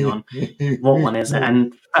going on. What one is it?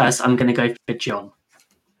 And first, I'm going to go for John.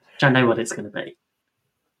 I know what it's going to be.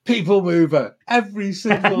 People Mover every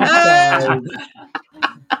single time.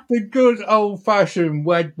 The good old fashioned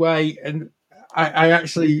wed way, and I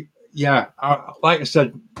actually, like I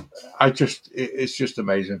said, it's just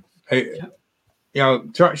amazing. To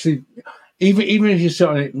actually, even if you sit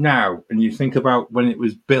on it now and you think about when it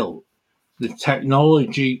was built, the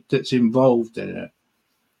technology that's involved in it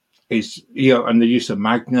is, and the use of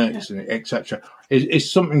magnets and etc.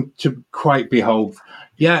 is something to quite behold.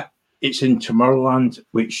 Yeah, it's in Tomorrowland,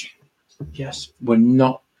 which, yes, we're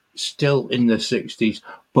not still in the 60s,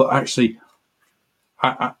 but actually,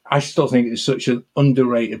 I still think it's such an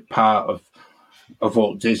underrated part of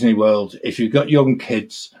Walt Disney World. If you've got young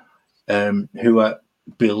kids who are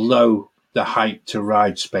below the height to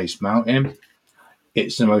ride Space Mountain.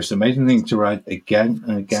 It's the most amazing thing to ride again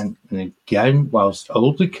and again and again, whilst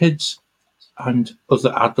older kids and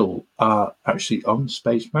other adults are actually on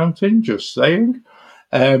Space Mountain. Just saying.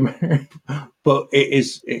 But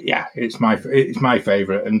it's my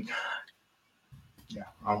favorite, and yeah,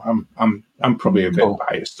 I'm probably a bit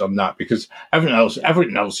biased on that because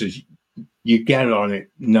everything else is you get on it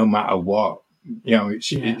no matter what. You know,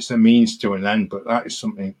 it's a means to an end, but that is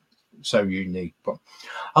something so unique. But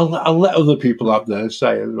I'll let other people have their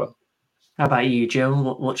say as well. How about you,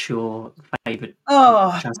 Jill? What's your favourite?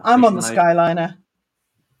 Oh, I'm on the Skyliner.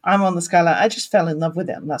 I just fell in love with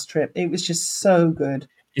it on that trip. It was just so good.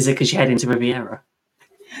 Is it because you head into Riviera?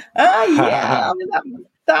 Yeah. I mean,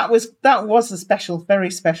 that was a special, very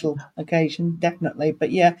special occasion, definitely.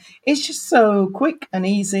 But yeah, it's just so quick and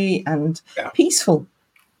easy and peaceful.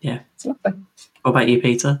 Yeah, it's lovely. What about you,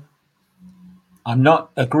 Peter? I'm not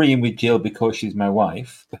agreeing with Jill because she's my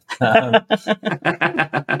wife. It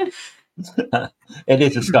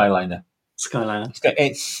is a Skyliner.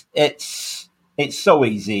 It's so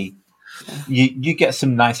easy. You get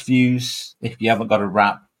some nice views if you haven't got a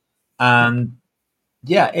wrap, and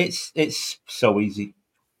it's so easy.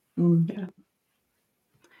 Yeah.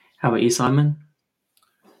 How about you, Simon?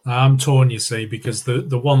 I'm torn, you see, because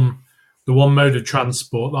the one mode of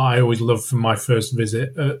transport that I always loved from my first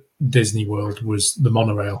visit at Disney World was the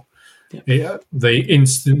monorail. The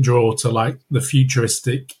instant draw to like the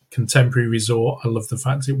futuristic contemporary resort. I love the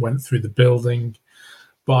fact it went through the building,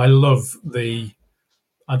 but I love the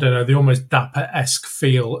almost Dapper-esque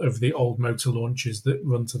feel of the old motor launches that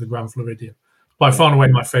run to the Grand Floridian. By far and away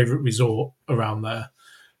my favourite resort around there.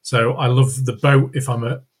 So I love the boat if I'm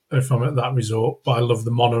at that resort, but I love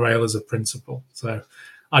the monorail as a principle. So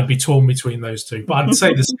I'd be torn between those two. But I'd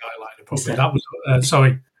say the Skyliner probably. That was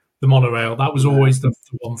the monorail. That was always the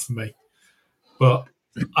one for me. But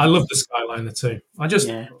I love the Skyliner too.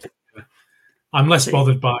 I'm less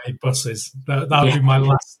bothered by buses. That would be my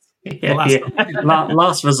last.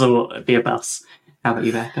 Last resort would be a bus. How about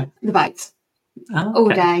you, Becca? The boats. All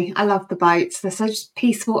day. I love the boats. They're so just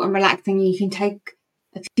peaceful and relaxing. You can take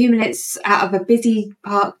a few minutes out of a busy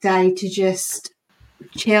park day to just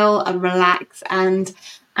chill and relax. And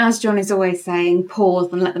as John is always saying,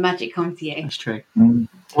 pause and let the magic come to you. That's true.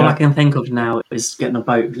 All I can think of now is getting a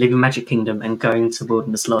boat, leaving Magic Kingdom and going to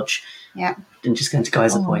Wilderness Lodge. Yeah. And just going to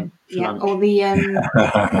Geyser Point for lunch. Or the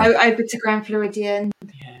over to Grand Floridian.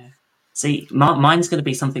 Yeah. See, mine's going to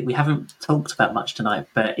be something we haven't talked about much tonight,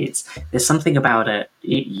 but there's something about it.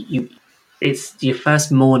 It's your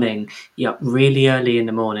first morning. You're up really early in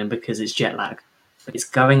the morning because it's jet lag. But it's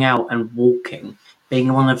going out and walking, being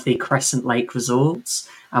in one of the Crescent Lake resorts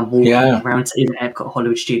and walking around to either Epcot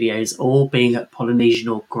Hollywood Studios or being at Polynesian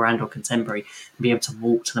or Grand or Contemporary and be able to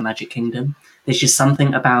walk to the Magic Kingdom. There's just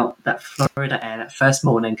something about that Florida air, that first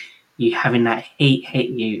morning, you having that heat hit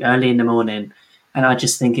you early in the morning. And I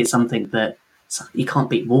just think it's something that you can't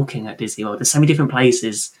beat walking at Disney World. There's so many different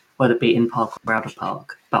places, whether it be in park or out of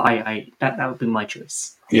park. But that would be my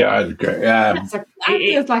choice. Yeah, I'd agree. That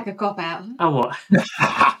feels like a cop out. Oh, what?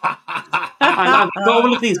 I've got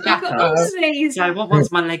all of these backups. So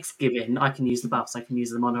once my legs give in, I can use the bus, I can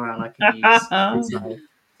use the monorail, I can use.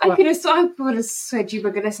 I would have said you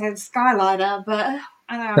were going to say the Skyliner, but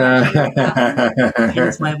I know.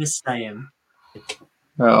 Here's where we're staying.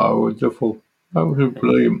 Oh, wonderful. That was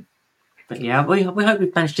brilliant. But yeah, we hope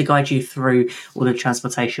we've managed to guide you through all the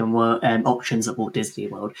transportation options at Walt Disney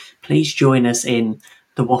World. Please join us in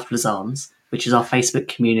the Wafflers Arms, which is our Facebook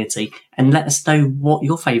community, and let us know what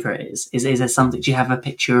your favourite is. Is there something, do you have a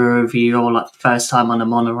picture of your like first time on a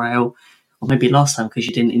monorail, or maybe last time because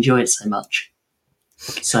you didn't enjoy it so much?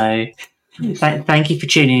 So thank you for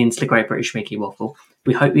tuning into the Great British Mickey Waffle.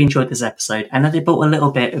 We hope you enjoyed this episode and that it brought a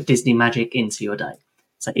little bit of Disney magic into your day.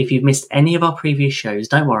 So if you've missed any of our previous shows,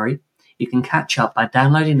 don't worry. You can catch up by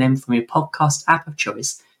downloading them from your podcast app of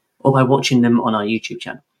choice or by watching them on our YouTube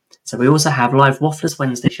channel. So we also have live Wafflers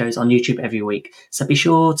Wednesday shows on YouTube every week, so be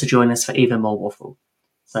sure to join us for even more waffle.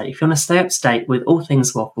 So if you want to stay up to date with all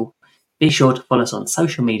things waffle, be sure to follow us on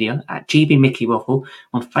social media at GB Mickey Waffle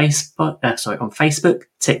on Facebook,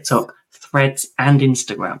 TikTok, Threads, and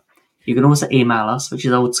Instagram. You can also email us, which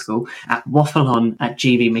is old school, at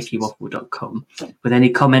waffleon@gbmickeywaffle.com with any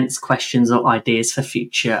comments, questions, or ideas for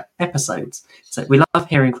future episodes. So we love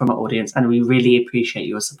hearing from our audience and we really appreciate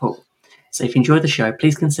your support. So if you enjoyed the show,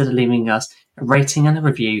 please consider leaving us a rating and a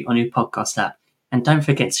review on your podcast app. And don't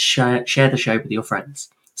forget to share the show with your friends.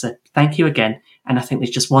 So thank you again. And I think there's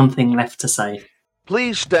just one thing left to say.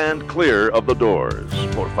 Please stand clear of the doors.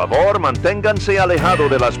 Por favor, manténganse alejado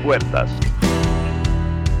de las puertas.